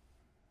Dive.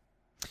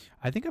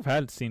 I think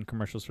I've seen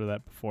commercials for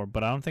that before,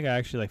 but I don't think I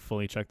actually like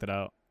fully checked it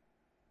out.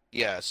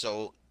 Yeah,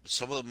 so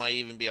some of them might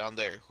even be on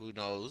there. Who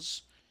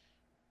knows?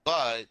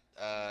 But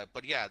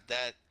yeah,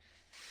 that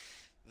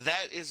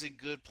is a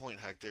good point,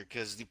 Hector,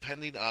 because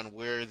depending on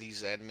where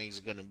these animes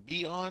are gonna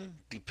be on,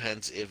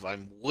 depends if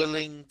I'm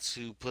willing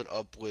to put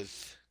up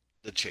with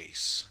the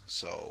chase.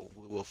 So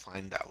we will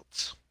find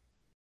out.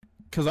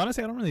 Because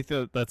honestly, I don't really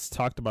think that's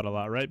talked about a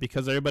lot, right?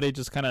 Because everybody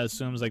just kind of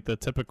assumes like the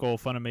typical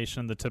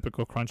Funimation, the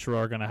typical Crunchyroll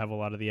are gonna have a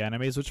lot of the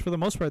animes, which for the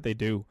most part they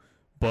do.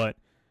 But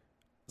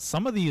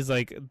some of these,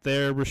 like,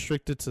 they're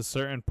restricted to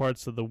certain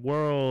parts of the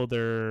world,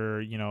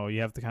 or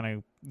you have to kind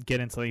of get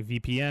into like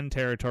VPN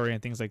territory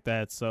and things like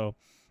that. So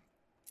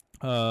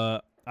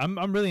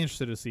I'm really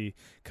interested to see,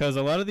 because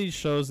a lot of these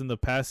shows in the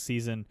past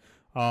season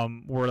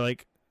were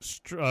like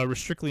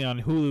strictly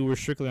on Hulu, were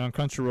strictly on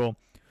Crunchyroll,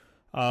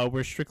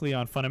 were strictly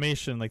on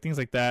Funimation, like things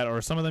like that.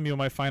 Or some of them you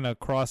might find a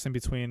cross in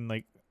between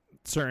like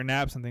certain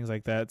apps and things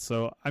like that.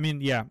 So I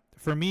mean, yeah,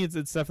 for me it's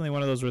definitely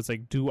one of those where it's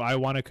like, do I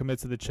want to commit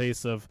to the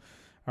chase of,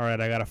 all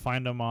right, I gotta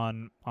find them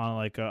on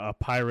like a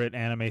pirate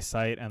anime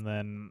site, and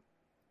then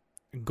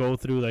go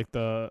through like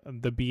the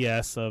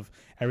BS of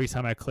every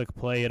time I click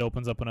play, it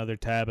opens up another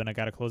tab, and I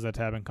gotta close that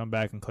tab and come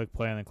back and click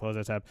play and then close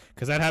that tab,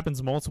 because that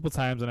happens multiple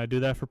times, and I do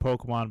that for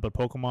Pokemon. But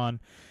Pokemon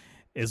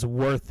is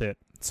worth it,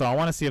 so I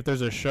want to see if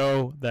there's a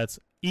show that's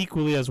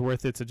equally as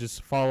worth it to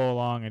just follow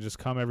along and just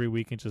come every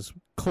week and just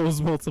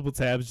close multiple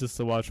tabs just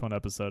to watch one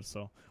episode.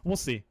 So we'll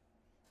see.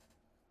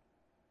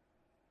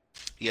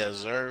 Yes,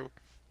 sir.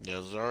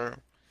 Yes, sir.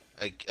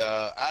 Like,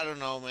 I don't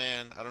know,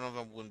 man. I don't know if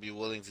I wouldn't be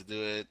willing to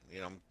do it.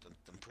 I'm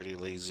pretty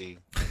lazy,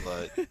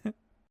 but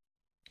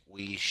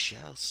we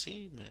shall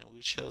see, man.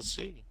 We shall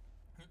see.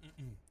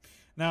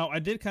 Now, I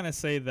did kind of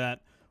say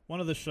that one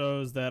of the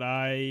shows that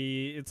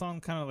it's on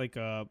kind of like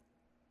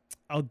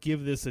I'll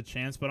give this a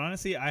chance, but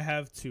honestly, I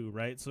have 2,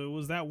 right? So it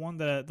was that one,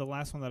 the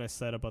last one that I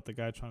said about the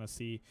guy trying to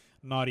see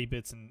naughty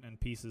bits and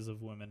pieces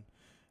of women.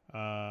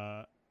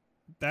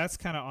 That's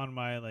kind of on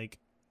my like,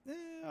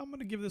 I'm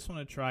gonna give this one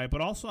a try, but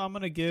also I'm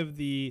gonna give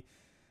the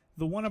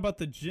one about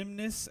the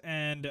gymnast,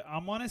 and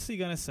I'm honestly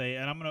gonna say,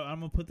 and I'm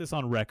gonna put this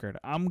on record,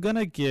 I'm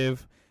gonna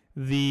give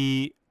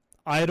the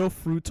Idol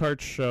Fruit Tart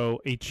show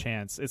a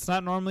chance. It's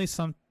not normally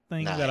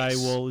something that I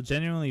will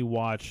genuinely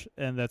watch,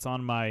 and that's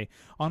on my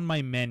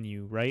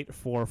menu, right,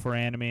 for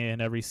anime in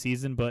every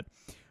season, but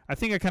I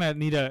think I kind of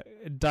need to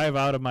dive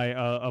out of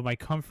my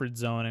comfort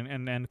zone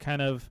and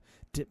kind of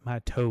dip my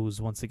toes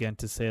once again,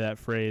 to say that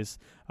phrase,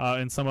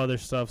 and some other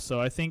stuff.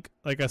 So I think,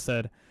 like I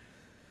said,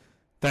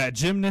 that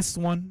gymnast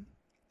one,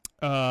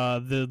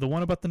 the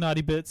one about the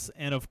naughty bits,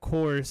 and of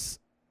course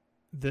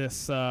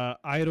this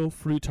Idol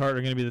Fruit Tart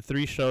are going to be the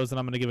 3 shows that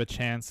I'm going to give a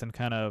chance, and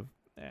kind of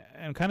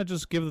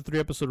just give the 3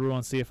 episode rule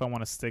and see if I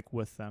want to stick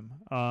with them.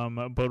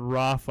 But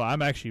Rafa,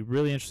 I'm actually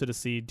really interested to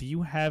see, do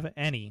you have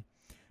any,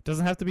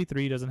 doesn't have to be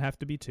 3, doesn't have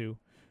to be 2,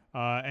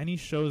 any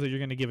shows that you're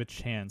going to give a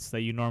chance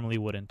that you normally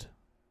wouldn't?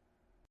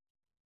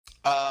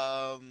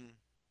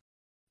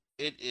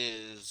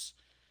 It's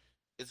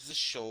this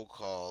show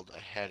called, I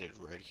had it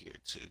right here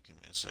too. Give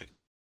me a second.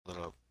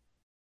 Little.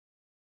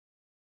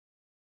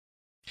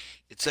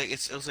 It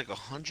was like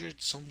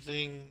 100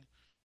 something,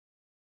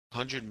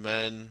 100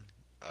 men.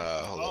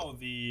 Hold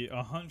the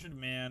 100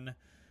 man.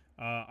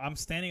 I'm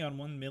standing on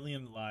 1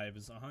 million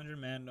lives. 100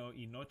 man no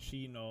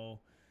inochi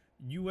no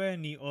yue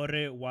ni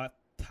ore wa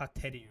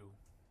tateru.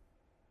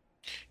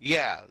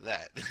 Yeah,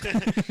 that.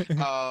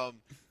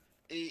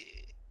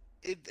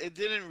 It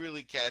didn't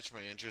really catch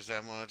my interest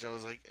that much. I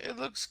was like, it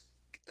looks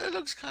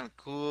kind of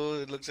cool.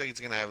 It looks like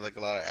it's gonna have like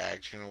a lot of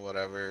action or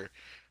whatever.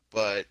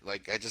 But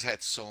like, I just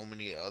had so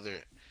many other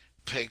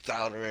picked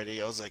out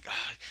already. I was like,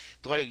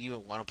 do I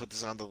even want to put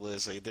this on the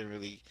list? Like, it didn't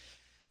really.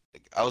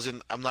 Like,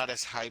 I'm not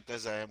as hyped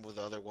as I am with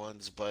other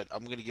ones, but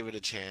I'm gonna give it a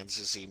chance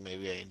to see.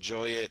 Maybe I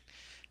enjoy it.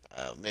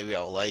 Maybe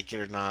I'll like it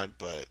or not.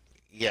 But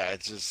yeah,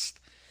 it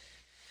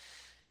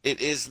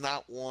is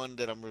not one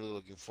that I'm really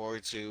looking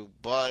forward to,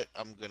 but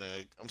I'm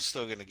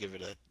still gonna give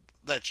it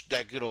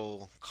that good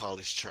old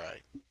college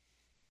try.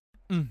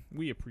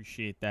 We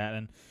appreciate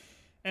that,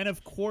 And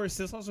of course,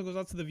 this also goes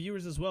out to the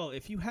viewers as well.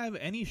 If you have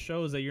any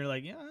shows that you're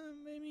like, yeah,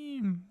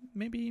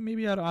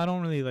 maybe I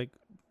don't really like.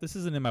 This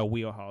isn't in my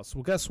wheelhouse.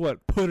 Well, guess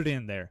what? Put it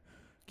in there.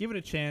 Give it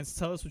a chance.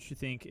 Tell us what you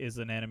think is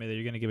an anime that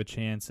you're gonna give a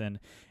chance, and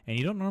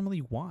you don't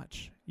normally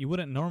watch. You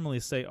wouldn't normally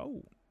say,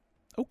 oh,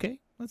 okay,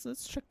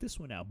 let's check this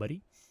one out,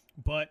 buddy.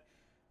 But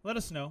let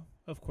us know.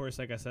 Of course,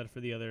 like I said, for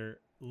the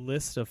other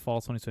list of fall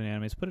 2020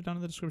 animes, put it down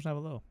in the description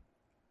down below.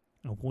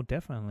 And we'll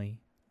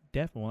definitely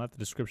we'll have the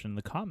description in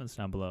the comments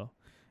down below,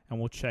 and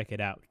we'll check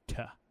it out.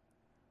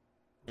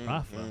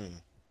 Rafa.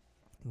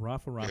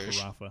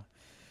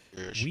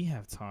 Yes. We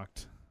have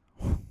talked.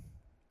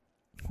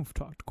 We've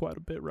talked quite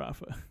a bit,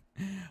 Rafa.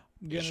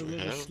 I'm getting a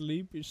little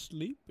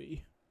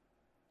sleepy.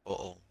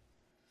 Uh-oh.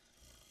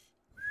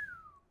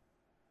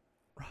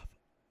 Rafa.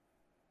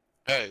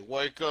 Hey,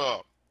 wake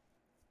up.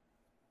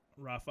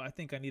 Rafa, I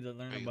think I need to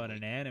learn about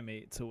an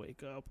anime to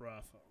wake up,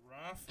 Rafa.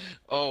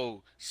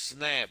 Oh,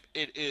 snap.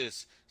 It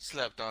is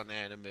Slept On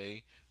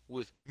Anime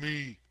with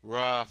me,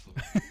 Rafa.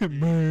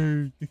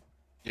 Me.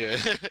 Yeah.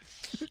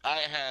 I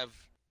have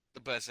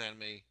the best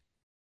anime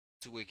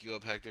to wake you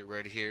up, Hector,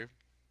 right here.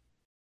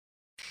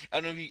 I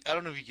don't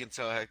know if you can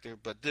tell, Hector,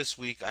 but this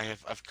week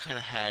I've kind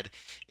of had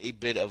a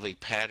bit of a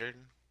pattern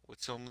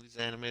with some of these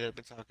anime that I've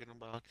been talking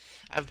about.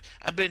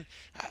 I've been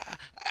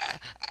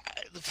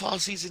the fall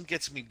season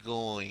gets me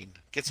going,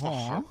 gets my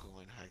heart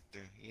going,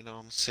 Hector. You know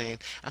what I'm saying?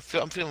 I'm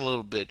feeling a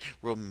little bit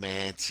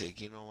romantic.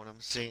 You know what I'm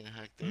saying,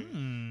 Hector?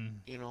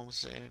 You know what I'm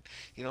saying?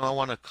 You know, I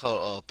want to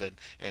cuddle up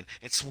and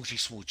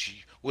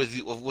smoochy with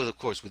you, with of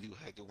course with you,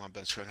 Hector, my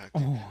best friend,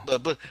 Hector.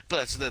 But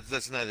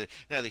that's neither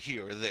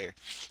here or there.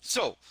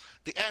 So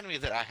the anime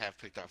that I have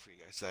picked out for you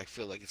guys that I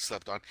feel like it's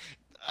slept on.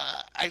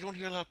 I don't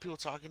hear a lot of people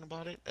talking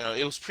about it.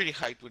 It was pretty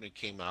hyped when it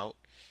came out,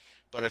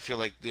 but I feel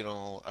like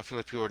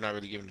people are not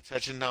really giving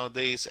attention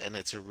nowadays, and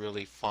it's a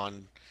really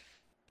fun,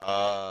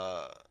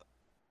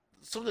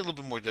 something a little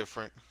bit more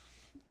different,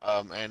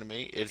 anime.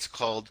 It's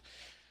called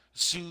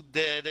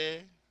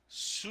Sudere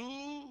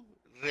Suredere.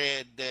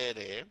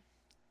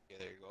 Yeah,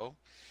 there you go.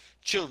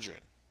 Children.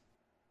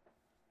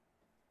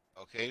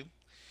 Okay,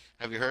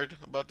 have you heard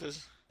about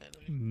this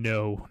anime?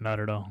 No, not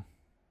at all.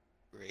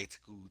 Great,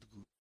 good.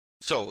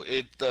 So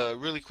it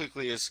really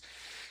quickly is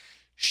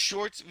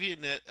short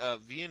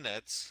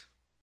vignettes,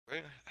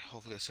 right?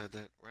 Hopefully I said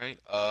that right.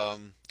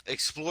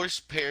 Explores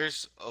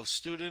pairs of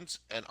students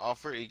and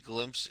offer a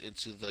glimpse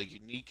into the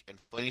unique and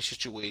funny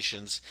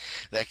situations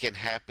that can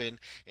happen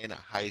in a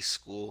high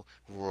school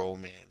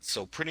romance.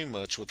 So pretty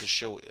much what the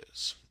show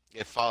is,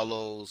 it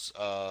follows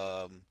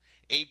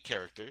 8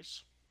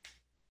 characters,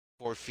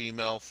 4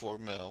 female, 4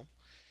 male,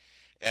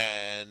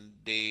 and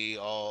they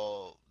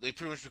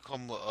pretty much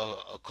become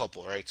a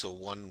couple, right? So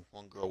one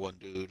girl, one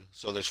dude.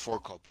 So there's 4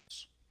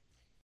 couples,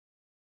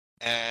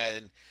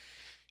 and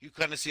you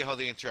kind of see how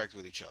they interact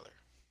with each other,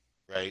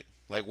 right?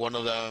 Like one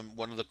of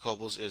the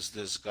couples is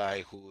this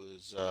guy who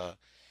is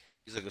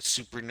he's like a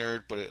super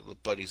nerd,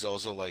 but he's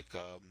also like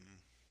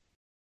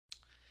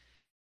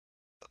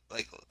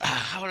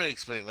how would I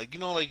explain it?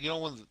 When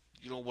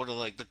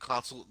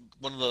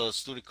one of the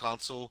student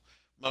council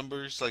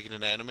members, like in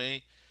an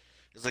anime,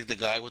 is like the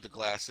guy with the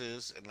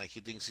glasses, and like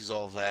he thinks he's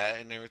all that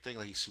and everything.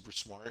 Like he's super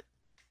smart.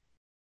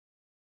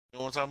 You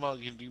know what I'm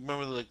talking about? Do you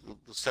remember like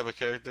those type of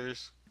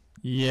characters?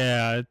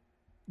 Yeah,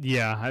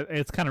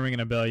 it's kind of ringing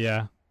a bell.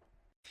 Yeah.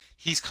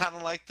 He's kind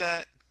of like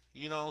that.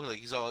 You know, like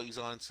he's on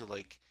to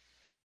like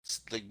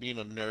being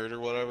a nerd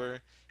or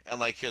whatever. And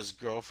like his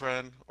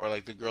girlfriend or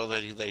like the girl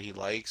that he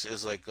likes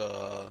is like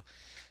a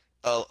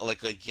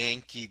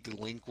Yankee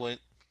delinquent.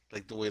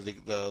 Like the way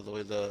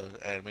the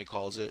anime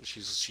calls it.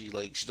 She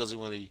doesn't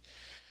really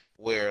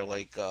wear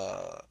like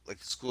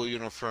school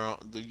uniform,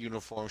 the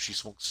uniform. She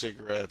smokes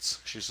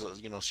cigarettes. She's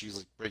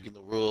like breaking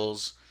the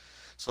rules.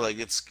 So like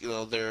it's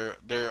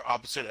they're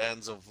opposite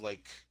ends of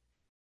like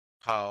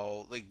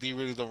how like they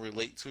really don't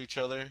relate to each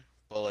other,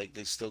 but like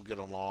they still get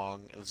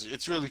along. And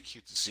it's really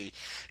cute to see.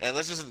 And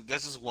that's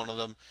just one of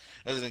them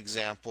as an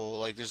example.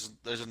 Like there's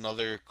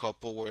another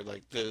couple where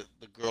like the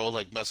girl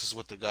like messes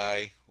with the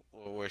guy,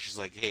 or where she's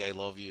like, "Hey, I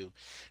love you," and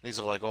he's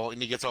all like, "Oh,"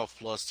 and he gets all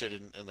flustered,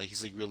 and like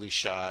he's like really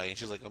shy, and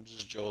she's like, "I'm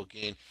just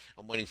joking.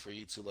 I'm waiting for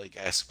you to like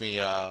ask me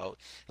out.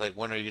 Like,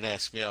 when are you gonna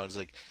ask me out?" It's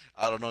like,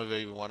 "I don't know if I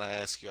even want to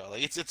ask you out."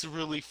 Like it's a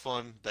really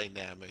fun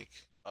dynamic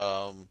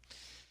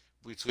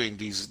between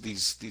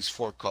these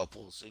 4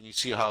 couples, and you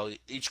see how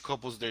each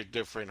couple's they're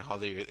different, how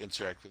they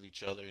interact with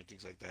each other and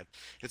things like that.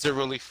 It's a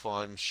really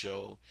fun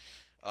show.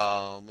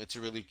 It's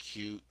a really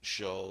cute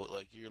show.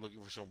 Like you're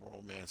looking for some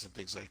romance and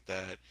things like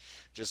that,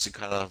 just to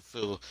kind of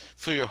fill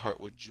your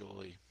heart with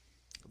joy.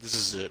 This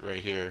is it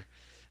right here.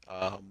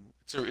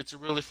 It's a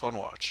really fun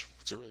watch.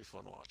 It's a really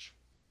fun watch.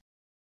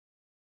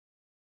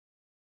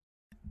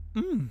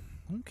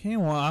 Okay,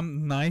 well,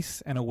 I'm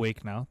nice and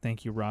awake now.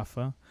 Thank you,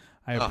 Rafa.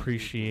 I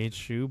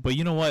appreciate you. But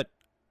you know what?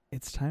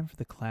 It's time for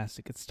the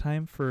classic. It's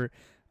time for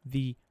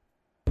the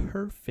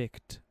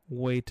perfect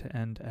way to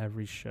end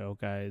every show,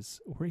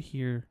 guys. We're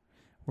here.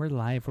 We're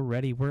live. We're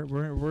ready.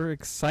 We're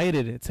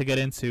excited to get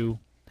into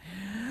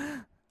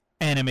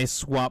Anime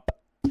Swap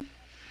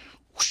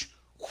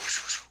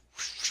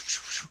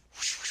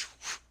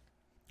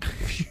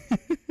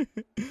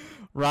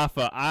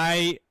Rafa,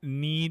 I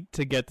need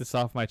to get this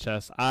off my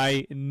chest.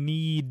 I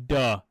need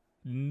to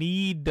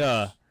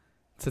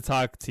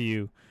talk to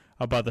you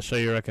about the show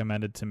you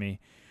recommended to me.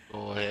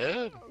 Go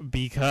ahead.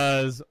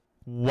 Because,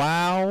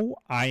 wow,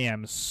 I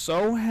am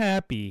so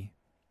happy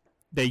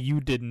that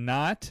you did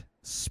not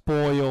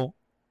spoil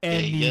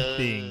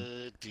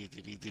anything.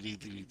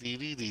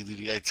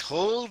 I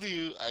told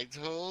you.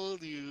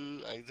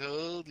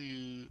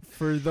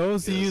 For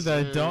those of Yes, you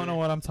that sir. don't know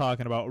what I'm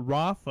talking about,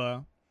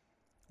 Rafa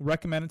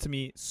recommended to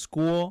me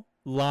School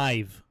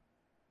Live,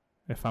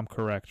 if I'm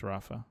correct,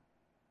 Rafa.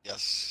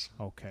 Yes.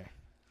 Okay.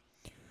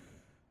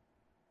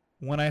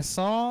 When I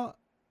saw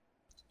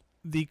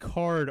the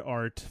card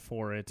art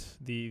for it,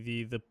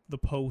 the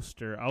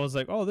poster, I was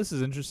like, "Oh, this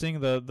is interesting.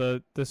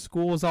 The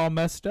school is all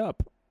messed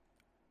up,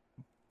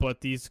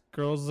 but these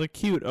girls look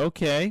cute."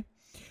 Okay.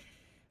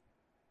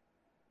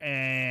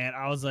 And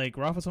I was like,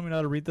 Rafa told me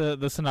not to read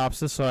the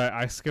synopsis, so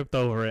I skipped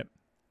over it.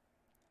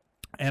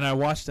 And I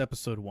watched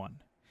episode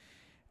 1.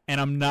 And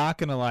I'm not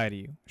going to lie to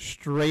you.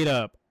 Straight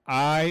up,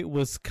 I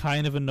was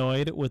kind of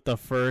annoyed with the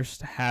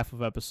first half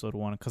of episode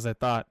 1 because I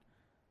thought,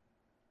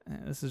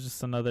 this is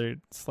just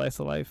another slice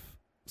of life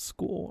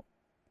school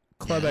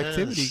club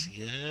activity.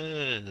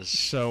 Yes.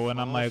 So, and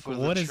I'm Fall like, for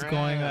the what is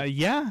going trap. on?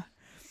 Yeah.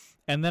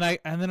 And then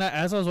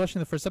as I was watching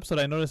the first episode,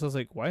 I noticed, I was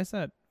like, why is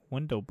that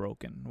window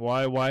broken?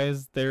 Why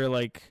is there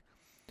like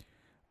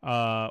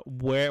why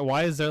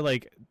is there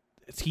like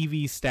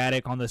TV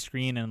static on the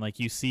screen, and like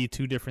you see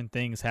two different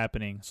things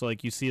happening? So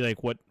like you see like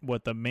what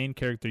the main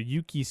character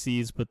Yuki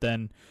sees, but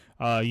then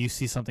you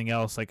see something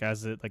else like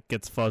as it like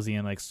gets fuzzy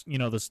and like, you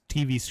know, this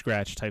TV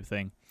scratch type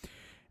thing.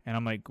 And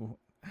I'm like,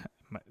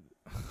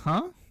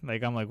 huh?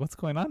 Like I'm like, what's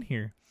going on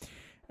here?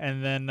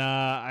 And then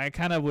I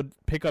kind of would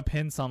pick up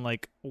hints on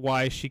like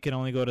why she can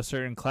only go to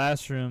certain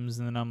classrooms,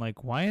 and then I'm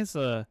like, why is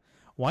a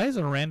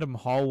random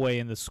hallway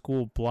in the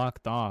school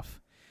blocked off?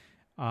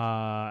 And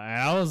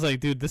I was like,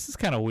 dude, this is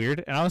kind of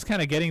weird. And I was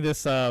kind of getting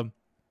this. Have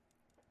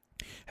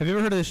you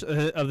ever heard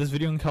of this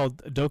video called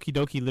Doki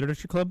Doki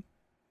Literature Club?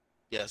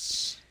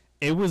 Yes.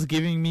 It was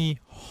giving me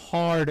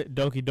hard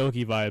Doki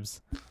Doki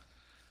vibes,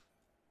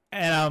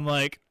 and I'm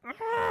like,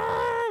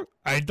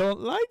 I don't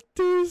like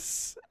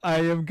this. I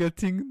am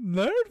getting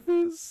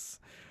nervous.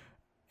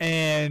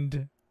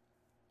 And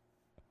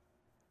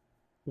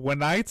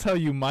when I tell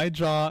you my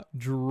jaw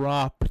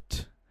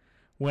dropped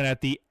when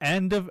at the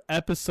end of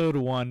episode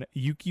 1,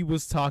 Yuki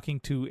was talking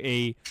to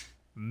a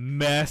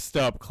messed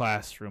up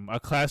classroom, a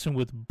classroom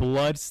with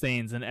blood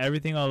stains and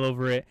everything all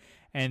over it,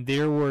 and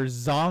there were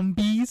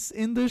zombies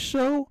in the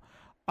show,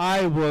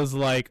 I was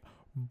like,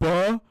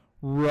 bruh.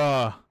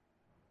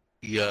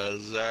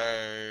 Yes,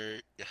 sir.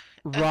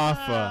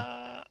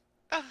 Rafa,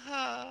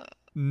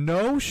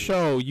 no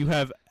show you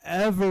have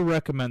ever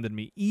recommended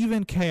me,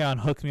 even K-On!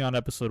 Hooked me on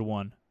episode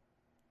 1.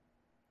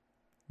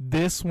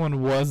 This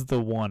one was the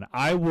one.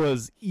 I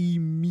was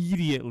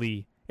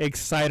immediately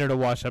excited to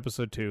watch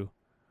episode 2.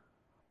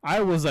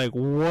 I was like,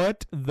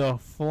 what the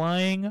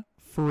flying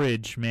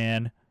fridge,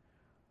 man?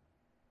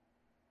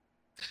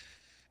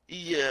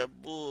 Yeah,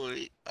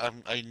 boy.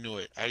 I knew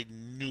it. I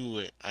knew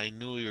it. I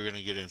knew you were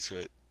gonna get into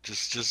it.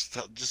 Just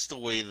the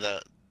way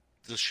that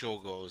the show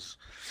goes.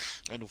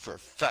 I knew for a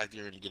fact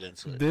you're gonna get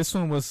into it. This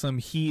one was some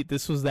heat.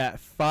 This was that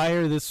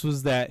fire. This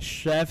was that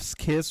chef's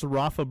kiss.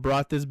 Rafa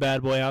brought this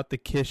bad boy out the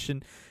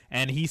kitchen,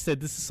 and he said,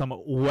 this is some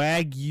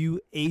Wagyu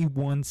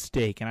A1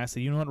 steak. And I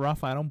said, you know what,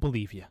 Rafa, I don't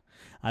believe you.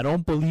 I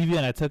don't believe you.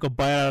 And I took a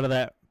bite out of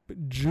that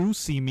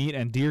juicy meat,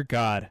 and dear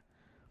God.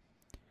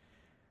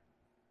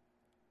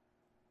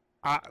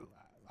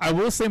 I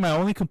will say my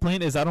only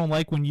complaint is I don't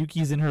like when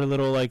Yuki's in her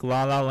little like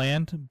La La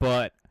Land,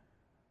 but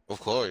Of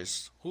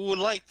course. Who would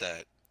like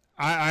that?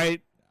 I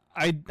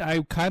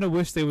kind of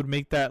wish they would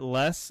make that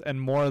less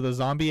and more of the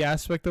zombie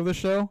aspect of the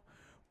show,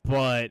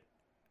 but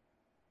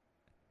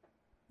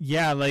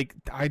yeah, like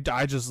I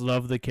just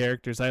love the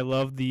characters. I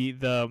love the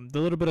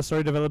little bit of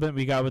story development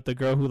we got with the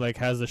girl who like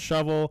has the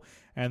shovel,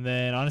 and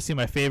then honestly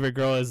my favorite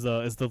girl is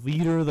the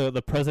leader,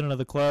 the president of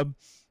the club.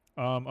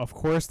 Of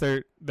course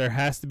there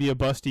has to be a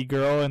busty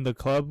girl in the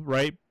club,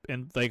 right?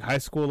 In like high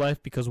school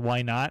life, because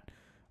why not?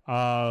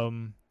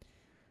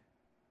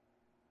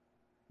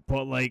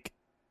 But like,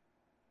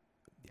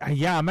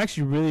 yeah, I'm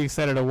actually really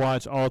excited to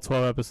watch all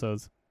 12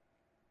 episodes.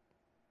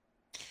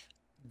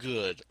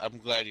 Good. I'm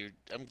glad you're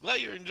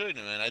enjoying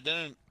it,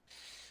 man.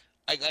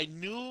 I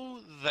knew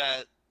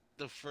that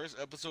the first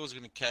episode was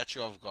gonna catch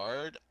you off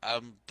guard.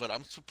 But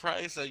I'm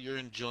surprised that you're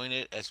enjoying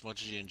it as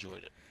much as you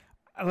enjoyed it.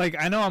 Like,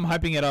 I know I'm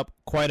hyping it up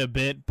quite a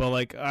bit, but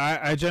like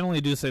I generally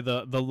do say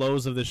the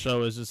lows of the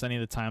show is just any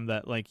of the time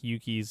that like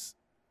Yuki's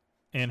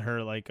in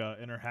her like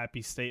in her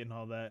happy state and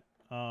all that.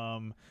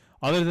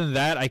 Other than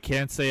that, I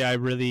can't say I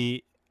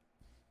really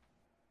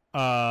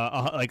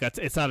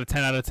it's not a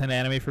 10 out of 10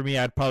 anime for me.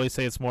 I'd probably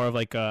say it's more of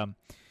like a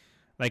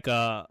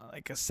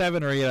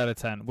 7 or 8 out of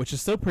 10, which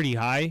is still pretty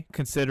high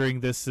considering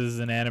this is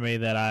an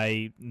anime that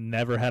I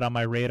never had on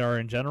my radar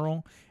in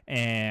general,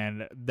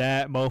 and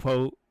that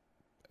mofo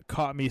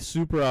caught me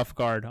super off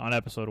guard on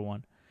episode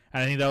 1.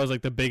 And I think that was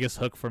like the biggest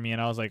hook for me.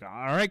 And I was like, all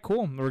right,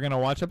 cool. We're going to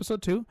watch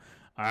episode 2.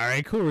 All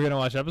right, cool. We're going to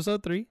watch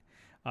episode 3.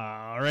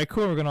 All right,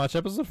 cool. We're going to watch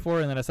episode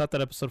 4. And then I stopped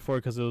at episode 4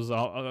 because it was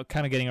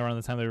kind of getting around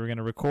the time that we were going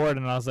to record.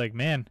 And I was like,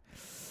 man,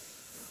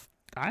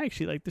 I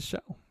actually like the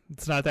show.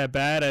 It's not that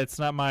bad. It's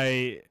not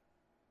my...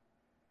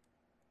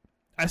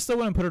 I still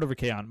wouldn't put it over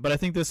K-On! But I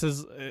think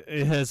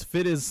it has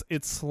fit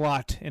its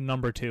slot in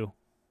number 2.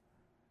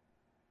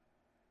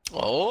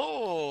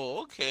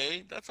 Oh,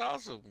 okay. That's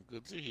awesome.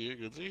 Good to hear.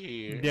 Good to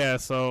hear. Yeah,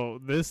 so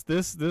this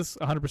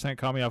 100%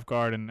 caught me off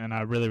guard, and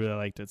I really, really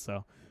liked it.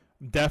 So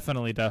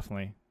definitely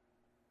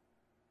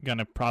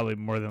gonna probably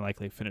more than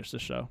likely finish the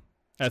show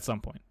at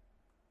some point.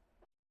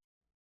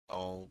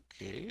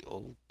 Okay.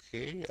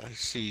 I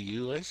see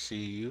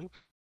you.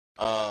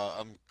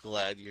 I'm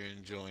glad you're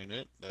enjoying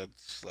it.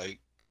 That's like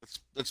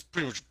that's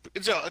pretty much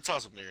it's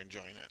awesome that you're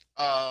enjoying it.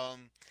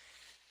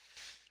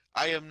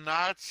 I am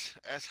not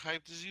as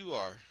hyped as you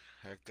are,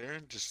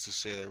 Hector. Just to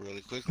say that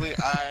really quickly,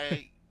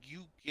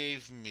 you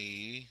gave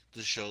me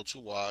the show to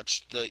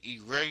watch, The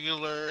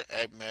Irregular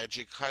at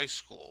Magic High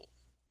School,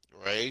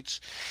 right?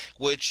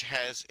 Which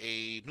has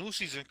a new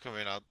season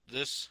coming out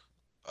this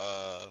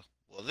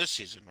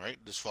season, right?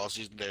 This fall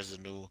season, there's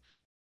a new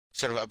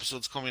set of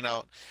episodes coming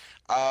out.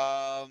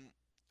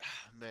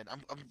 Man,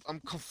 I'm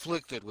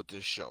conflicted with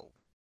this show,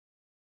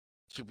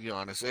 to be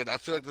honest, and I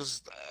feel like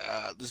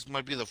this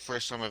might be the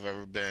first time I've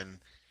ever been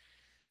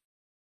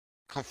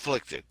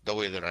conflicted the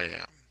way that I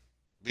am,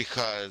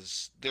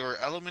 because there are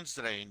elements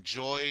that I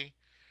enjoy,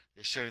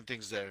 there's certain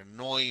things that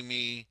annoy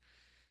me,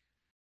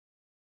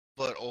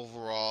 but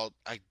overall,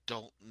 I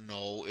don't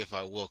know if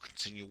I will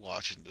continue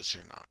watching this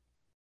or not.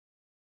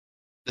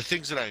 The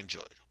things that I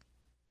enjoyed.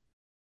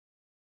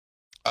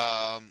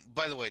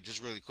 By the way,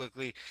 just really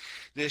quickly,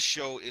 this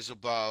show is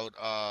about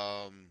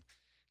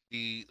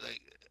the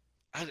like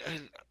I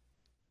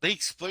they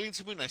explain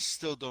to me and I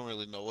still don't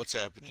really know what's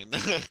happening.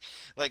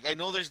 Like I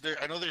know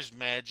there's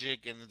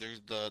magic and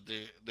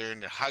they're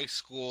in the high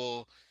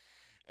school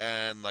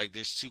and like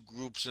there's two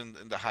groups in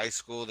the high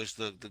school. There's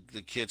the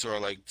kids who are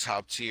like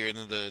top tier and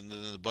then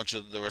the bunch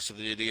of the rest of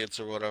the idiots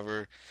or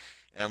whatever.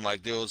 And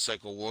like there was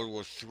like a World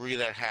War III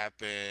that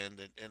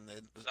happened and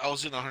I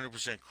wasn't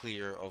 100%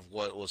 clear of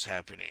what was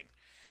happening.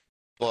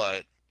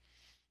 But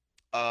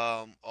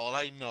all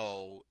I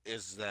know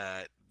is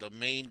that the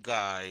main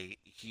guy,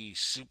 he's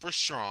super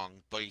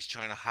strong, but he's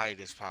trying to hide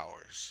his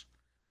powers,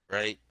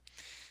 right?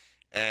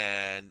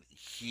 And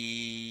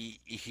he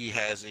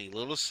has a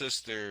little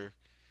sister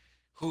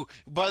who,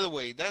 by the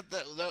way, that's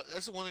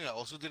the one thing I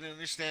also didn't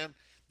understand.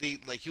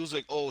 He was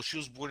like, oh, she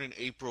was born in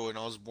April and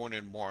I was born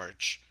in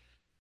March.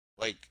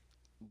 Like,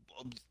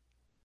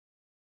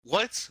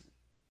 what?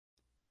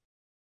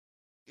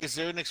 Is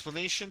there an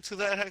explanation to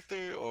that,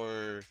 Hector?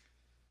 Or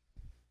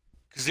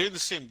because they're in the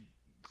same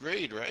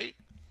grade, right?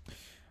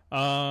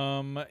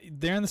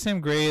 They're in the same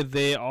grade.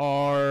 They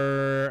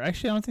are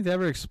actually. I don't think they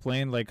ever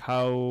explained like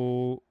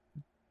how.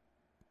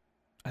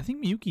 I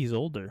think Miyuki's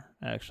older,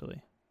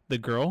 actually. The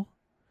girl.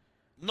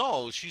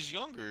 No, she's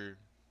younger.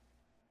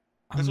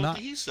 That's what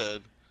he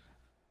said.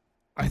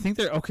 I think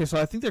they're okay.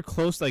 So I think they're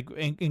close, like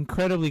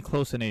incredibly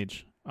close in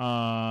age.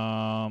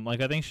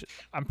 Like I think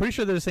I'm pretty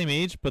sure they're the same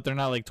age, but they're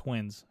not like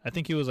twins. I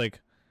think he was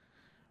like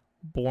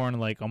born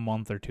like a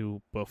month or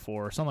two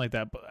before, or something like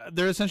that. But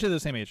they're essentially the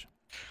same age.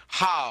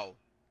 How?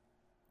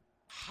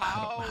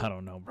 I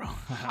don't know, bro.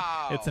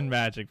 How? It's in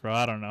Magic, bro.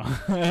 I don't know.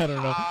 I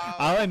don't know.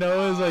 All I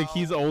know is like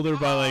he's older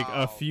by like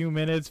a few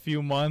minutes,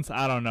 few months.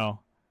 I don't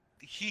know.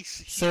 He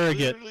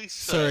surrogate.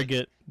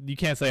 You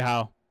can't say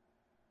how.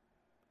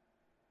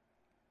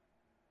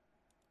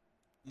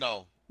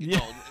 No. Yeah.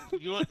 No.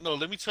 You know what? No,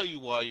 let me tell you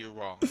why you're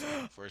wrong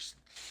first.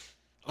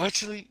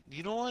 Actually,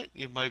 you know what?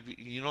 It might be.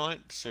 You know what?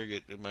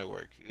 Surrogate. It might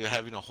work. You're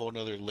having a whole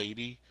other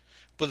lady,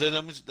 but then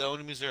that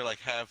only means they're like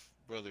half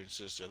brother and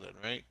sister, then,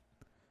 right?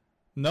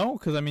 No,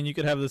 because I mean you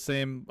could have the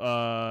same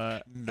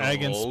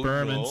egg and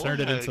sperm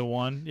inserted into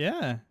one.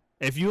 Yeah.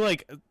 If you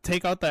like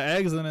take out the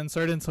eggs and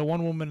insert into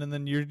one woman, and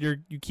then you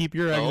keep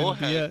your egg. No,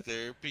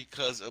 Hector,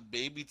 because a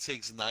baby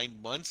takes 9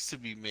 months to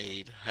be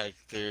made,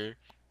 Hector.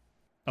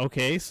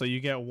 Okay, so you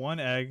get one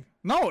egg.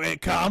 No,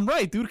 I'm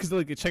right, dude. Because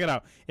like, check it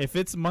out. If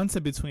it's months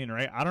in between,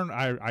 right? I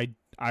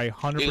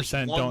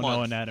 100% don't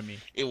know anatomy.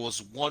 It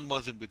was 1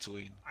 month in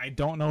between. I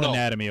don't know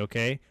anatomy,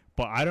 okay?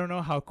 But I don't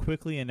know how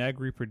quickly an egg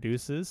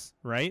reproduces,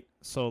 right?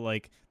 So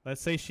like,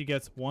 let's say she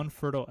gets one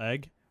fertile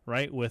egg,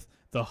 right, with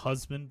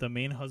the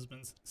main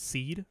husband's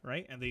seed,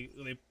 right? And they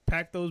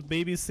pack those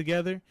babies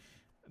together.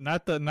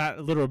 Not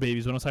literal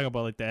babies, but I'm talking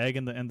about like the egg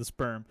and the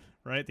sperm,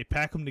 right? They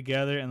pack them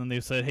together, and then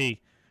they said,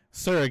 hey,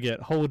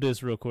 surrogate, hold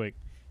this real quick.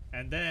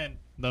 And then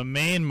the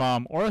main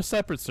mom or a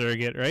separate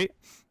surrogate, right?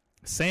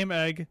 Same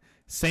egg,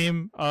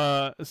 same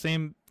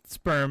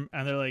sperm,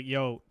 and they're like,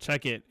 yo,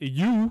 check it.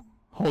 You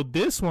hold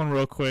this one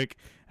real quick.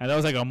 And that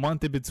was like a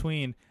month in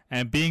between.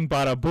 And being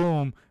bada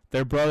boom,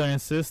 they're brother and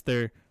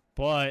sister,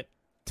 but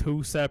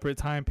 2 separate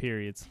time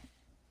periods.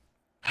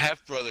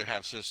 Half brother,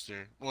 half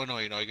sister. Well, no,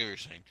 I get what you're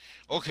saying.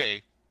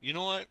 Okay, you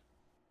know what?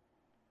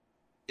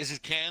 Is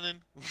it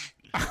canon? Is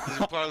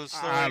it part of the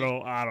story?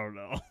 I don't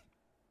know.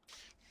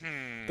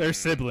 They're Hmm.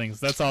 siblings.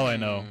 That's all I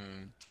know.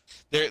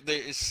 There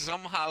is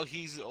somehow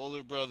he's the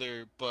older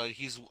brother, but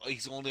he's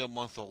only a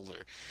month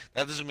older.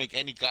 That doesn't make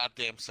any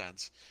goddamn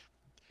sense.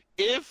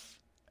 If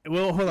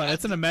Well, hold on. I,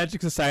 It's in a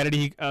magic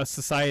society,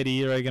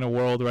 like in a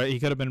world, right? He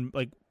could have been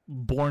like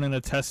born in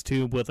a test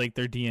tube with like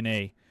their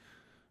DNA.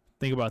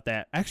 Think about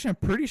that. Actually, I'm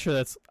pretty sure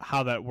that's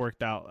how that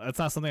worked out. That's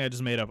not something I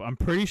just made up. I'm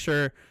pretty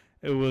sure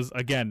it was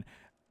again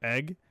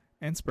egg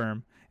and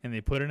sperm, and they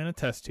put it in a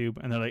test tube,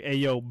 and they're like, "Hey,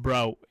 yo,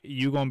 bro,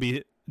 you gonna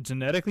be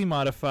genetically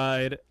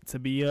modified to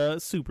be a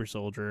super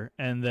soldier,"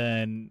 and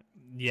then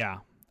yeah,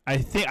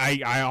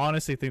 I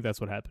honestly think that's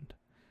what happened.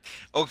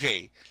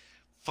 okay,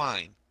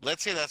 fine.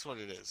 Let's say that's what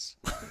it is.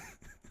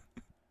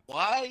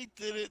 Why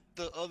didn't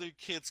the other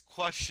kids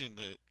question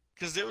it?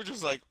 Because they were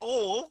just like,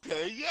 "Oh,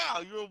 okay, yeah,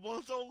 you're a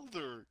month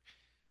older."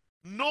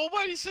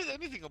 Nobody said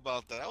anything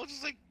about that. I was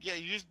just like, "Yeah,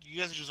 you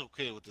guys are just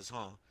okay with this,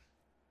 huh?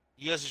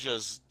 You guys are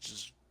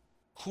just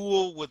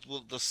cool with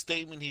the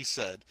statement he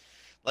said."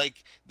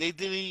 Like they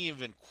didn't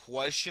even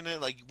question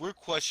it. Like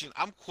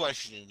I'm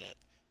questioning it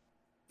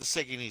the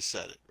second he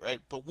said it, right?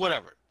 But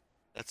whatever.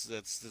 That's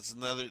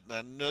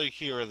another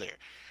here or there.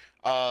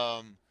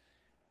 Um,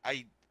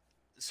 I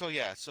so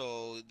yeah,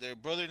 so their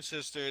brother and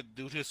sister,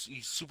 dude, he's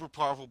super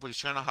powerful, but he's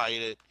trying to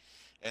hide it.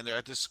 And they're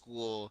at this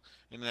school,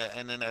 and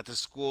then at the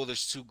school,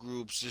 there's two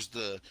groups.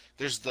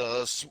 There's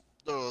the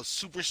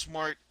super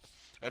smart,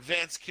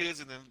 advanced kids,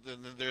 and then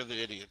they're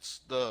the idiots.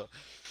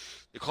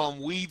 They call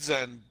them weeds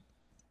and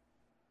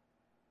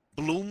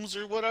blooms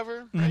or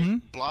whatever, right? Mm-hmm.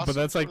 But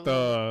that's Blossoms, like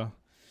whatever.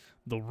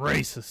 the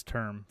racist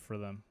term for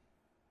them.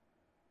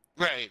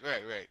 Right.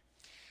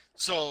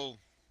 So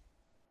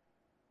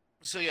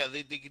so yeah,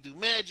 they can do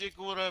magic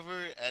or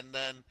whatever, and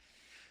then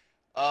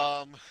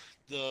um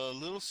the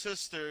little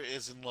sister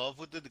is in love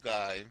with the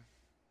guy,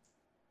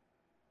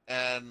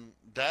 and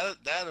that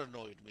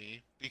annoyed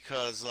me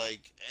because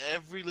like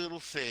every little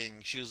thing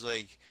she was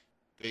like,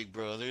 "Big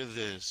brother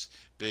this,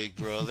 big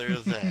brother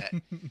that,"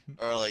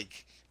 or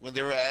like when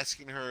they were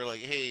asking her like,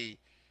 "Hey,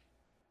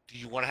 do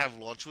you want to have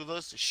lunch with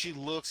us?" She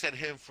looks at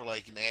him for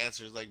like an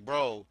answer. It's like,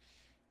 bro,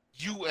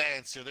 you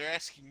answer. They're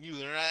asking you.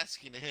 They're not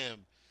asking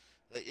him.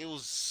 Like, it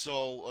was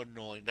so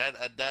annoying. That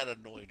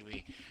annoyed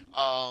me.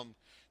 Um,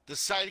 the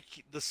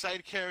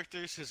side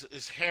characters,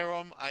 his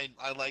harem, I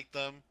like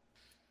them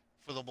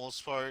for the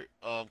most part.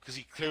 Because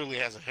he clearly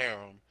has a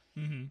harem.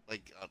 Mm-hmm.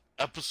 Like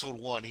episode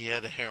one, he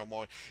had a harem.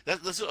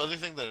 That's the other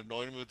thing that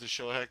annoyed me with the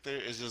show, Hector,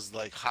 is just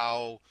like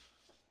how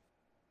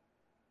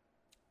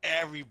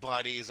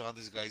everybody is on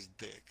this guy's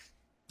dick.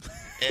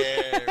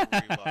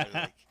 Everybody,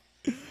 like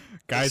the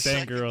Guys and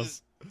second this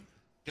girls.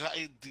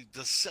 guy,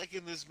 the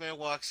second this man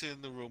walks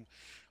in the room,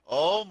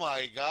 oh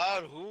my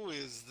God, who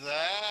is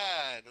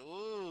that?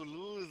 Ooh,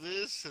 who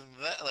this and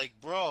that? Like,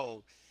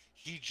 bro,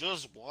 he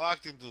just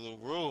walked into the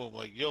room.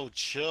 Like, yo,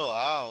 chill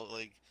out.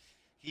 Like,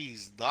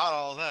 he's not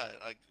all that.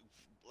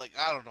 Like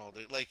I don't know.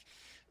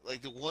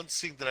 Like the one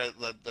scene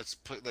that's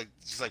put like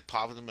just like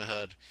popping in my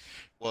head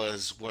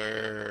was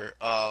where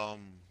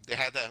they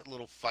had that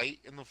little fight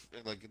in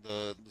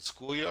the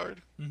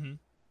schoolyard Mm-hmm.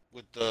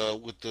 with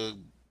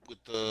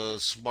the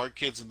smart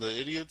kids and the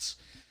idiots,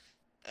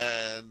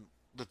 and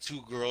the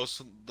two girls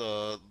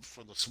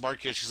from the smart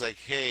kids. She's like,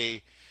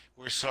 "Hey,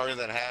 we're sorry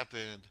that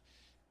happened.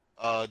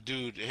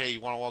 Dude, hey, you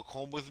want to walk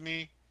home with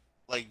me?"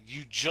 Like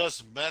you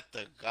just met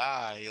the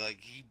guy. Like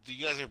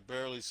you guys have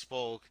barely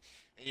spoke,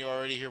 and you're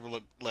already here.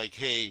 Like,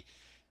 hey,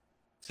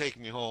 take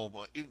me home.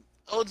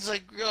 Oh, it's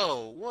like,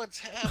 yo, what's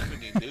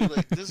happening, dude?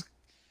 Like this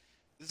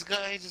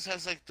guy just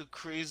has like the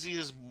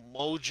craziest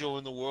mojo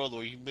in the world,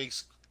 where he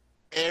makes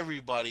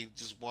everybody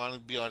just want to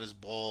be on his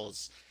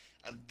balls,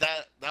 and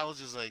that was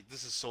just like,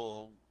 this is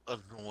so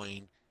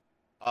annoying.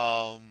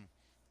 Um,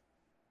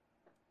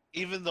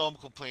 Even though I'm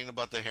complaining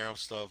about the harem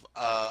stuff,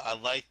 I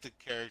like the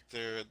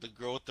character, the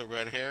girl with the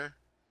red hair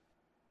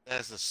that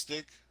has the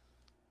stick.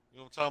 You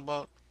know what I'm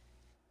talking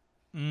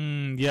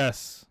about?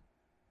 Yes.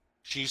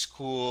 She's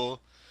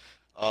cool.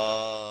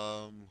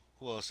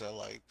 Who else I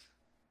liked?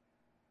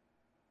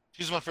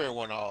 She's my favorite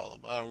one of all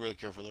of them. I don't really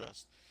care for the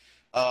rest.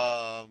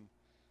 Um,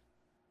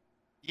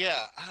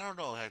 yeah, I don't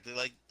know, Hector.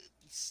 Like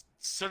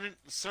certain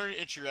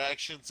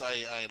interactions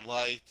I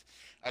liked.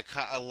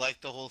 I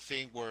liked the whole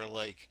thing where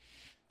like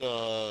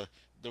the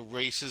the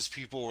racist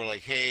people were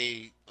like,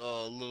 "Hey,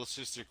 little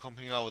sister, come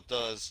hang out with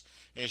us,"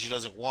 and she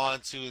doesn't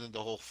want to, and then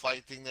the whole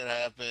fight thing that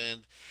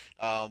happened.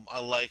 I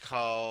like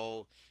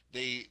how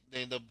they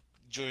end up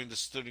joining the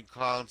student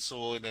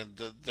council, and then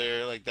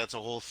they're like, that's a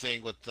whole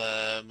thing with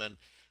them, and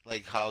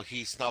like how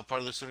he's not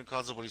part of the student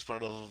council, but he's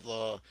part of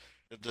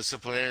the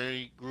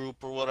disciplinary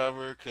group or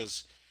whatever,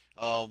 because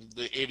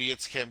the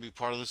idiots can't be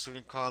part of the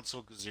student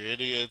council because they're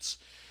idiots.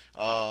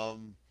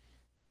 Um,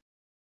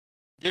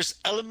 there's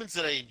elements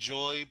that I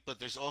enjoy, but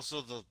there's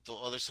also the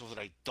other stuff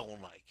that I don't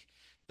like.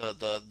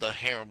 The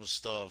harem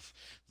stuff,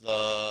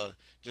 the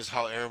just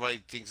how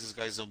everybody thinks this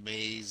guy's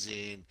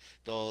amazing.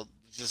 The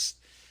just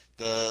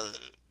the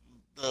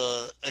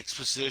the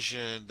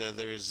exposition that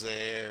there is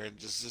there, and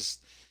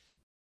just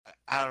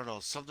I don't know,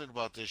 something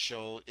about this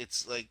show.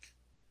 It's like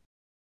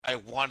I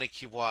want to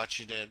keep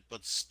watching it,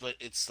 but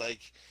it's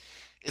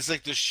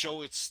like the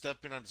show it's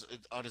stepping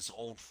on its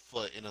own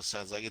foot in a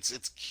sense. Like it's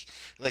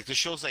like the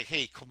show's like,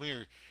 hey, come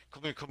here,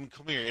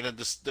 and then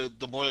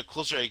the more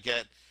closer I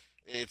get,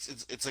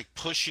 it's like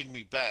pushing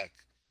me back.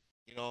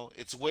 You know,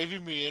 it's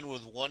waving me in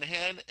with one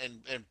hand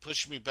and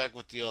pushing me back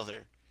with the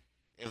other.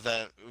 If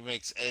that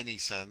makes any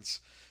sense.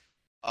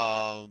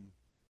 Um,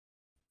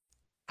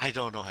 I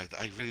don't know. I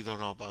really don't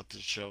know about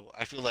this show.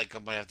 I feel like I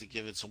might have to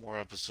give it some more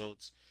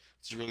episodes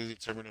to really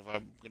determine if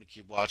I'm gonna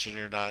keep watching it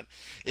or not.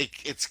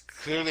 It's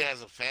clearly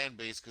has a fan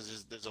base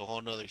because there's a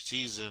whole nother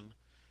season,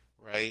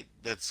 right?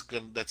 That's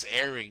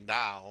airing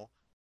now.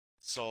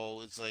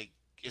 So it's like,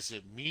 is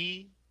it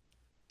me?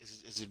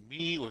 Is it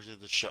me or is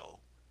it the show?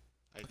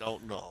 I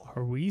don't know.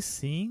 Are we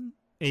seeing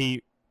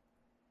a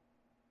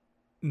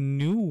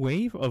new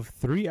wave of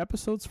 3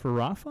 episodes for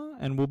Rafa,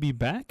 and we'll be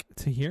back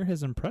to hear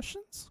his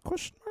impressions?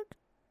 Question mark.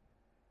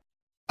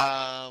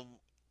 Um,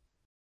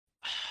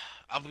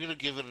 I'm gonna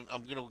give it.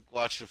 I'm gonna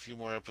watch a few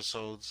more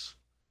episodes.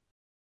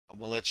 I'm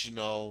gonna let you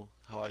know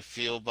how I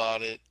feel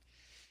about it.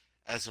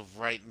 As of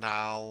right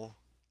now,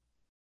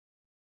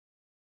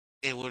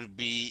 it would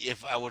be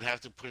if I would have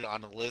to put it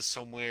on a list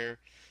somewhere,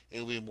 it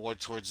would be more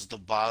towards the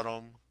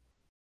bottom.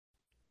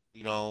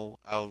 You know,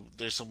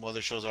 there's some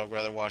other shows I'd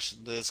rather watch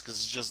than this because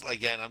it's just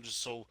again, I'm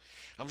just so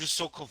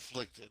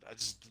conflicted. I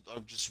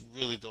just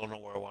really don't know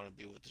where I want to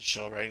be with the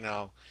show right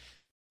now.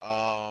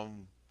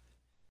 Um,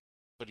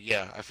 but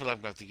yeah, I feel like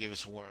I'm gonna have to give it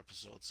some more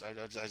episodes. I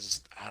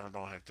don't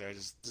know, Hector.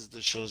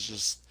 The show's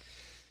just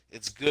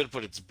it's good,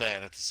 but it's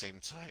bad at the same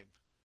time.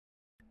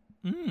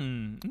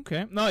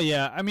 Okay. No,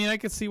 yeah. I mean, I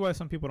could see why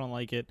some people don't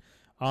like it.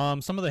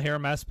 Some of the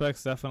harem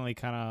aspects definitely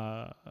kind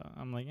of.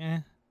 I'm like, eh.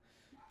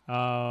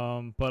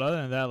 But other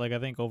than that, like I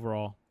think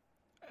overall,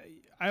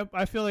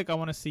 I feel like I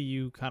want to see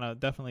you kind of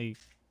definitely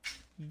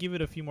give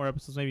it a few more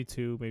episodes, maybe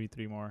 2, maybe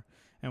 3 more,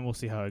 and we'll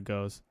see how it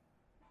goes.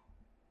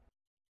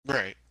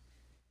 Right.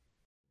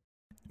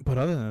 But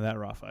other than that,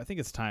 Rafa, I think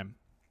it's time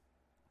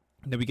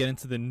that we get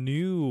into the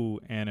new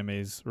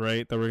animes,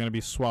 right? That we're going to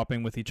be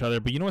swapping with each other.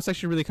 But you know what's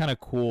actually really kind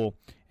of cool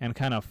and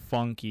kind of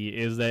funky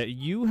is that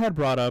you had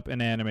brought up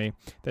an anime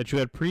that you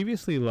had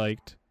previously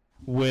liked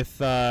with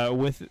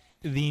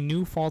the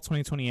new fall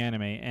 2020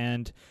 anime,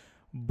 and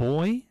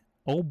boy,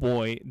 oh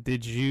boy,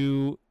 did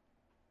you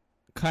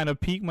kind of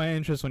piqued my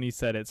interest when you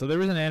said it. So there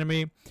was an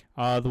anime,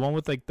 the one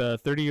with like the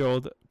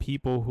 30-year-old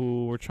people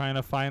who were trying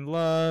to find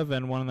love,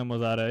 and one of them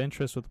was out of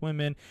interest with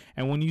women.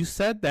 And when you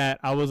said that,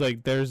 I was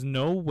like, "There's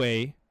no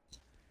way."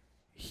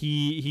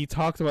 He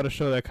talked about a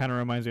show that kind of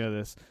reminds me of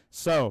this.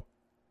 So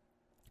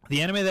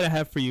the anime that I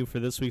have for you for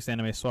this week's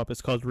anime swap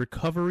is called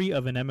Recovery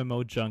of an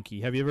MMO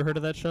Junkie. Have you ever heard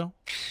of that show?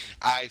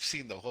 I've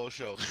seen the whole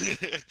show.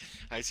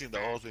 I've seen the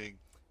whole thing.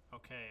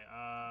 Okay.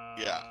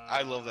 Yeah,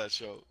 I love that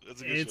show.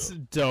 It's a good It's show.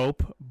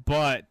 dope,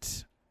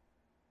 but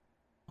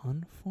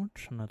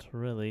unfortunate,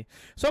 really.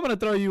 So I'm gonna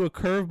throw you a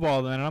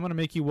curveball then, and I'm gonna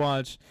make you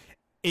watch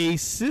A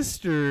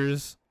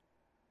Sister's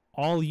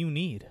All You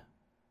Need.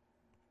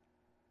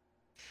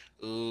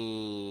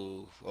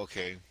 Ooh,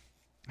 okay.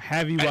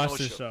 Have you I know watched what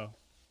this show. show?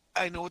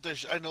 I know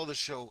the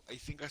show. I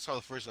think I saw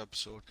the first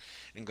episode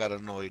and got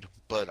annoyed,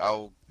 but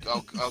I'll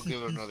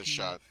give it another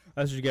shot.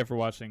 That's what you get for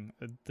watching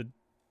the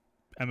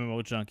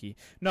MMO Junkie.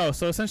 No,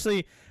 so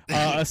essentially,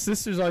 A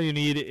Sister's All You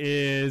Need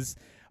is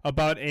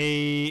about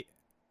a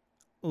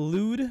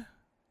lewd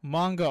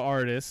manga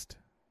artist,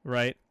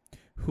 right,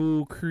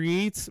 who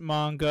creates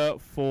manga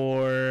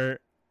for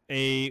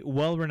a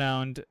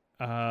well-renowned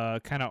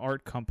kind of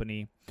art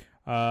company.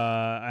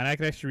 And I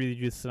can actually read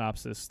you the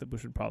synopsis,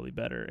 which would probably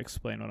better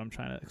explain what I'm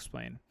trying to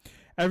explain.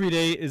 Every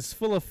day is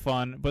full of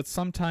fun, but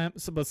something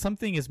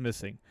is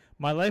missing.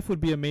 My life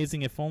would be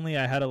amazing if only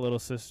I had a little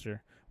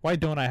sister. Why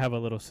don't I have a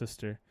little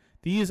sister?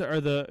 These are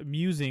the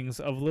musings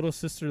of little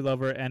sister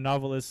lover and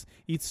novelist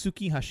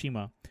Itsuki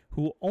Hashima,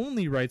 who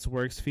only writes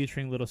works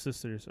featuring little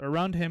sisters.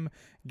 Around him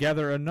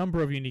gather a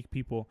number of unique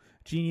people: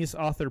 genius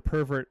author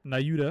pervert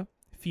Nayuda,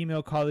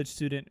 female college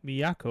student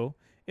Miyako,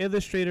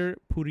 illustrator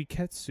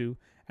Puriketsu,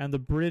 and the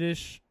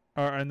brutish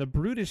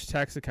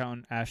tax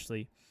accountant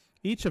Ashley.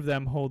 Each of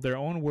them hold their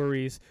own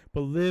worries,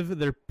 but live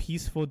their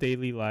peaceful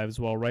daily lives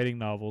while writing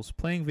novels,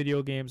 playing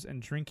video games,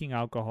 and drinking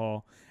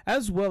alcohol,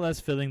 as well as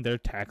filling their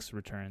tax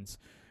returns.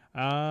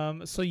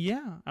 So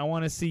yeah, I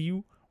want to see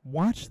you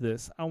watch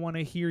this. I want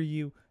to hear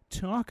you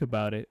talk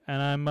about it,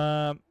 and I'm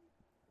not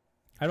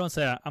gonna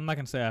say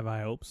I have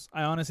high hopes.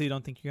 I honestly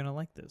don't think you're gonna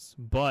like this,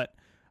 but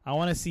I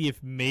want to see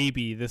if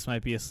maybe this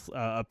might be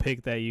a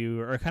pick that you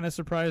are kind of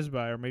surprised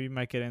by, or maybe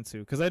might get into.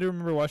 Because I do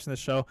remember watching the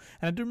show,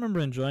 and I do remember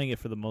enjoying it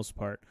for the most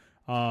part.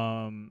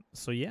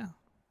 So yeah.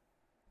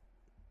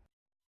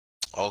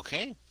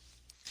 Okay.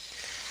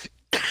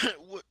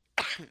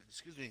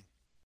 Excuse me.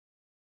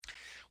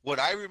 What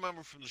I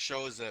remember from the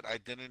show is that I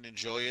didn't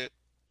enjoy it,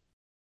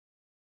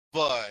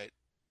 but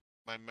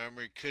My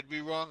memory could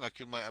be wrong. I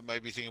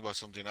might be thinking about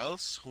something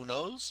else. Who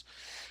knows?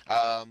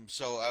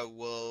 So I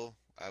will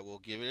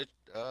give it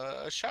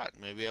a shot.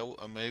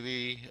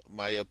 Maybe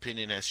my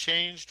opinion has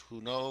changed.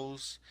 Who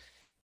knows?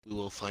 We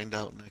will find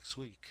out next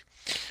week.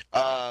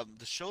 The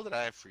show that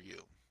I have for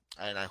you,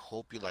 and I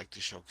hope you like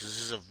the show because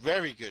this is a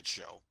very good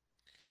show.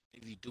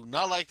 If you do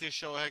not like this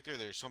show, Hector,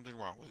 there's something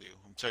wrong with you.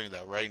 I'm telling you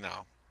that right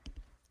now.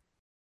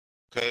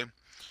 Okay?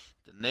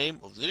 The name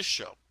of this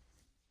show,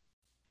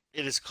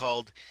 it is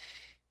called,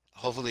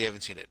 hopefully you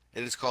haven't seen it.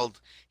 It is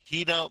called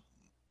Hina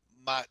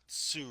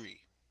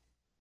Matsuri.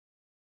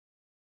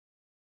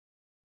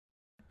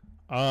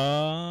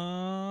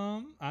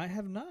 I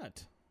have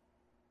not.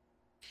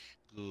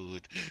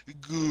 Good,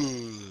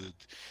 good.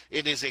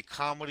 It is a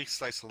comedy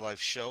slice of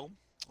life show,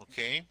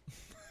 okay?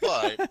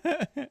 But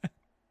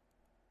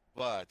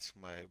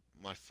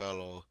my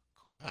fellow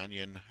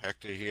companion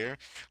Hector here,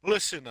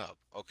 listen up,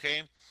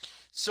 okay?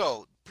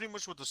 So pretty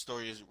much what the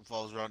story is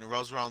revolves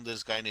around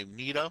this guy named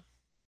Nita,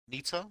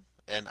 Nitta.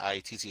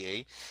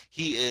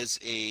 He is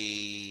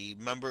a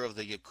member of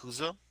the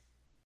Yakuza,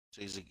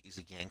 so he's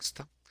a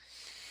gangster.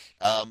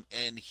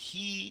 And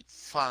he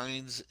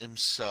finds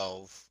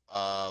himself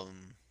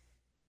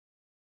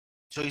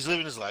so he's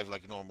living his life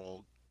like a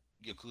normal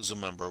Yakuza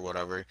member or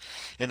whatever.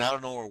 And out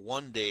of nowhere,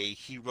 one day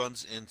he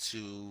runs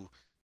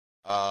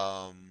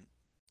um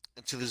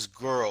into this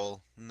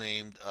girl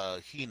named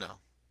Hina,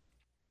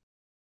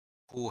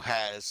 who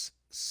has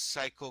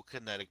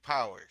psychokinetic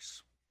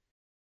powers,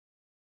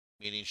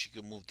 meaning she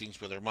can move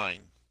things with her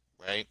mind,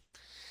 right?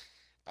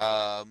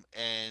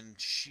 And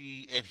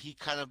he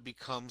kind of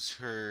becomes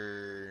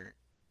her,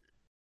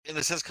 in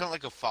a sense, kind of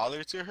like a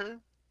father to her.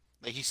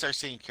 Like he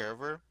starts taking care of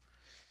her,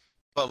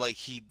 but like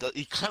he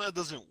kind of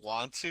doesn't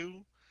want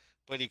to,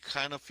 but he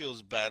kind of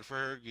feels bad for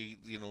her. He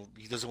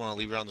doesn't want to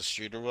leave her on the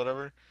street or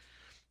whatever.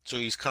 So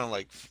he's kind of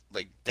like,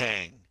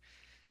 dang,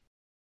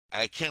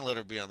 I can't let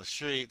her be on the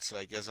street, so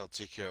I guess I'll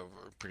take care of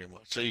her pretty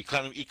much. So he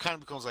kind of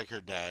becomes like her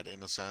dad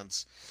in a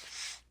sense,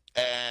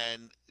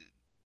 and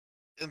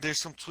there's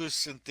some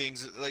twists and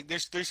things like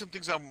there's some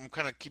things I'm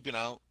kind of keeping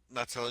out,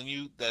 not telling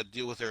you that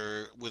deal with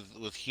her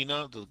with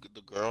Hina, the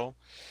girl,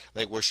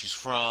 like where she's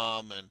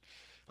from and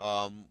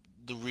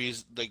the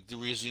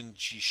reason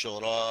she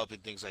showed up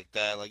and things like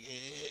that, like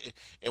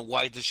and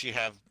why does she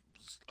have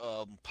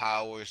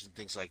powers and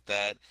things like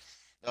that.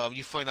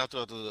 You find out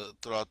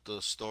throughout the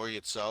story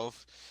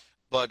itself,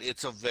 but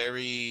it's a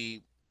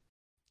very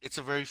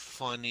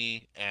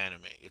funny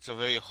anime. It's a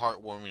very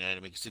heartwarming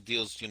anime because it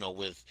deals,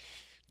 with,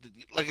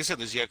 like I said,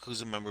 this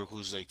Yakuza member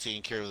who's like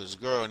taking care of this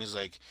girl, and he's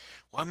like,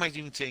 "Why am I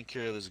even taking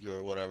care of this girl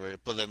or whatever?"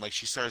 But then like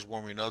she starts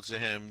warming up to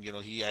him.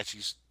 He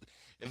actually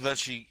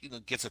eventually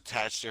gets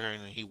attached to her,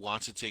 and he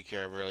wants to take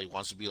care of her. Like, he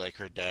wants to be like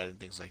her dad and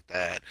things like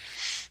that.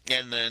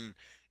 And then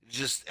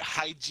just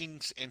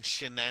hijinks and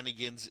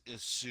shenanigans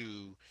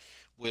ensue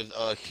with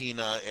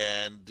Hina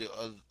and the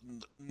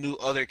new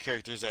other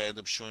characters that end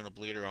up showing up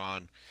later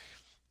on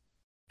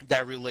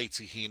that relate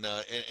to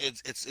Hina. And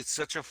it's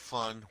such a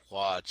fun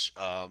watch.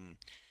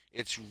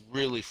 It's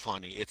really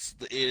funny. It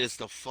is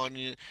the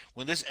funny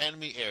when this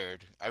anime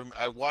aired.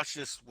 I watched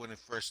this when it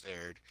first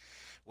aired.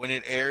 When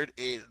it aired,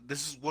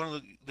 this is one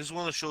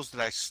of the shows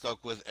that I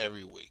stuck with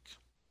every week.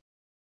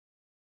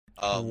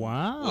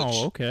 Wow. Which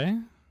Okay.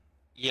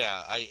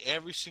 yeah,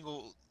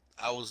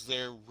 I was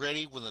there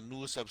ready when the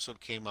newest episode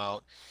came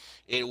out.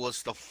 It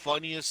was the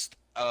funniest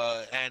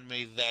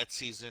anime that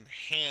season,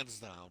 hands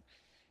down.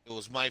 It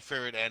was my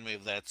favorite anime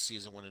of that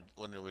season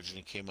when it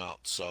originally came out.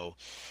 So,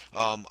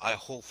 I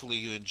hopefully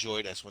you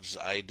enjoyed as much as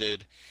I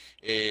did.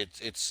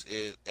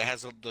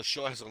 The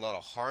show has a lot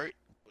of heart,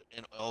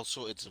 and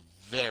also it's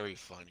very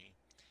funny.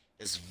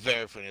 It's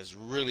very funny. It's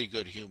really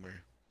good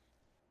humor.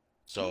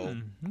 So,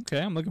 Okay,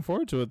 I'm looking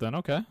forward to it then.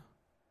 Okay.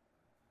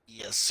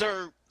 yes,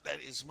 sir. That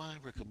is my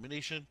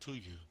recommendation to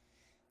you.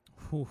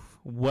 Whew.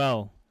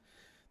 Well,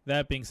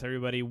 that being said,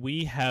 everybody,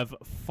 we have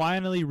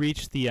finally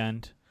reached the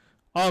end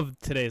of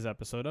today's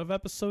episode of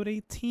episode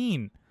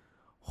 18.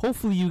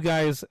 Hopefully, you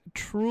guys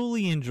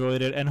truly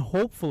enjoyed it, and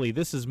hopefully,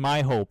 this is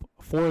my hope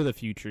for the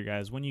future,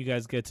 guys. When you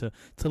guys get to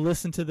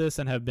listen to this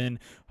and have been,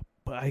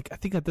 I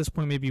think at this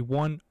point, maybe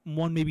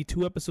maybe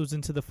two episodes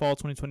into the fall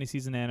 2020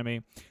 season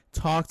anime,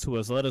 talk to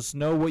us. Let us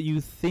know what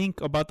you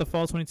think about the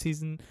fall 20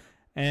 season,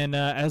 and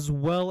as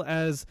well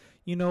as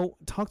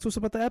talk to us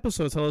about the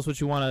episode. Tell us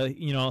what you want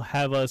to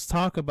have us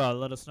talk about.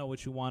 Let us know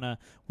what you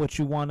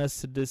want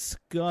us to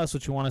discuss,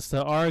 what you want us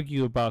to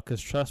argue about,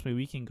 because trust me,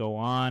 we can go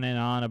on and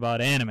on about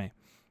anime.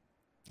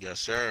 Yes,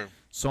 sir.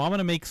 So I'm going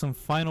to make some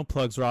final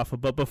plugs, Rafa,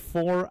 but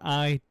before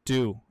I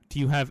do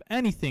you have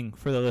anything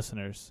for the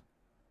listeners?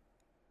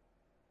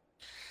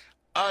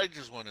 I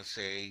just want to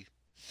say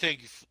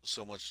thank you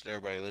so much to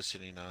everybody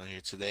listening on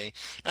here today.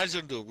 I just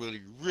want to do a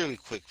really, really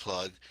quick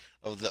plug.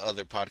 of the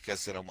other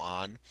podcasts that I'm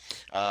on.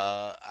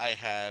 I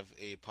have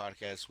a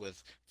podcast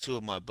with two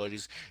of my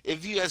buddies.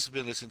 If you guys have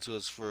been listening to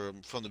us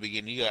from the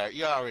beginning,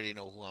 you already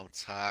know who I'm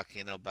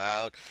talking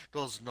about.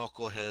 Those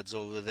knuckleheads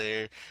over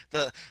there,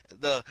 the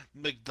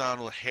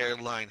McDonald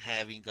hairline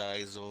having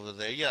guys over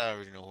there. You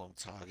already know who I'm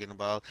talking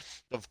about.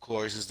 Of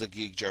course, it's the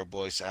Geek Jar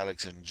Boys,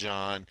 Alex and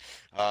John.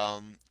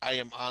 I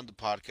am on the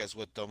podcast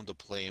with them, the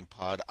Playing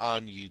Pod,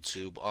 on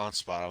YouTube, on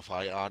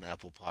Spotify, on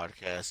Apple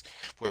Podcasts,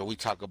 where we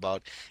talk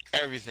about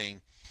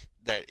everything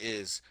that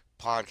is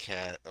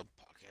podcast,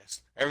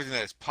 everything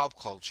that is pop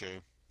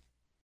culture,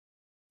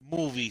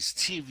 movies,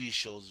 TV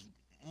shows,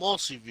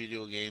 mostly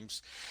video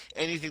games,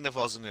 anything that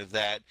falls under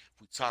that.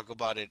 We talk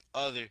about it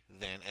other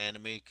than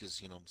anime,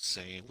 because I'm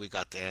saying we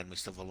got the anime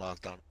stuff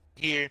locked down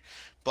here.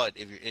 But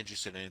if you're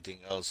interested in anything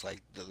else,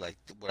 like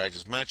what I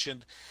just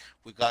mentioned,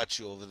 we got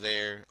you over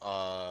there.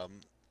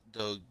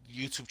 The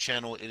YouTube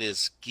channel, it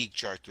is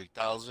Geekjar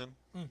 3000.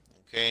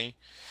 Okay,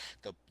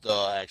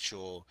 the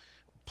actual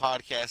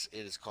podcast,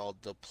 it is called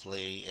The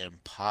Play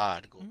and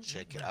Pod. Go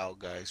check it out,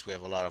 guys. We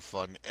have a lot of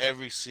fun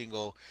every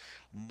single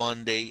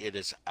Monday. It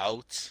is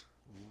out,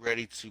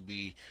 ready to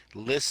be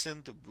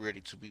listened,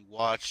 ready to be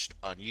watched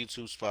on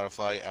YouTube,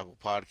 Spotify, Apple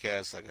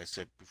Podcasts. Like I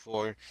said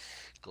before,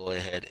 go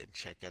ahead and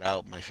check it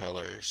out, my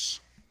fellers.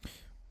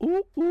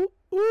 Ooh, ooh,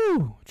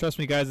 ooh. Trust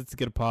me, guys, it's a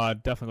good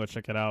pod. Definitely go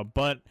check it out.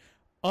 But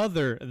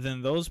other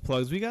than those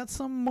plugs, we got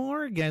some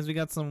more, guys. We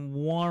got some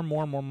more.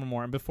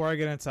 And before I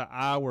get into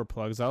our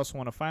plugs, I also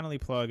want to finally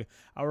plug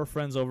our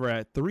friends over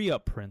at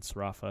 3UP Prints,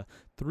 Rafa.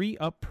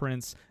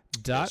 3UPPrints.com.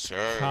 Yes,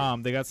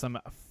 they got some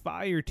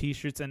fire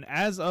t-shirts. And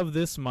as of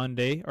this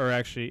Monday, or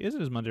actually, is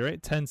it Monday,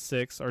 right?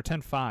 10/6 or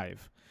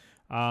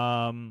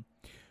 10/5.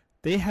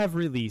 They have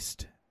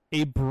released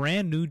a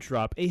brand new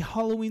drop, a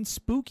Halloween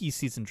spooky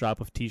season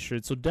drop of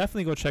t-shirts. So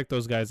definitely go check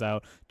those guys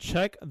out.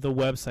 Check the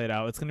website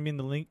out. It's going to be in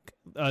the link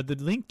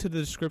to the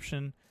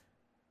description.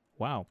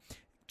 Wow.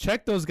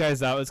 Check those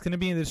guys out. It's going to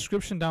be in the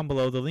description down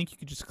below. The link, you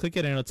can just click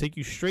it and it'll take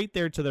you straight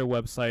there to their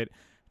website.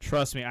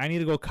 Trust me, I need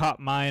to go cop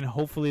mine.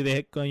 Hopefully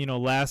they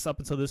last up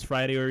until this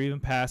Friday or even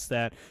past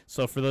that.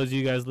 So for those of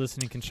you guys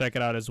listening, can check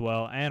it out as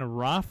well. And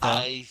Rafa,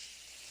 I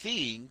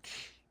think,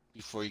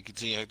 before you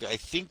continue, I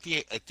think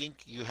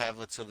you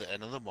have until the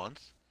end of the month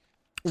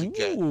to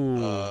get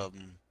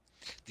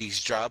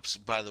these drops.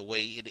 By the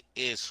way, it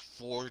is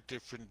 4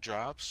 different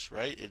drops,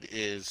 right? It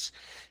is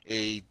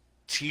a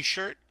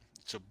t-shirt.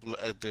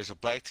 There's a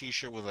black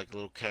t-shirt with like a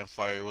little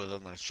campfire with a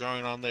nice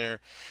drawing on there.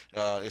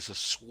 It's a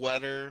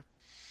sweater.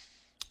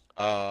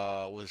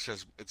 Which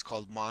says, it's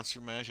called Monster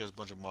Mash. There's a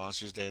bunch of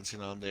monsters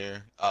dancing on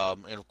there.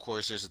 And of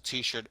course, there's a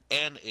t-shirt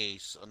and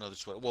another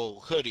sweater.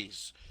 Well,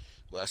 hoodies.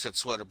 Well, I said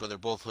sweater, but they're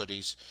both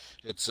hoodies.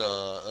 It's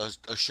a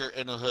shirt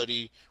and a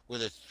hoodie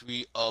with a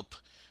 3UP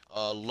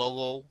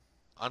logo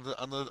on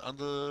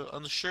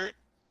the shirt,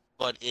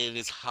 but it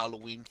is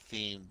Halloween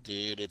themed,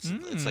 dude. It's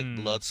like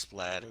blood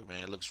splatter,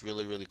 man. It looks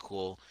really, really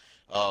cool.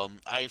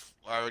 I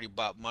already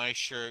bought my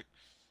shirt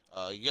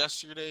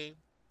yesterday.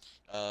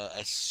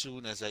 As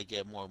soon as I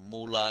get more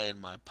moolah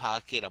in my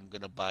pocket, I'm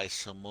gonna buy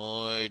some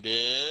more,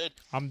 dude.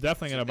 I'm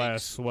definitely gonna buy a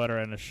sweater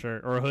and a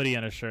shirt, or a hoodie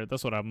and a shirt.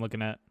 That's what I'm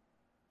looking at.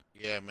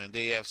 Yeah, man,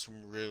 they have some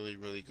really,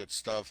 really good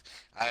stuff.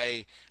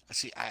 I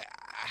see. I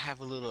have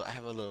a little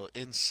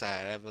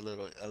insight. I have a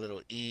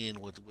little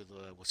in with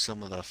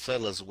some of the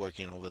fellas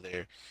working over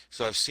there.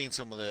 So I've seen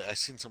some of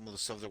the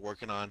stuff they're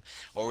working on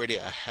already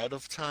ahead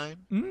of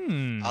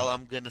time. All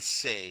I'm gonna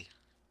say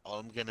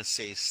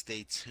is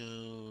stay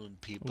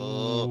tuned,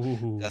 people.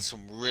 Ooh. Got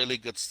some really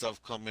good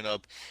stuff coming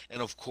up,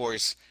 and of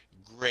course,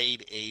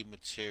 grade A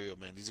material,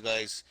 man. These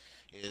guys,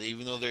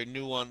 even though they're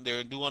new on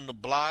the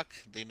block,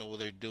 they know what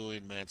they're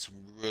doing, man. Some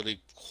really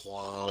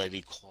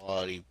quality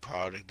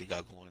product they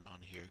got going on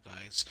here,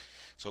 guys.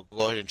 So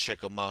go ahead and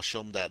check them out. Show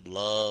them that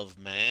love,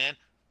 man.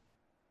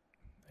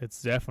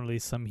 It's definitely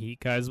some heat,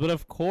 guys. But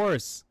of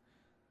course,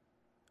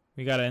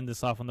 we got to end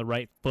this off on the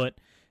right foot.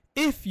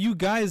 If you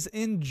guys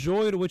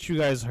enjoyed what you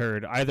guys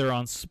heard, either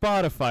on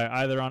Spotify,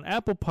 either on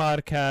Apple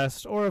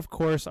Podcast, or of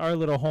course our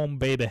little home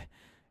baby,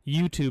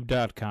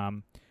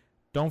 YouTube.com,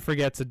 don't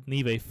forget to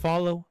leave a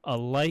follow, a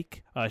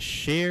like, a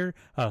share,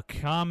 a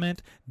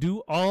comment,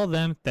 do all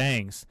them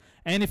things.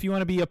 And if you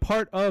want to be a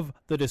part of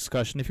the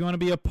discussion, if you want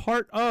to be a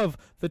part of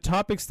the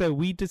topics that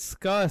we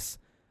discuss,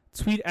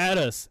 tweet at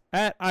us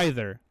at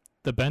either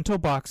the Bento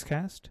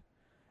Boxcast,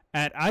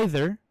 at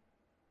either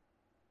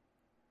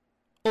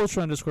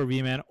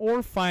Ultra_V-Man,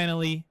 or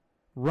finally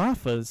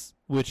Rafa's,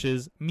 which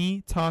is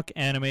Me Talk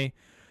Anime.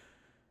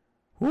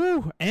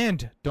 Woo!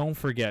 And don't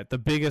forget the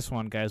biggest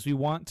one, guys. We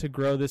want to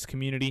grow this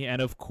community,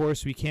 and of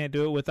course we can't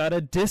do it without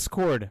a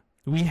Discord.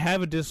 We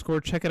have a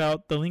Discord. Check it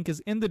out. The link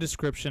is in the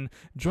description.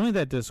 Join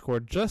that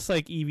Discord, just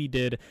like Evie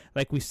did,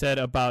 like we said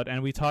about,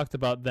 and we talked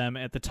about them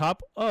at the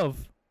top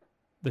of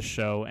the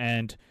show.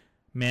 And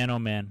man, oh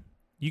man,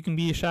 you can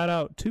be a shout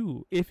out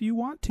too if you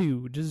want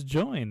to. Just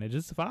join,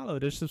 just follow,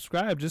 just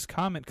subscribe, just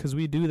comment, because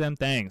we do them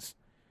things.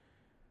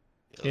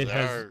 Yes,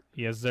 sir.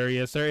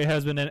 It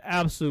has been an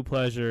absolute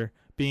pleasure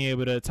being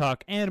able to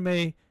talk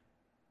anime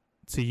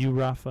to you,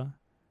 Rafa.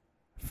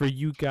 For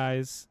you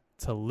guys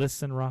to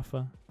listen,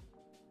 Rafa.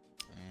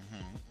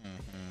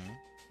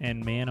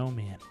 And man, oh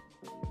man.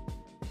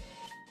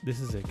 This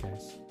is it,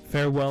 guys.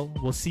 Farewell.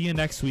 We'll see you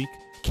next week.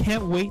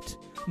 Can't wait.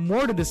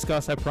 More to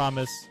discuss, I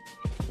promise.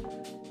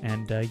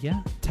 And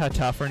yeah,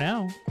 ta-ta for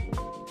now.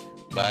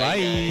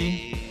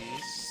 Bye.